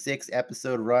 36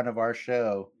 episode run of our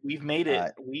show. We've made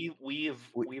it. We've arrived.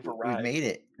 We've made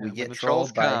it. Yeah, we get the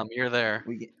trolled trolls you're there.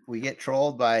 We get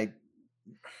trolled by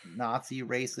Nazi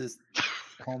racist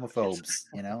homophobes.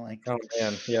 Oh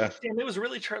man, yeah. Damn, it was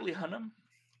really Charlie Hunnam.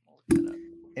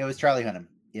 It was Charlie Hunnam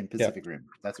in Pacific Rim.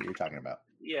 That's what you're talking about.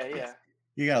 Yeah.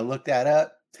 You're gonna look that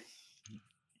up.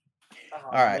 Oh,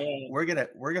 All right, man. we're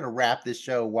gonna wrap this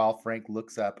show while Frank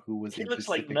looks up who was He in looks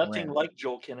like Pacific nothing Rim. like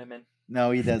Joel Kinnaman.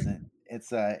 No, he doesn't. It's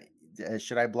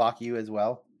should I block you as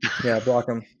well? Yeah, block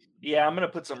him. Yeah, I'm gonna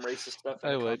put some racist stuff in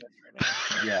I the would.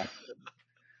 comments right now. Yeah.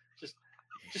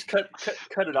 Just cut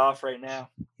it off right now.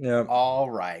 Yeah.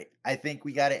 All right. I think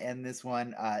we got to end this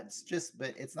one.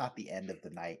 But it's not the end of the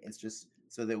night. It's just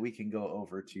so that we can go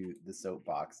over to the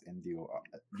soapbox and do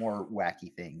more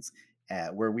wacky things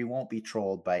where we won't be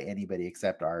trolled by anybody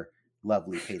except our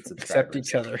lovely paid subscribers. Except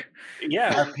each other.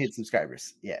 Yeah, Our paid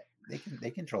subscribers. Yeah,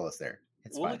 they can troll us there.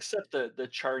 It's we'll fine. accept the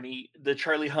Charlie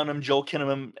Hunnam, Joel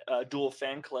Kinnaman dual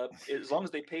fan club as long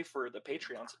as they pay for the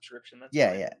Patreon subscription. That's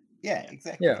fine. Yeah,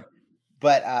 exactly. Yeah.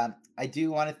 But I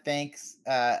do want to thank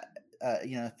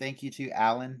you to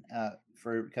Alan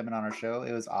for coming on our show.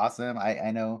 It was awesome.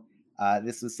 I know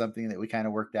this was something that we kind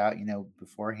of worked out,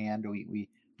 beforehand. We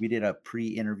did a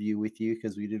pre-interview with you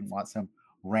because we didn't want some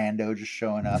rando just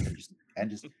showing up and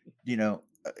just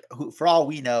who, for all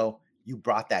we know, you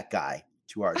brought that guy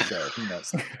to our show. Who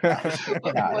knows?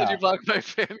 Why'd you block my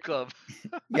fan club?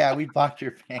 Yeah, we blocked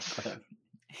your fan club.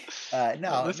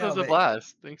 This was a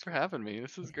blast. Thanks for having me.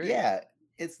 This is great. Yeah,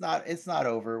 it's not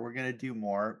over. We're gonna do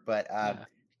more, but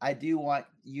I do want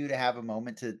you to have a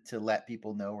moment to let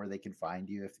people know where they can find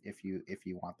you if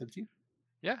you want them to.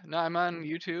 Yeah, no, I'm on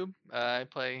YouTube. I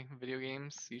play video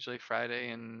games usually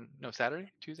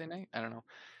Saturday, Tuesday night. I don't know.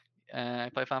 I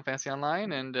play Final Fantasy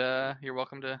Online, and you're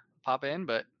welcome to pop in.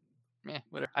 But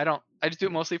whatever. I just do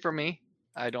it mostly for me.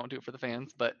 I don't do it for the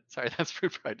fans, but sorry, that's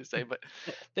rude pride to say. But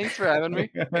thanks for having me,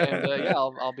 and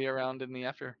I'll be around in the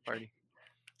after party.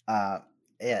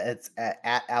 It's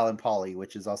at Alan Pauly,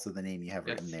 which is also the name you have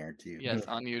written there too. Yes,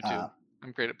 on YouTube.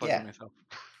 I'm great at plugging myself.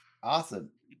 Awesome.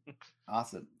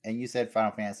 And you said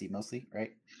Final Fantasy mostly,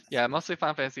 right? Yeah, mostly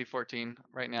Final Fantasy 14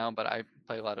 right now, but I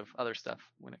play a lot of other stuff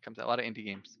when it comes out. A lot of indie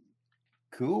games.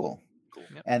 Cool.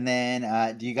 Yep. And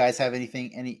then, do you guys have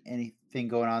anything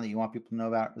going on that you want people to know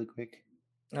about really quick?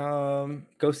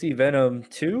 Go see Venom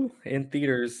 2 in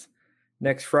theaters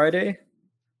next Friday.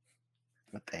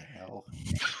 What the hell?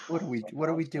 What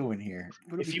are we doing here?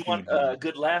 If you want a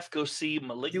good laugh, go see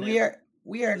Malignant.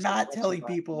 We are not telling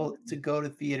people to go to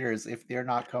theaters if they're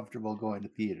not comfortable going to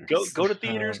theaters. Go to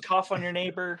theaters, cough on your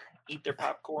neighbor, eat their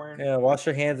popcorn. Yeah, wash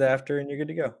your hands after, and you're good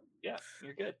to go. Yeah,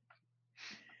 you're good.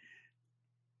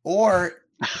 Or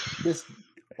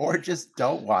just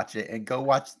don't watch it and go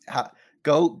watch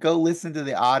go listen to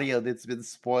the audio that's been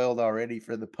spoiled already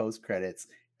for the post credits,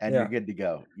 and you're good to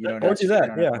go. You don't have do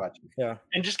that. Yeah.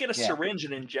 And just get a syringe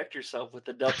and inject yourself with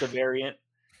the Delta variant.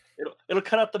 It'll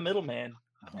cut out the middleman.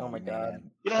 Oh my God.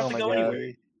 You don't have to go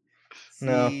anywhere.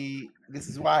 See, this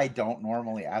is why I don't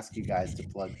normally ask you guys to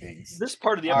plug things. This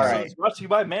part of the episode is brought to you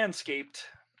by Manscaped.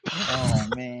 Oh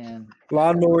man.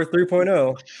 Lawnmower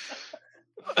 3.0.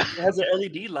 It has an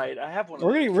LED light. I have one.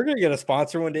 We're gonna get a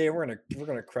sponsor one day. We're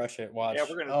gonna crush it. Watch. Yeah,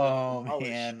 we're gonna. Oh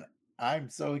man, I'm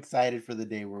so excited for the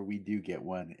day where we do get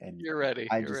one, and you're ready.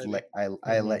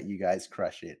 I let you guys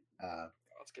crush it.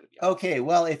 It's gonna be awesome. Okay,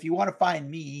 well, if you want to find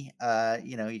me,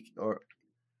 or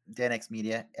DanX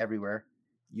Media everywhere,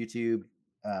 YouTube,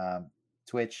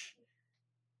 Twitch.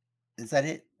 Is that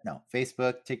it? No,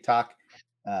 Facebook, TikTok,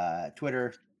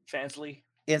 Twitter, Fansly,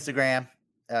 Instagram.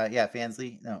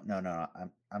 Fansly. No.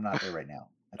 I'm not there right now.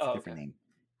 That's a different name.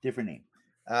 Different name.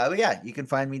 But yeah, you can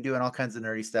find me doing all kinds of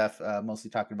nerdy stuff, mostly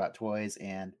talking about toys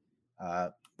and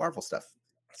Marvel stuff.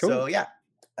 Cool. So yeah.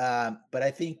 But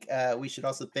I think we should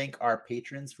also thank our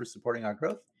patrons for supporting our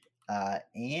growth,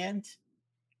 and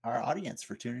our audience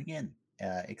for tuning in.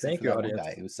 Except for that one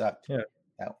guy who sucked. Yeah.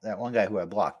 That one guy who I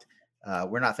blocked.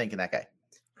 We're not thanking that guy.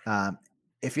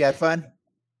 If you had fun,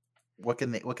 what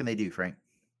can they do, Frank?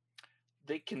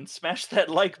 They can smash that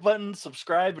like button,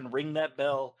 subscribe, and ring that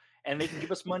bell. And they can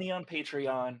give us money on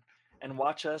Patreon and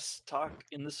watch us talk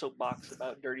in the soapbox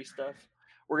about dirty stuff.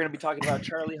 We're going to be talking about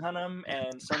Charlie Hunnam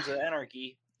and Sons of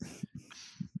Anarchy.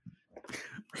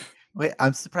 Wait,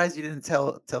 I'm surprised you didn't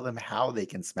tell them how they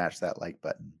can smash that like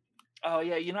button. Oh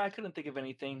yeah, I couldn't think of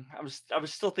anything. I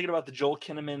was still thinking about the Joel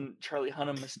Kinnaman, Charlie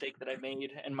Hunnam mistake that I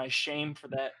made and my shame for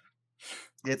that.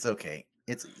 It's okay.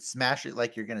 It's smash it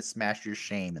like you're gonna smash your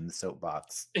shame in the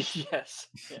soapbox. Yes.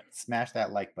 Yeah. Smash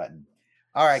that like button.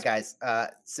 All right, guys.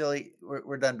 Silly.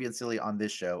 We're done being silly on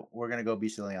this show. We're gonna go be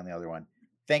silly on the other one.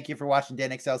 Thank you for watching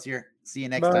Dan Excelsior. See you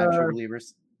next time, true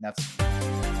believers. That's